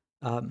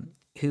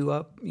who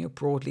are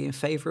broadly in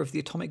favor of the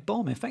atomic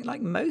bomb. In fact,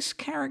 like most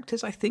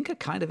characters, I think are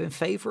kind of in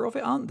favor of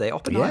it, aren't they?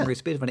 Oppenheimer is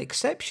a bit of an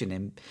exception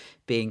in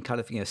being kind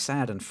of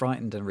sad and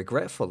frightened and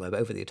regretful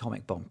over the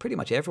atomic bomb. Pretty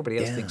much everybody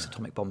else thinks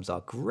atomic bombs are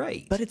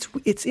great. But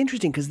it's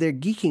interesting because they're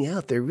geeking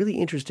out. They're really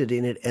interested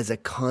in it as a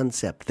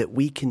concept that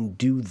we can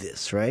do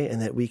this, right? And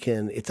that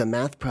it's a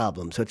math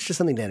problem. So it's just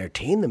something to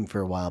entertain them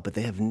for a while, but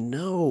they have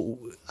no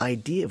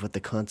idea of what the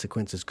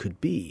consequences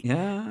could be.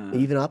 Yeah.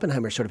 Even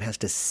Oppenheimer sort of has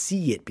to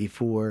see it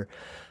before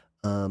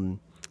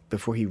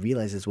he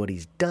realizes what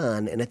he's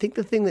done. And I think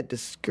the thing that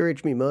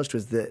discouraged me most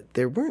was that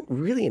there weren't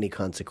really any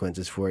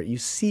consequences for it. You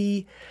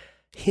see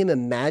him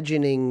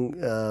imagining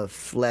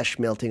flesh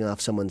melting off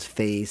someone's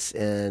face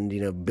and,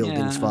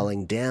 buildings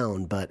falling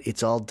down, but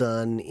it's all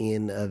done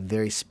in a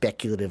very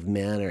speculative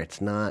manner.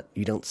 It's not,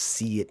 you don't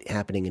see it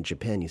happening in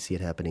Japan. You see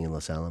it happening in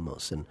Los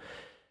Alamos. And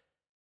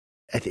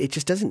it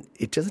just doesn't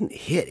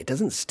hit. It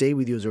doesn't stay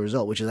with you as a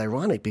result, which is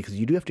ironic because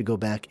you do have to go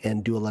back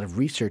and do a lot of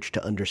research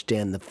to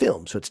understand the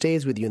film. So it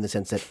stays with you in the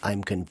sense that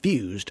I'm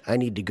confused. I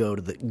need to go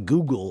to the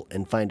Google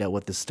and find out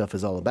what this stuff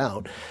is all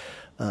about.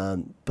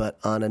 But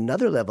on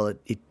another level,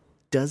 it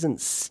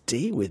doesn't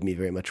stay with me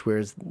very much.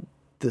 Whereas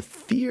the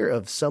fear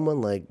of someone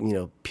like,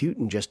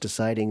 Putin just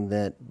deciding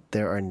that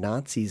there are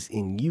Nazis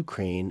in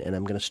Ukraine and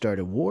I'm going to start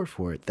a war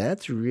for it,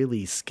 that's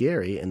really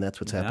scary. And that's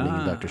what's happening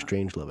in Dr.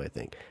 Strangelove, I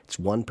think. It's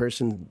one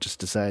person just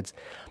decides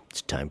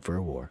it's time for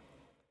a war.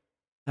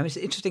 I mean, it's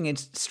interesting in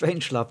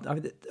Strangelove. I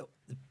mean,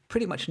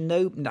 pretty much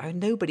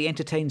nobody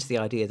entertains the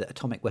idea that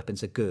atomic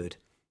weapons are good,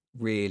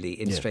 really,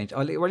 in Strange.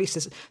 Or at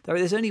least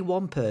there's only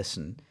one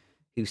person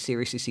who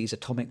seriously sees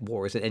atomic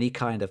war as any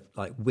kind of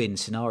like win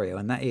scenario,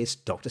 and that is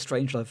Dr.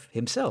 Strangelove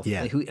himself.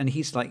 Yeah. And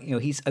he's like,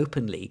 he's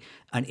openly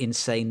an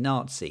insane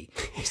Nazi.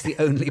 He's the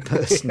only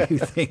person who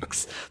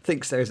thinks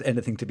there's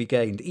anything to be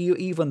gained.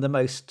 Even the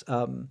most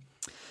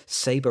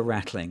saber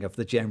rattling of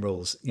the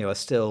generals, are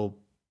still,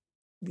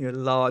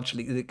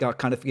 largely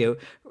kind of,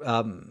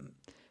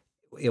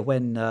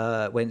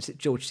 when it's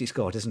George C.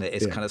 Scott, isn't it?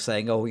 It's kind of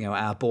saying,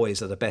 our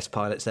boys are the best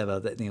pilots ever.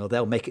 That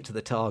they'll make it to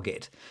the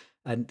target.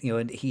 And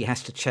and he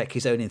has to check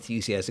his own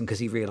enthusiasm because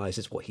he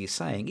realizes what he's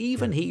saying.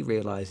 Even he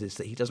realizes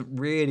that he doesn't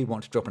really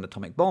want to drop an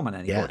atomic bomb on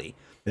anybody.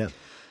 Yeah.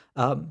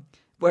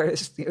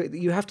 Whereas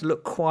you have to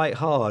look quite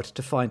hard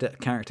to find a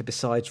character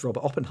besides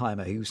Robert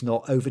Oppenheimer who's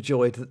not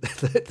overjoyed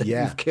that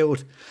you've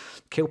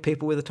killed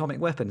people with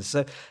atomic weapons.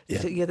 So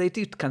they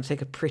do kind of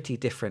take a pretty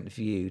different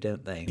view,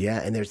 don't they?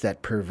 Yeah, and there's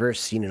that perverse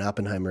scene in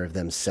Oppenheimer of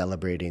them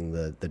celebrating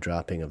the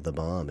dropping of the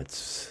bomb.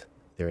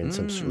 They're in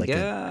some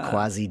a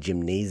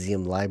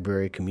quasi-gymnasium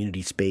library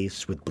community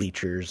space with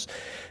bleachers,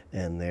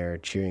 and they're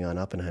cheering on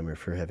Oppenheimer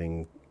for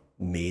having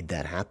made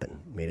that happen,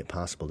 made it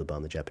possible to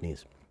bomb the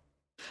Japanese.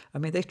 I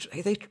mean,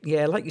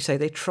 yeah, like you say,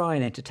 they try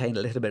and entertain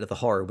a little bit of the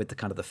horror with the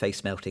kind of the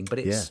face melting, but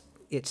it's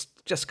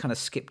just kind of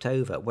skipped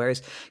over.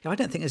 Whereas I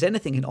don't think there's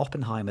anything in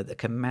Oppenheimer that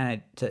can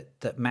manage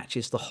that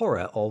matches the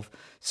horror of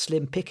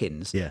Slim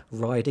Pickens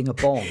riding a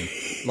bomb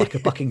like a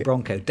bucking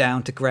bronco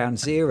down to ground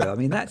zero. I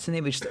mean, that's an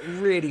image that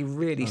really,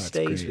 really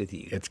stays with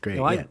you. It's great.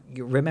 I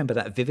remember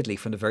that vividly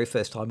from the very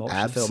first time I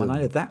watched the film, and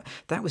I know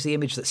that was the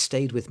image that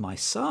stayed with my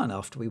son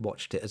after we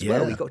watched it as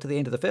well. We got to the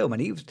end of the film,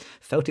 and he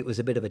felt it was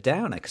a bit of a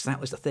downer because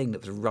that was the thing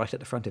that was right at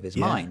the front of his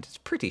mind. It's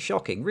pretty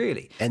shocking,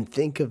 really. And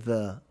think of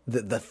the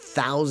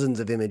thousands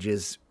of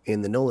images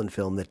in the Nolan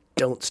film that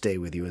don't stay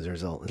with you as a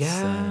result.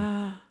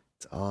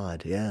 It's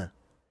odd, yeah.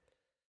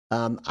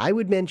 I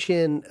would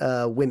mention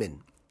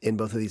women in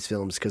both of these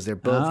films because they're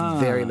both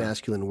very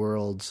masculine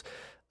worlds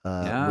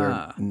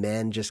where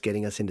men just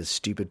getting us into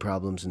stupid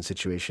problems and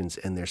situations,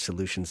 and their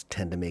solutions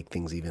tend to make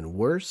things even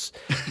worse.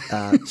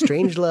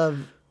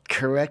 Strangelove,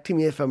 correcting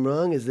me if I'm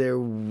wrong, is there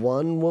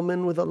one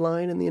woman with a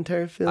line in the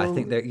entire film? I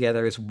think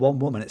there is one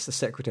woman. It's the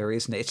secretary,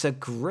 isn't it? It's a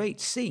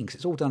great scene because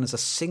it's all done as a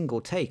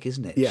single take,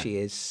 isn't it? Yeah. She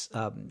is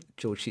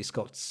George C.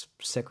 Scott's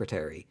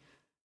secretary.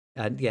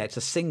 And it's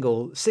a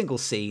single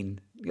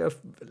scene,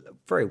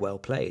 very well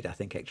played, I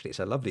think, actually. It's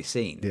a lovely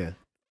scene. Yeah.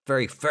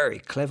 Very, very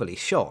cleverly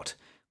shot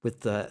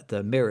with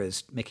the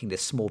mirrors making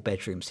this small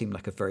bedroom seem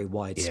like a very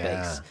wide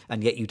space.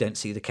 And yet you don't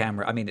see the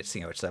camera. I mean,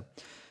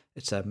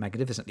 it's a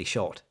magnificently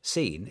shot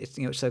scene.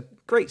 It's a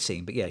great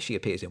scene, but she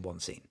appears in one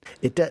scene.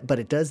 But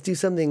it does do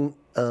something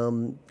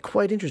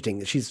quite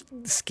interesting. She's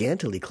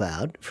scantily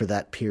clad for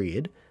that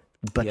period,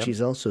 but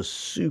she's also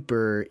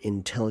super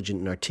intelligent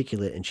and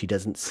articulate, and she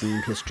doesn't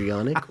seem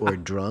histrionic or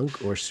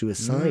drunk or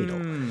suicidal.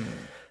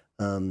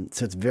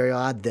 So it's very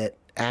odd that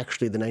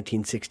actually the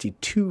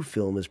 1962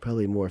 film is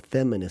probably more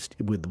feminist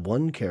with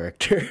one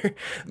character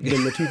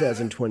than the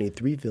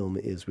 2023 film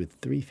is with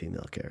three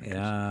female characters.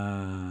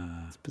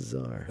 Yeah. It's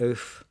bizarre.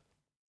 Oof.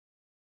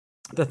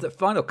 The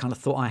final kind of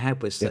thought I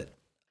had was that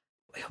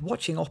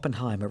watching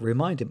Oppenheimer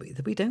reminded me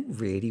that we don't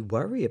really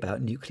worry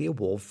about nuclear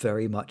war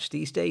very much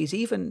these days.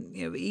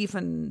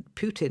 Even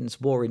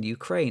Putin's war in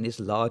Ukraine is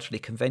largely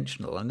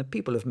conventional, and the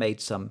people have made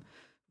some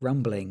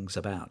rumblings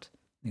about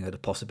the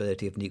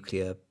possibility of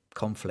nuclear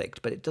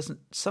conflict, but it doesn't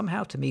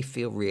somehow to me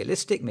feel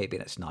realistic. Maybe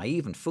that's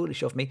naive and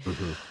foolish of me.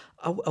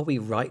 Are we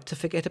right to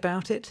forget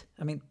about it?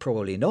 I mean,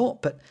 probably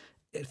not, but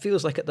it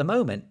feels like at the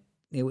moment,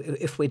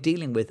 if we're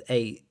dealing with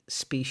a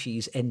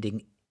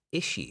species-ending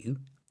issue,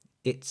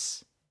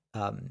 it's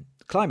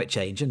climate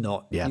change and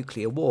not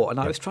nuclear war. And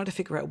I was trying to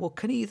figure out,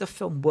 can either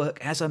film work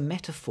as a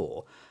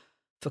metaphor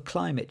for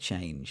climate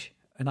change?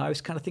 And I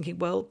was kind of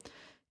thinking,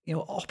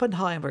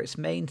 Oppenheimer, its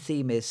main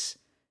theme is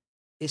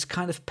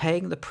kind of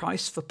paying the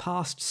price for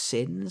past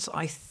sins,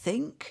 I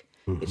think.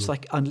 It's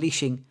like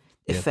unleashing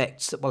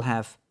effects that will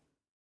have,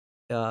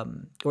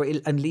 or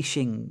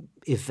unleashing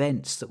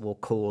events that will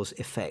cause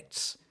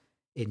effects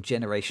in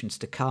generations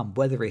to come,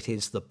 whether it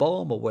is the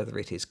bomb or whether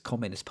it is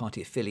Communist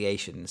Party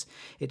affiliations.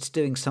 It's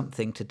doing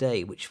something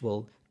today which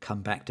will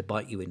come back to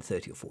bite you in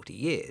 30 or 40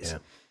 years.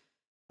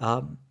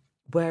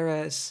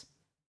 Whereas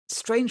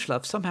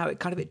Strangelove, somehow it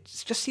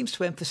just seems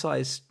to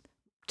emphasize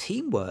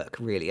teamwork,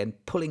 really,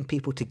 and pulling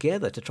people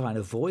together to try and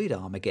avoid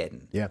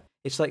Armageddon.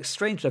 It's like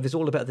Strangelove is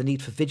all about the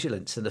need for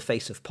vigilance in the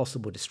face of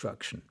possible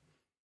destruction.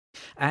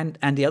 And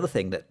the other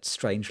thing that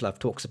Strangelove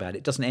talks about,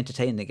 it doesn't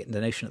entertain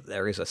the notion that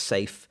there is a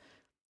safe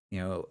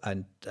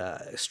and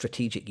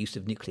strategic use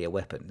of nuclear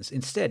weapons.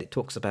 Instead, it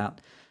talks about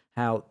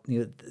how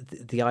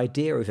the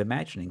idea of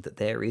imagining that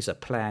there is a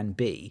plan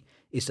B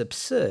is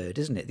absurd,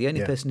 isn't it? The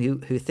only person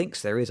who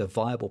thinks there is a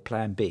viable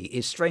plan B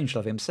is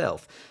Strangelove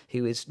himself,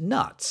 who is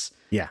nuts.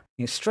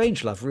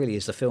 Strangelove really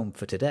is the film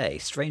for today.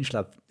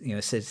 Strangelove,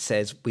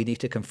 says we need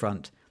to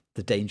confront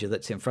the danger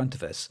that's in front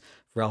of us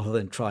rather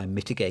than try and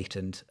mitigate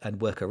and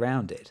work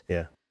around it.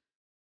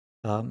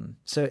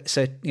 So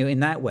in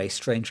that way,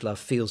 Strangelove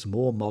feels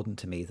more modern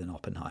to me than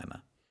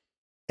Oppenheimer.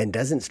 And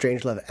doesn't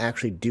Strangelove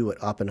actually do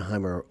what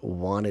Oppenheimer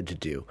wanted to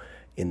do,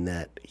 in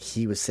that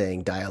he was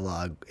saying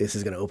dialogue, this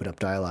is going to open up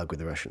dialogue with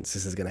the Russians.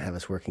 This is going to have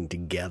us working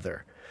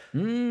together.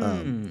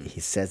 He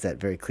says that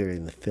very clearly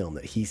in the film,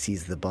 that he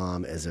sees the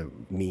bomb as a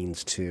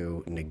means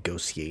to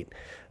negotiate.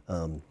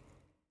 And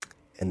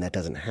that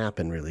doesn't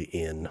happen really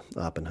in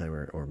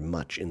Oppenheimer or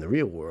much in the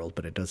real world,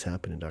 but it does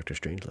happen in Dr.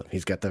 Strangelove.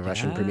 He's got the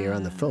Russian premier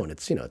on the phone.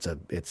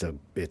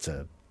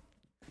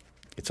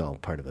 It's all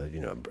part of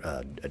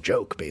a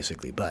joke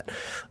basically, but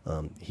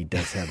he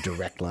does have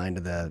direct line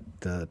to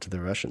the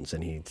Russians,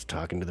 and he's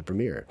talking to the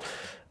premier.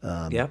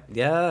 So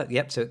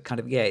it kind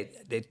of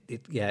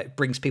it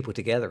brings people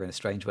together in a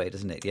strange way,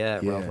 doesn't it?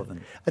 Rather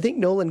than, I think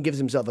Nolan gives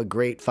himself a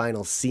great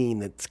final scene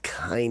that's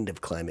kind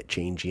of climate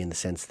changey in the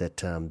sense that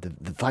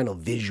the final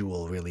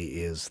visual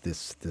really is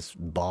this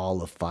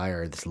ball of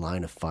fire, this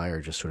line of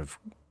fire, just sort of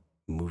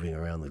moving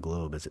around the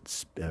globe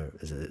as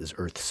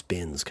Earth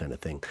spins, kind of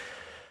thing.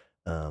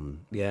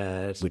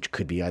 Which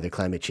could be either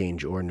climate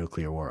change or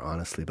nuclear war,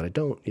 honestly. But I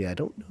don't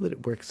know that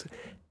it works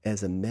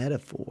as a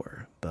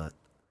metaphor. But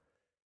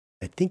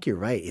I think you're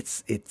right.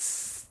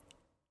 It's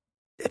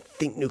I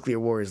think nuclear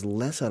war is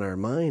less on our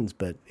minds,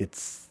 but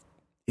it's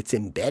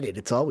embedded.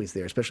 It's always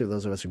there, especially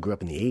those of us who grew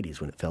up in the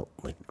 80s when it felt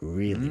like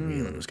really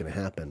real it was going to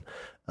happen.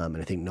 And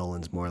I think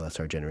Nolan's more or less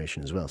our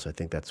generation as well. So I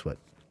think that's what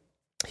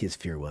his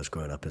fear was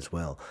growing up as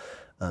well.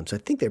 So I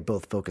think they're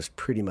both focused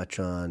pretty much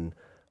on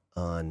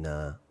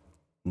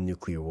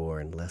nuclear war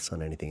and less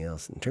on anything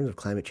else. In terms of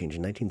climate change,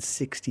 in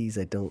 1960s,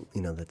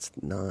 that's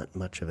not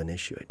much of an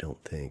issue, I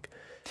don't think.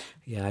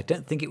 Yeah, I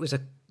don't think it was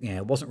it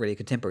wasn't really a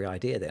contemporary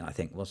idea then, I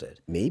think, was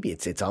it? Maybe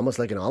it's almost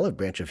like an olive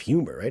branch of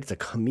humor, right? It's a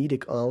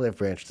comedic olive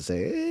branch to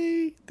say,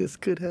 hey, this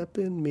could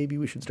happen. Maybe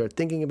we should start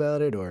thinking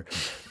about it, or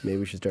maybe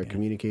we should start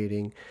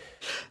communicating,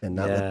 and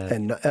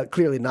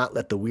clearly not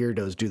let the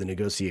weirdos do the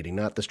negotiating,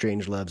 not the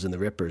Strangeloves and the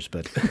Rippers,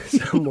 but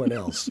someone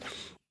else.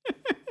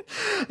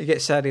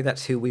 Yet sadly,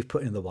 that's who we've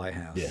put in the White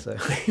House. Yeah. So.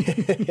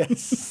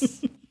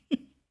 Yes.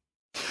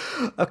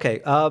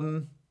 Okay.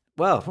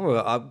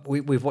 Well,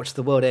 we've watched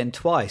the world end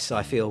twice.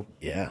 I feel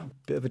a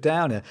bit of a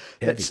downer.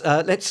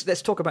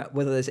 Let's talk about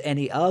whether there's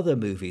any other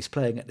movies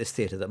playing at this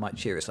theatre that might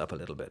cheer us up a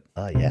little bit.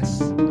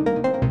 Yes.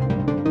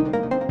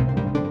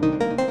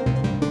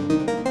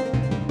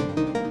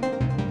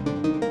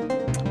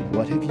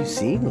 What have you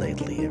seen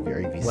lately?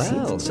 Have you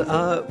seen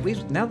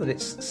something? Now that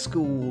it's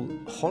school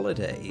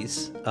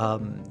holidays,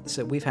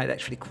 so we've had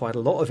actually quite a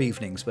lot of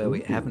evenings where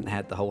we haven't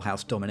had the whole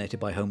house dominated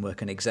by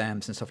homework and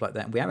exams and stuff like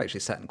that. And we have actually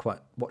sat and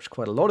watched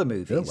quite a lot of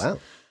movies. Oh,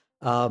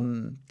 wow.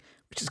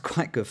 Which is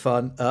quite good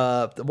fun.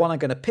 The one I'm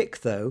going to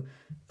pick, though,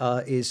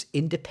 is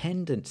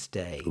Independence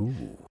Day.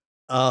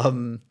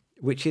 Ooh.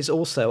 Which is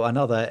also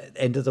another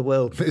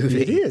end-of-the-world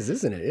movie. It is,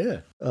 isn't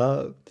it?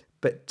 Yeah.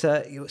 But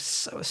it was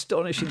so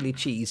astonishingly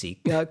cheesy.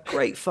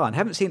 Great fun.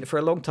 Haven't seen it for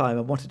a long time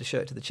and wanted to show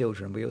it to the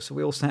children. We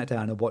all sat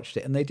down and watched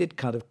it, and they did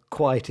kind of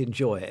quite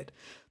enjoy it.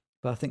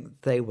 But I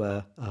think they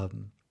were a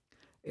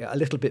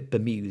little bit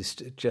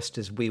bemused, just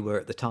as we were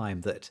at the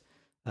time, that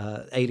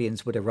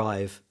aliens would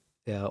arrive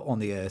on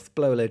the Earth,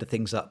 blow a load of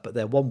things up, but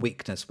their one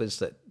weakness was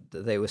that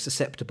they were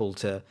susceptible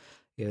to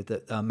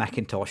the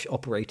Macintosh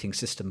operating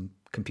system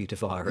computer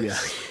virus.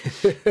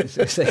 Yeah.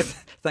 So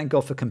thank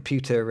God for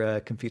computer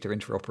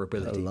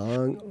interoperability.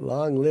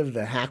 Long live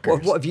the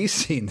hackers. What have you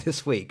seen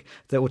this week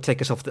that will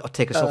take us off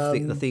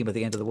the theme of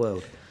the end of the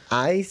world?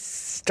 I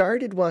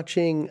started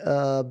watching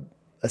a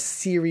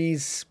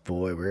series.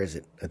 Boy, where is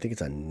it? I think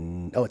it's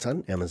on. Oh, it's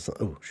on Amazon.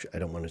 Oh, I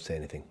don't want to say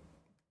anything.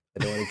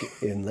 I don't want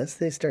to unless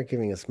they start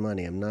giving us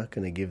money. I'm not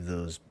going to give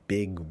those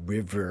big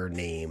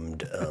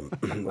river-named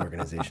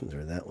organizations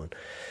or that one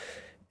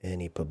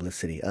any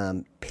publicity.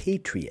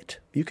 Patriot.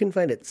 You can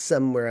find it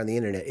somewhere on the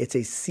internet. It's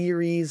a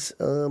series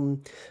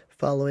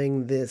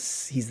following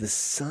this. He's the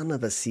son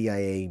of a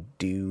CIA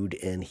dude,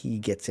 and he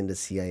gets into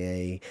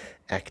CIA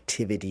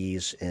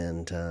activities,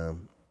 and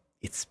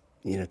it's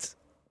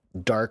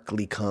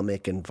darkly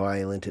comic and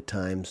violent at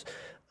times,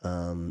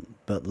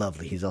 but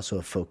lovely. He's also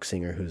a folk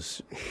singer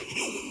who's...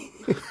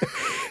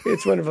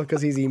 It's wonderful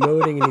because he's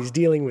emoting and he's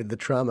dealing with the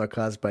trauma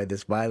caused by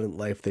this violent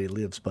life that he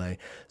lives by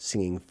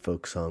singing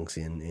folk songs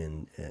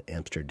in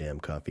Amsterdam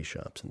coffee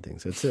shops and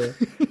things. So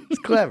it's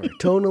clever.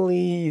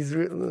 Tonally,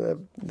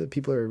 the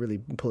people are really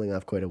pulling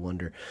off quite a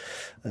wonder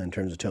in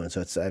terms of tone.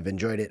 So I've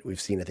enjoyed it. We've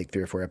seen, I think,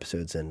 3 or 4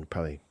 episodes and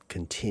probably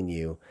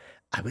continue.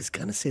 I was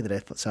going to say that I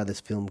saw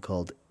this film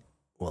called,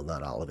 well,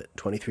 not all of it,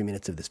 23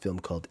 minutes of this film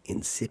called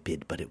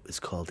Insipid, but it was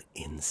called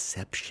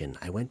Inception.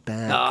 I went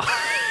back.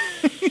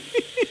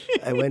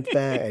 I went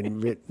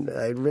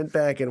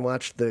back and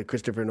watched the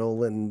Christopher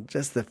Nolan,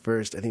 just the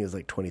first, I think it was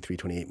like 23,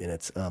 28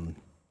 minutes.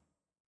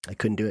 I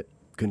couldn't do it.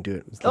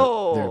 It was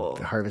like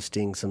they're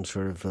harvesting some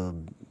sort of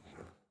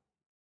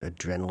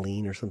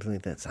adrenaline or something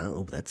like that.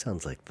 That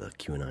sounds like the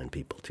QAnon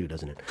people too,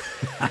 doesn't it?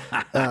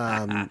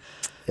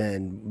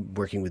 And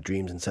working with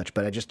dreams and such.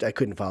 But I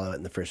couldn't follow it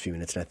in the first few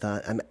minutes. And I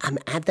thought, I'm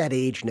at that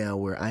age now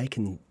where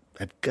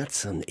I've got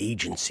some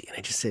agency. And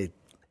I just say,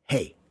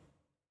 hey,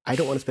 I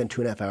don't want to spend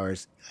 2.5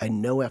 hours. I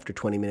know after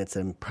 20 minutes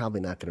that I'm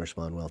probably not going to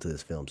respond well to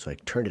this film. So I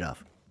turned it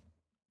off.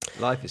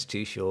 Life is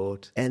too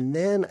short. And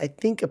then I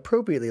think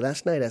appropriately,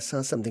 last night I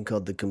saw something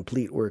called The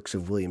Complete Works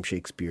of William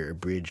Shakespeare,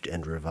 Abridged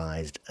and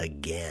Revised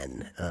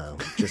Again.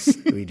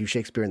 We do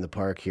Shakespeare in the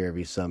Park here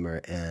every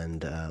summer,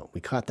 and we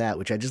caught that,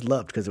 which I just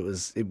loved because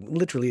it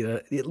literally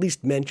at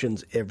least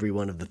mentions every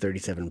one of the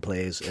 37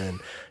 plays and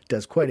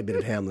does quite a bit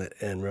of Hamlet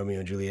and Romeo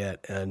and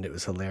Juliet, and it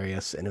was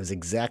hilarious, and it was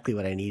exactly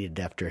what I needed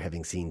after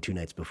having seen 2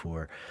 nights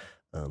before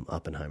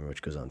Oppenheimer,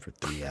 which goes on for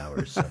 3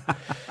 hours. So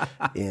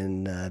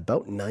in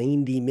about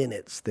 90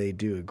 minutes, they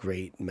do a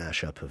great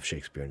mashup of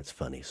Shakespeare, and it's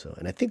funny. So,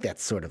 and I think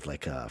that's sort of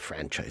like a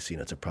franchise.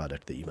 It's a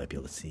product that you might be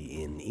able to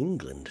see in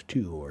England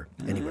too, or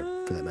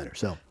anywhere for that matter.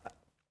 So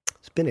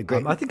it's been a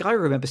great. I think I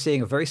remember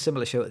seeing a very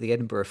similar show at the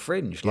Edinburgh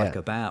Fringe,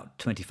 about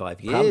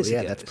 25 years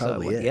ago. Yeah, that's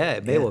probably it. Yeah,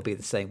 it may well be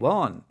the same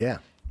one. Yeah.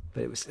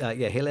 But it was,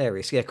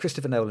 hilarious. Yeah,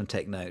 Christopher Nolan,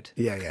 take note.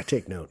 Yeah,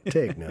 take note.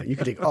 Take note. You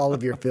could take all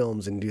of your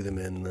films and do them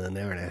in an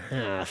hour and a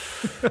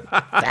half.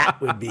 That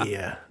would be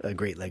a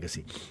great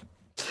legacy.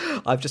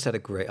 I've just had a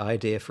great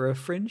idea for a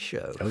Fringe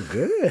show. Oh,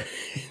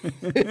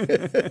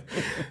 good.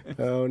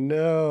 Oh,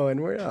 no.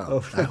 And we're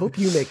off. I hope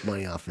you make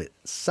money off it.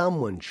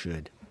 Someone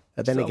should.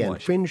 Then again,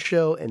 Fringe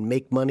show and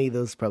make money,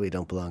 those probably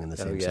don't belong in the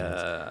same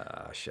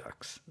sentence.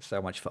 Shucks.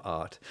 So much for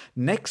art.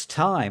 Next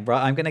time,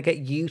 right, I'm going to get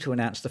you to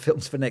announce the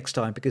films for next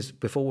time, because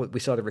before we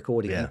started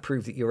recording, you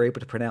proved that you're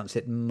able to pronounce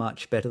it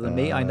much better than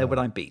me. I know what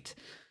I'm beat.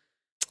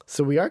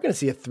 So we are going to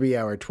see a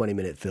 3-hour,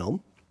 20-minute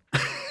film.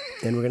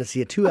 And we're going to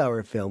see a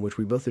 2-hour film, which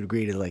we both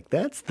agreed to, like,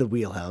 that's the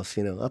wheelhouse,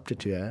 up to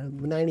 2 hours,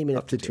 90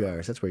 minutes to 2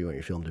 hours. That's where you want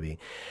your film to be.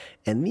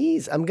 And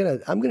these, I'm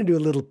gonna do a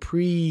little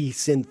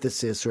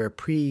pre-synthesis or a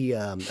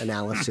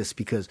pre-analysis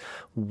because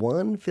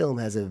one film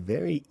has a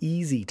very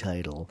easy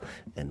title,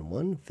 and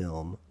one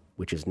film,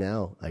 which is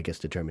now, I guess,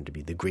 determined to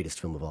be the greatest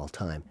film of all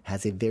time,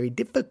 has a very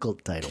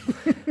difficult title,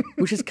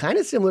 which is kind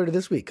of similar to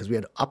this week because we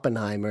had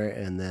Oppenheimer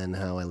and then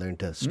How I Learned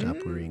to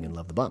Stop Worrying and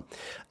Love the Bomb.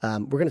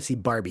 We're going to see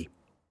Barbie.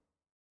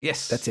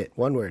 Yes. That's it.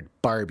 One word,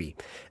 Barbie.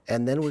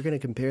 And then we're going to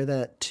compare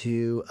that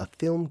to a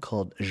film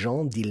called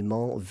Jean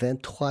Dillman,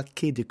 23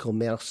 Quai de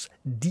Commerce,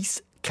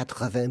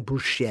 1080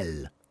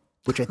 Bruxelles,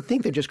 which I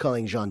think they're just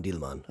calling Jean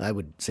Dillman. I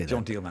would say that.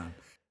 Jean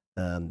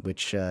Dillman.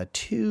 Which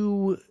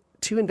two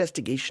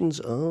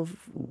investigations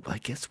of, I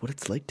guess, what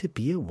it's like to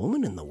be a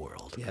woman in the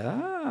world.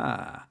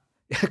 Yeah.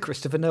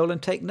 Christopher Nolan,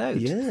 take note.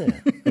 Yeah.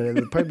 And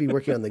we'll probably be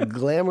working on the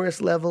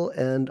glamorous level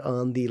and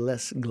on the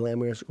less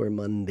glamorous or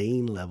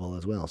mundane level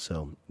as well.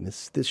 So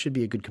this should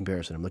be a good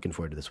comparison. I'm looking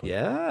forward to this one.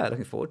 Yeah,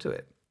 looking forward to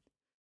it.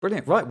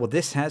 Brilliant. Right, well,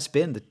 this has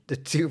been the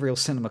Two Real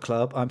Cinema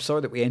Club. I'm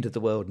sorry that we ended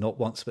the world not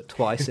once but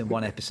twice in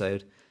one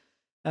episode.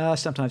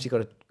 Sometimes you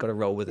got to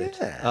roll with it.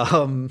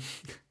 Yeah.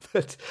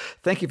 But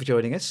thank you for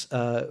joining us.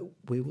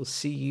 We will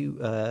see you.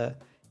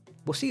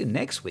 We'll see you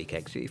next week,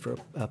 actually, for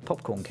a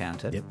popcorn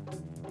counter. Yep.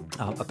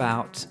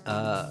 About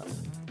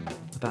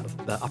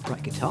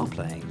upright guitar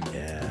playing.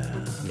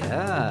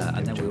 Yeah.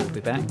 And then we will be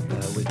back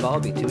with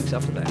Barbie 2 weeks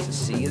after that. So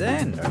see you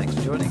then. Thanks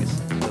for joining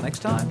us. Until next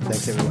time.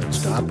 Thanks, everyone.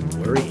 Stop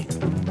worrying.